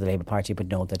to the Labour Party, but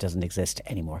no, that doesn't exist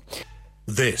anymore.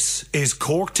 This is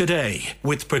Cork Today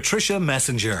with Patricia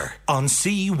Messenger on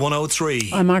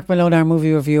C103. I'm Mark Malone, our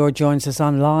movie reviewer, joins us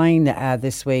online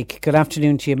this week. Good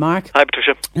afternoon to you, Mark. Hi,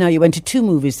 Patricia. Now, you went to two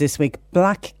movies this week,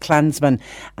 Black Klansman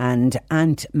and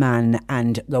Ant-Man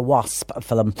and the Wasp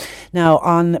film. Now,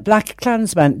 on Black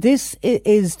Klansman, this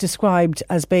is described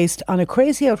as based on a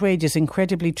crazy, outrageous,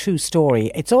 incredibly true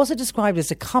story. It's also described as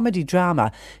a comedy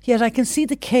drama, yet I can see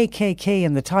the KKK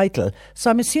in the title. So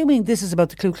I'm assuming this is about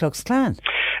the Ku Klux Klan.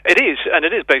 It is, and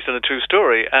it is based on a true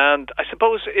story. And I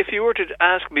suppose if you were to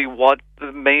ask me what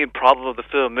the main problem of the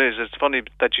film is, it's funny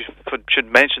that you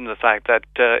should mention the fact that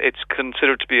it's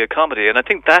considered to be a comedy. And I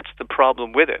think that's the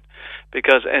problem with it.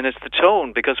 And it's the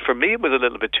tone, because for me it was a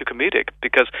little bit too comedic.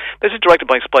 Because this is directed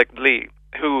by Spike Lee,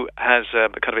 who has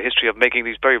kind of a history of making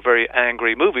these very, very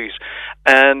angry movies.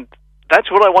 And that's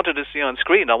what I wanted to see on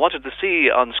screen. I wanted to see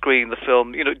on screen the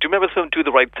film, do you remember the film Do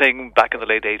the Right Thing back in the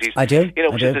late 80s? I do.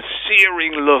 Which is a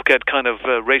searing look at kind of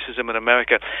racism in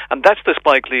America. And that's the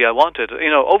Spike Lee I wanted.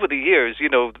 Over the years,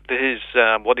 his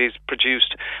what he's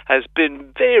produced has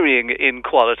been varying in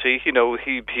quality. He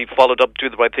followed up Do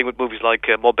the Right Thing with movies like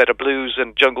More Better Blues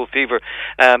and Jungle Fever.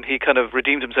 He kind of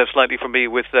redeemed himself slightly for me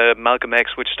with Malcolm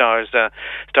X, which starred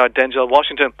Denzel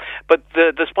Washington. But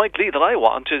the Spike Lee that I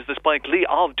want is the Spike Lee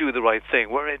of Do the Right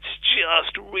Thing, where it's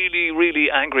just really,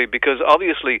 really angry, because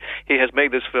obviously he has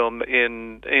made this film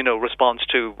in response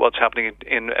to what's happening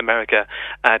in America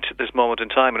at this moment in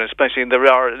time, and especially there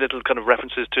are little kind of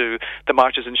references to the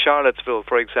marches in Charlottesville,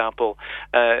 for example,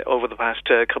 over the past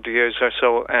couple of years or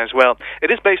so as well. It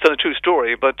is based on a true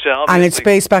story, but and it's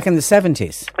based back in the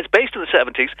 70s. It's based in the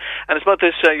 70s, and it's about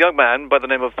this young man by the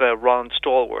name of Ron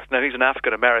Stallworth. Now, he's an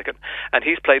African American, and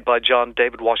he's played by John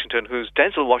David Washington, who's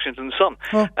Denzel Washington's son.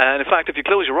 Oh. And in fact, if you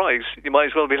close your eyes, you might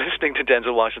as well be listening to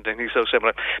Denzel Washington. He's so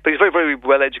similar. But he's a very, very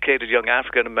well-educated young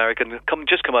African-American,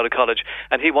 just come out of college,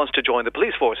 and he wants to join the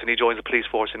police force, and he joins the police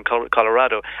force in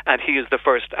Colorado, and he is the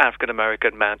first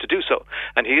African-American man to do so.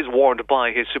 And he is warned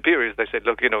by his superiors. They said,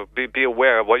 look, be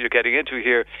aware of what you're getting into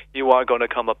here. You are going to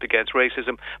come up against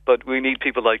racism, but we need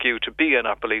people like you to be in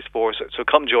our police force, so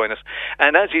come join us.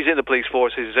 And as he's in the police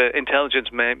force, his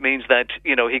intelligence means that,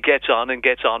 he gets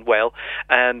on well,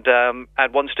 and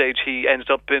at one stage he ends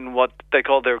up in what they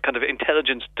call their kind of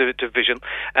intelligence division,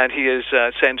 and he is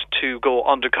sent to go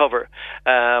undercover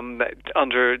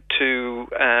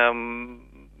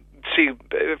see,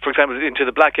 for example, into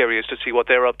the black areas to see what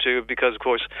they're up to, because, of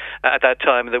course, at that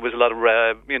time there was a lot of,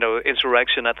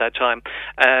 insurrection at that time,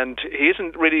 and he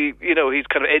isn't really, he's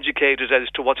kind of educated as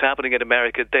to what's happening in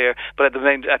America there, but at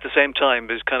the same time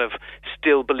is kind of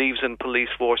still believes in police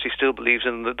force, he still believes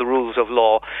in the rules of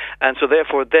law, and so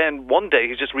therefore then one day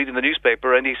he's just reading the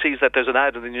newspaper and he sees that there's an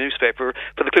ad in the newspaper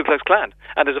for the Ku Klux Klan,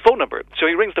 and there's a phone number, so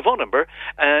he rings the phone number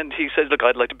and he says, look,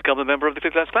 I'd like to become a member of the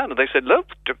Ku Klux Klan, and they said, look,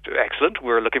 excellent,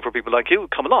 we're looking for people like you,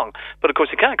 come along. But of course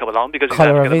he can't come along because he's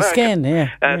African American. Skin,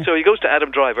 yeah. So he goes to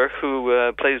Adam Driver,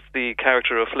 who plays the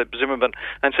character of Flip Zimmerman,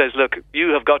 and says, look, you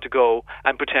have got to go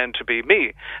and pretend to be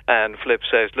me. And Flip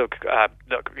says, look, I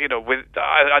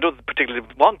don't particularly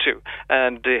want to.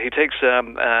 And he takes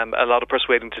a lot of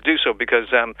persuading to do so, because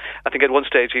I think at one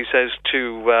stage he says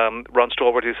to Ron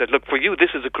Stallworth, he said, look, for you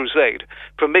this is a crusade.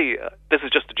 For me, this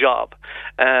is just a job.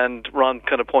 And Ron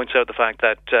kind of points out the fact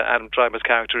that Adam Driver's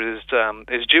character is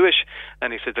Jewish,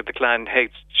 and he said that the Klan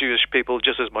hates Jewish people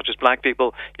just as much as black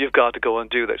people. You've got to go and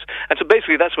do this. And so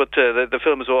basically that's what the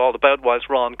film is all about, whilst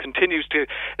Ron continues to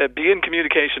be in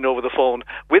communication over the phone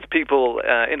with people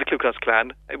in the Ku Klux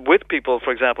Klan, with people,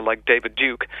 for example, like David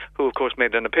Duke, who of course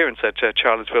made an appearance at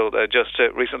Charlottesville just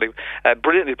recently,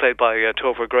 brilliantly played by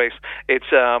Topher Grace.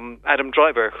 It's Adam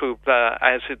Driver, who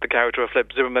as the character of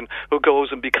Flip Zimmerman, who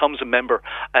goes and becomes a member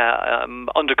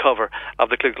undercover of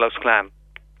the Ku Klux Klan.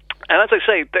 And as I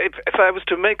say, if I was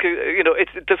to make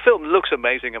the film looks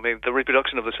amazing. I mean, the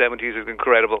reproduction of the 70s is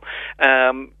incredible.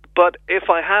 But if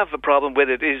I have a problem with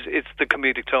it, it's the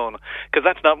comedic tone, because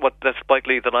that's not what the Spike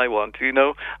Lee that I want.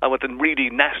 I want the really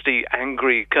nasty,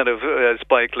 angry kind of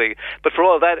Spike Lee. But for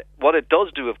all that, what it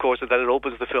does do, of course, is that it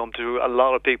opens the film to a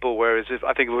lot of people. Whereas if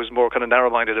I think it was more kind of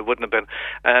narrow-minded, it wouldn't have been.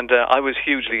 And I was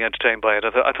hugely entertained by it.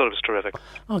 I thought it was terrific.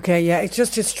 Okay, yeah, it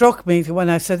struck me when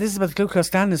I said this is about Ku Klux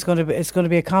Klan. It's going to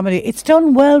be a comedy. It's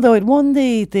done well though. It won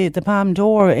the Palme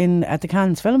d'Or at the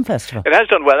Cannes Film Festival. It has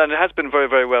done well, and it has been very,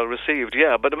 very well received.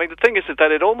 Yeah, but I mean the thing is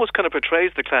that it almost kind of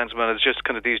portrays the Klansmen as just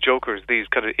kind of these jokers, these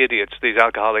kind of idiots, these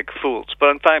alcoholic fools. But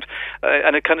in fact,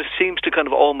 and it kind of seems to kind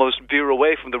of almost veer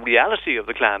away from the reality of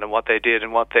the Klan and what they did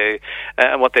and what they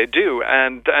do.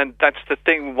 And that's the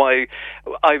thing why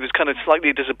I was kind of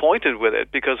slightly disappointed with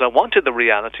it, because I wanted the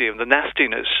reality and the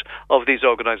nastiness of these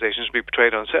organizations to be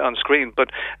portrayed on screen. But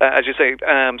as you say,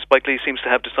 Spike Lee seems to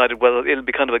have decided, well, it'll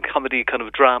be kind of a comedy kind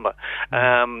of drama.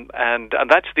 And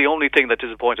that's the only thing that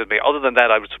disappointed me. Other than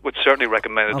that, I would certainly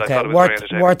recommend it. Okay, I thought it was very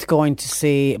entertaining. Worth going to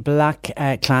see. Black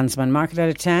Klansman. Mark it out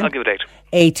of 10? I'll give it 8.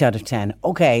 8 out of 10.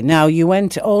 Okay, now you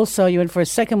went for a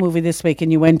second movie this week,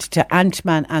 and you went to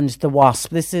Ant-Man and the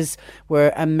Wasp. This is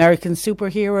where American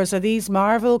superheroes, are these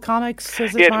Marvel comics?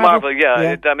 It's Marvel,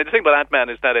 yeah. I mean, the thing about Ant-Man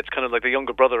is that it's kind of like the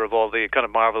younger brother of all the kind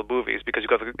of Marvel movies, because you've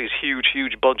got these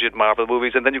huge budget Marvel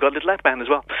movies, and then you've got Little Ant-Man as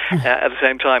well at the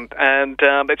same time. And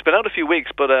it's been out a few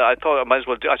weeks, but I thought I might as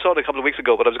well I saw it a couple of weeks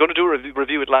ago, but I was going to do a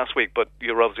review it last week, but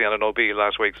you were obviously on an OB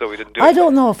last week, so we didn't do it. I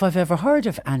don't know if I've ever heard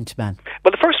of Ant-Man.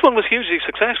 Well, the first one was hugely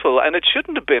successful, and it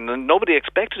shouldn't have been, and nobody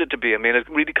expected it to be. I mean, it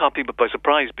really caught people by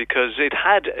surprise, because it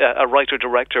had a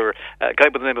writer-director, a guy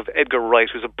by the name of Edgar Wright,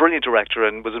 who's a brilliant director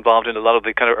and was involved in a lot of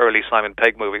the kind of early Simon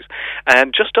Pegg movies.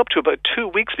 And just up to about 2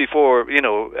 weeks before,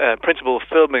 principal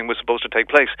filming was supposed to take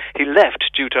place, he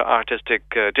left due to artistic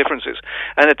differences.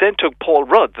 And it then took Paul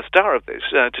Rudd, the star of this,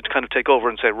 to kind of take over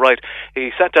and say, right,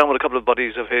 he sat down with a couple of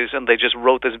buddies of his, and they just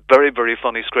wrote this very, very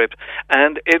funny script.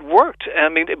 And it worked. I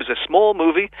mean, it was a small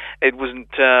movie. It wasn't...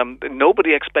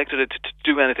 nobody expected it to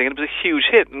do anything, and it was a huge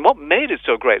hit. And what made it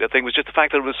so great, I think, was just the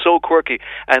fact that it was so quirky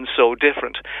and so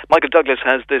different. Michael Douglas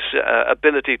has this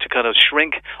ability to kind of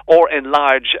shrink or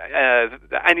enlarge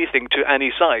anything to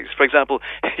any size. For example,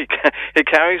 he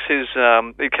carries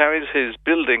his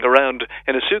building around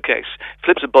in a suitcase,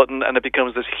 flips a button, and it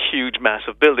becomes this huge,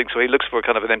 massive building. So he looks for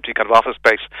kind of an empty kind of office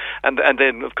space, and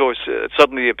then, of course,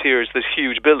 suddenly appears this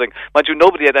huge building. Mind you,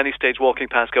 nobody at any stage walking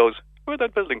past goes, where'd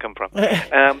that building come from? Which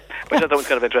I thought was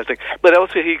kind of interesting. But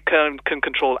also he can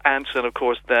control ants, and of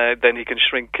course then he can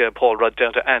shrink Paul Rudd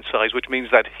down to ant size, which means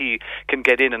that he can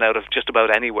get in and out of just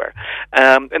about anywhere.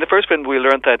 In the first film, we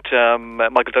learned that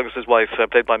Michael Douglas's wife,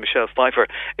 played by Michelle Pfeiffer,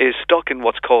 is stuck in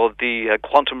what's called the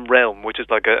quantum realm, which is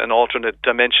like an alternate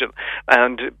dimension.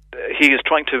 And he is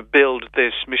trying to build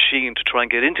this machine to try and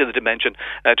get into the dimension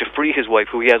to free his wife,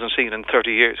 who he hasn't seen in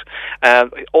 30 years.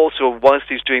 Also, whilst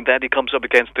he's doing that, he comes up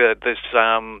against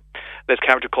this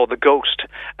character called the Ghost,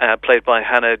 played by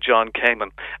Hannah John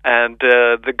Kamen. And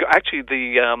the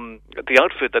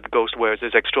outfit that the Ghost wears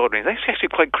is extraordinary. It's actually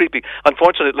quite creepy.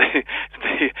 Unfortunately,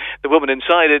 the woman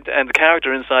inside it and the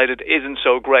character inside it isn't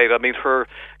so great. I mean, her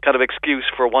kind of excuse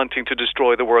for wanting to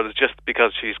destroy the world is just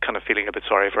because she's kind of feeling a bit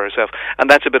sorry for herself, and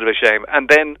that's a bit of a shame. And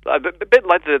then, a bit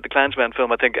like the Klansman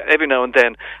film, I think every now and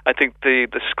then, I think the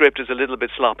script is a little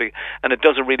bit sloppy, and it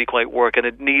doesn't really quite work, and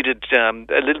it needed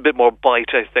a little bit more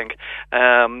bite, I think,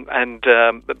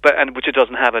 but which it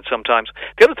doesn't have it sometimes.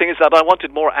 The other thing is that I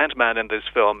wanted more Ant-Man in this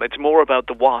film. It's more about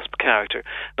the Wasp character.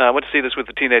 Now, I went to see this with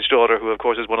the teenage daughter, who of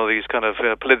course is one of these kind of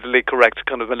politically correct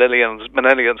kind of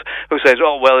millennials who says,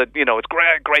 oh well, it's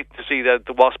great to see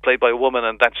the Wasp played by a woman,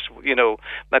 and that's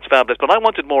fabulous. But I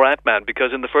wanted more Ant-Man,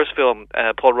 because in the first film,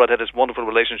 Paul Rudd had this wonderful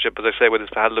relationship, as I say, with his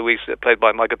pal Luis, played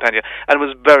by Michael Pena, and it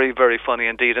was very, very funny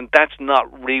indeed. And that's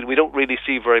we don't really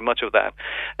see very much of that.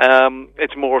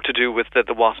 It's more to do with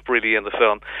the Wasp really in the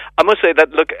film. I must say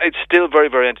that, look, it's still very,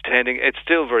 very entertaining. It's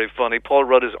still very funny. Paul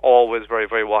Rudd is always very,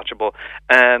 very watchable,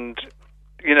 and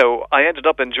I ended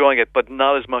up enjoying it, but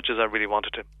not as much as I really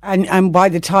wanted to. And by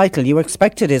the title, you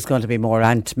expect it is going to be more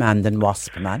Ant-Man than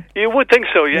Wasp-Man? You would think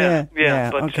so, yeah.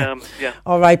 But, okay. Yeah.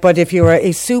 All right, but if you're a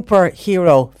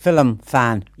superhero film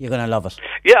fan, you're going to love it.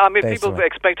 Yeah, I mean, people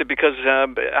expect it because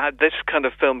this kind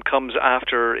of film comes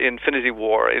after Infinity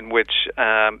War, in which,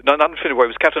 not Infinity War, it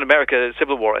was Captain America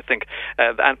Civil War, I think.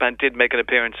 Ant-Man did make an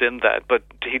appearance in that, but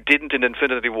he didn't in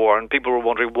Infinity War, and people were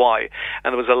wondering why.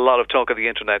 And there was a lot of talk on the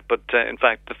internet, but in fact,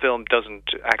 fact, the film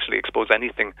doesn't actually expose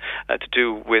anything to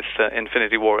do with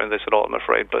Infinity War in this at all, I'm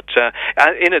afraid. But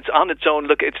on its own,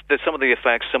 look, some of the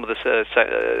effects, some of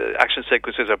the action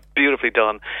sequences are beautifully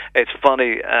done. It's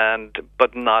funny,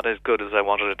 but not as good as I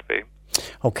wanted it to be.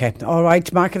 Okay, all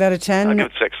right, mark it out of 10. I'll give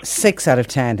it 6. 6 out of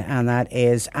 10, and that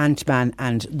is Ant-Man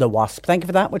and the Wasp. Thank you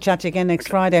for that. We'll chat to you again next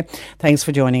Friday. Thanks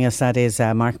for joining us. That is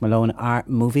Mark Malone, our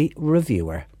movie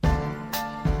reviewer.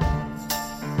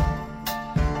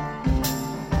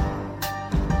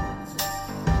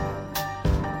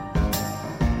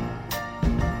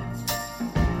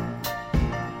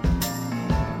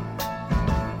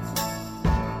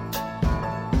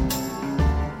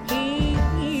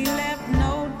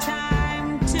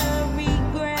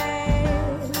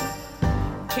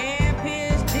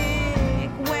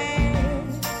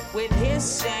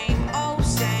 Same old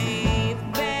safe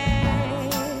bet.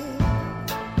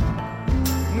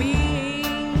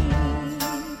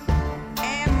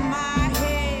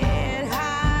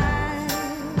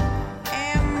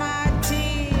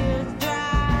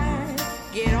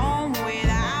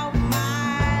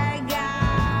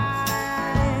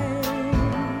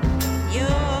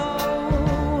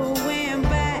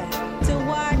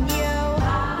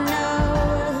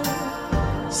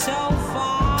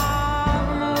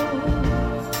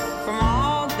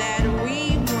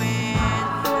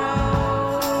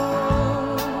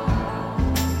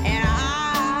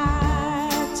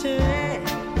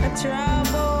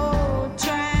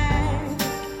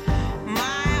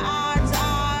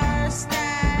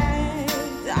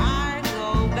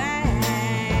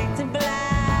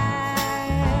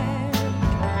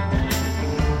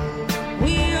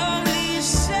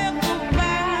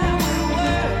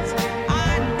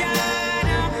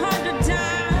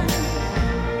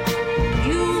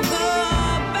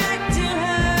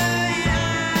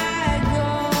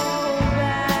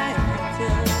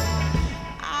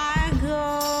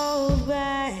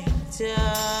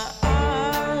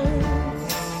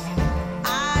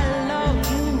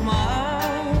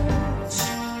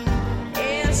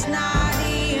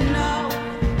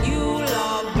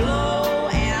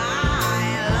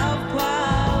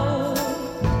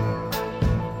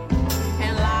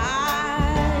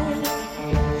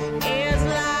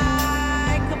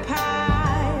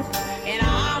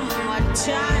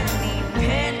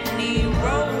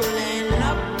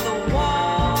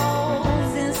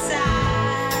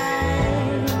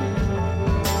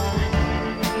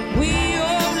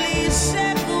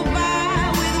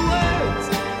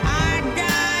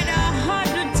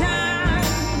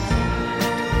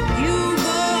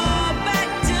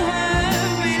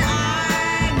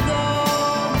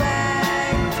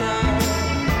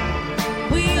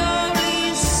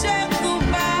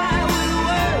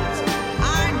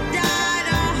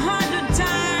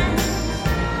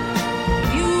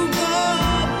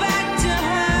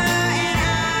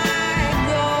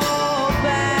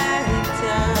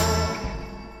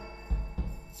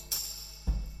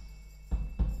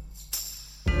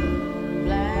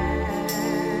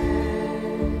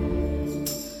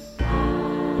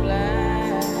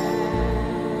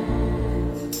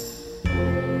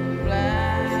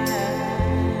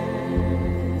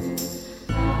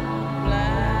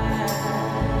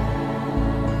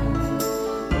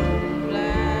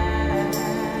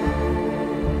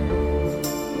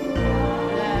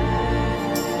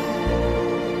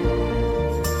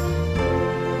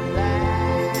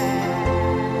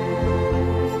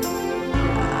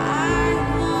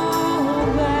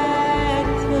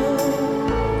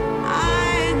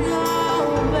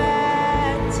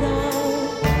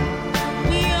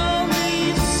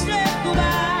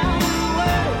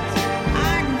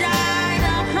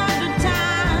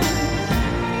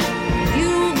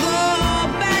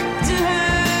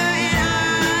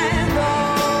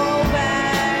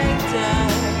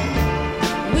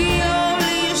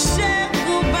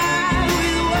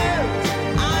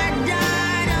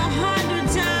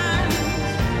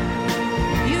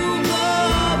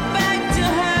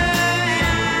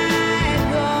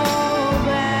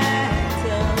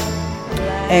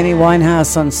 Amy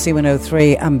Winehouse on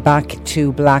C103 and Back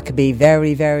to Black. Be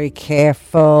very, very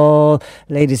careful,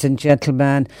 ladies and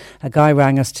gentlemen. A guy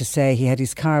rang us to say he had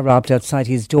his car robbed outside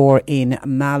his door in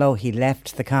Mallow. He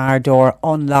left the car door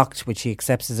unlocked, which he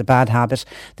accepts as a bad habit.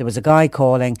 There was a guy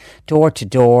calling door to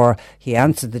door. He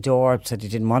answered the door, said he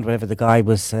didn't want whatever the guy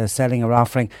was selling or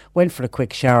offering. Went for a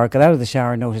quick shower, got out of the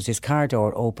shower, noticed his car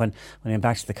door open. When he went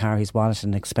back to the car, his wallet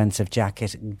and an expensive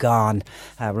jacket gone.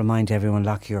 Remind everyone,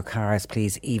 lock your cars,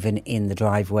 please, even in the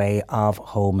driveway of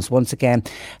homes. Once again,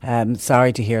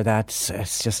 sorry to hear that.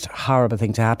 It's just a horrible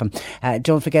thing to happen.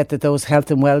 Don't forget that the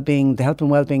Health and Wellbeing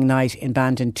Night in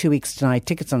Bandon, 2 weeks tonight.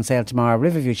 Tickets on sale tomorrow,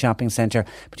 Riverview Shopping Centre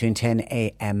between 10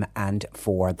 a.m. and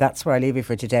 4. That's where I leave you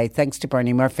for today. Thanks to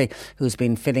Bernie Murphy, who's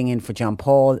been filling in for John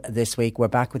Paul this week. We're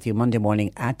back with you Monday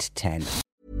morning at 10.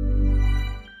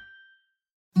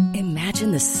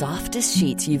 Imagine the softest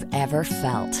sheets you've ever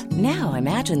felt. Now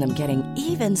imagine them getting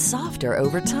even softer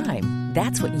over time.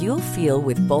 That's what you'll feel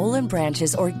with Boll &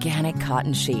 Branch's organic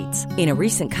cotton sheets. In a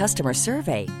recent customer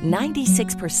survey,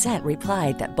 96%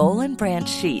 replied that Boll & Branch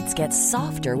sheets get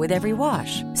softer with every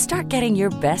wash. Start getting your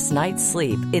best night's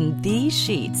sleep in these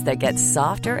sheets that get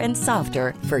softer and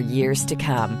softer for years to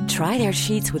come. Try their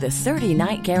sheets with a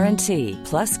 30-night guarantee.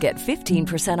 Plus, get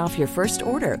 15% off your first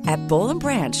order at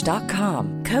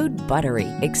bollandbranch.com. Code BUTTERY.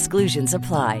 Exclusions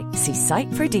apply. See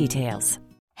site for details.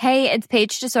 Hey, it's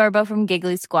Paige DeSorbo from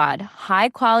Giggly Squad. High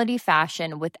quality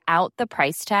fashion without the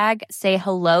price tag. Say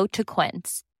hello to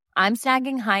Quince. I'm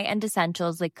snagging high-end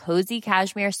essentials like cozy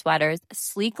cashmere sweaters,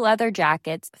 sleek leather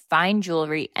jackets, fine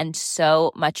jewelry, and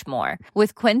so much more.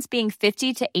 With Quince being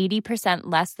 50 to 80%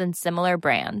 less than similar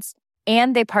brands.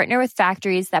 And they partner with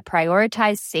factories that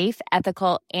prioritize safe,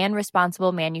 ethical, and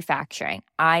responsible manufacturing.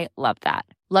 I love that.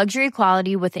 Luxury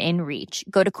quality within reach.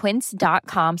 Go to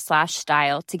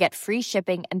quince.com/style to get free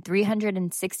shipping and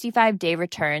 365-day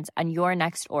returns on your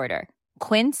next order.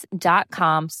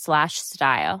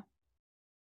 Quince.com/style.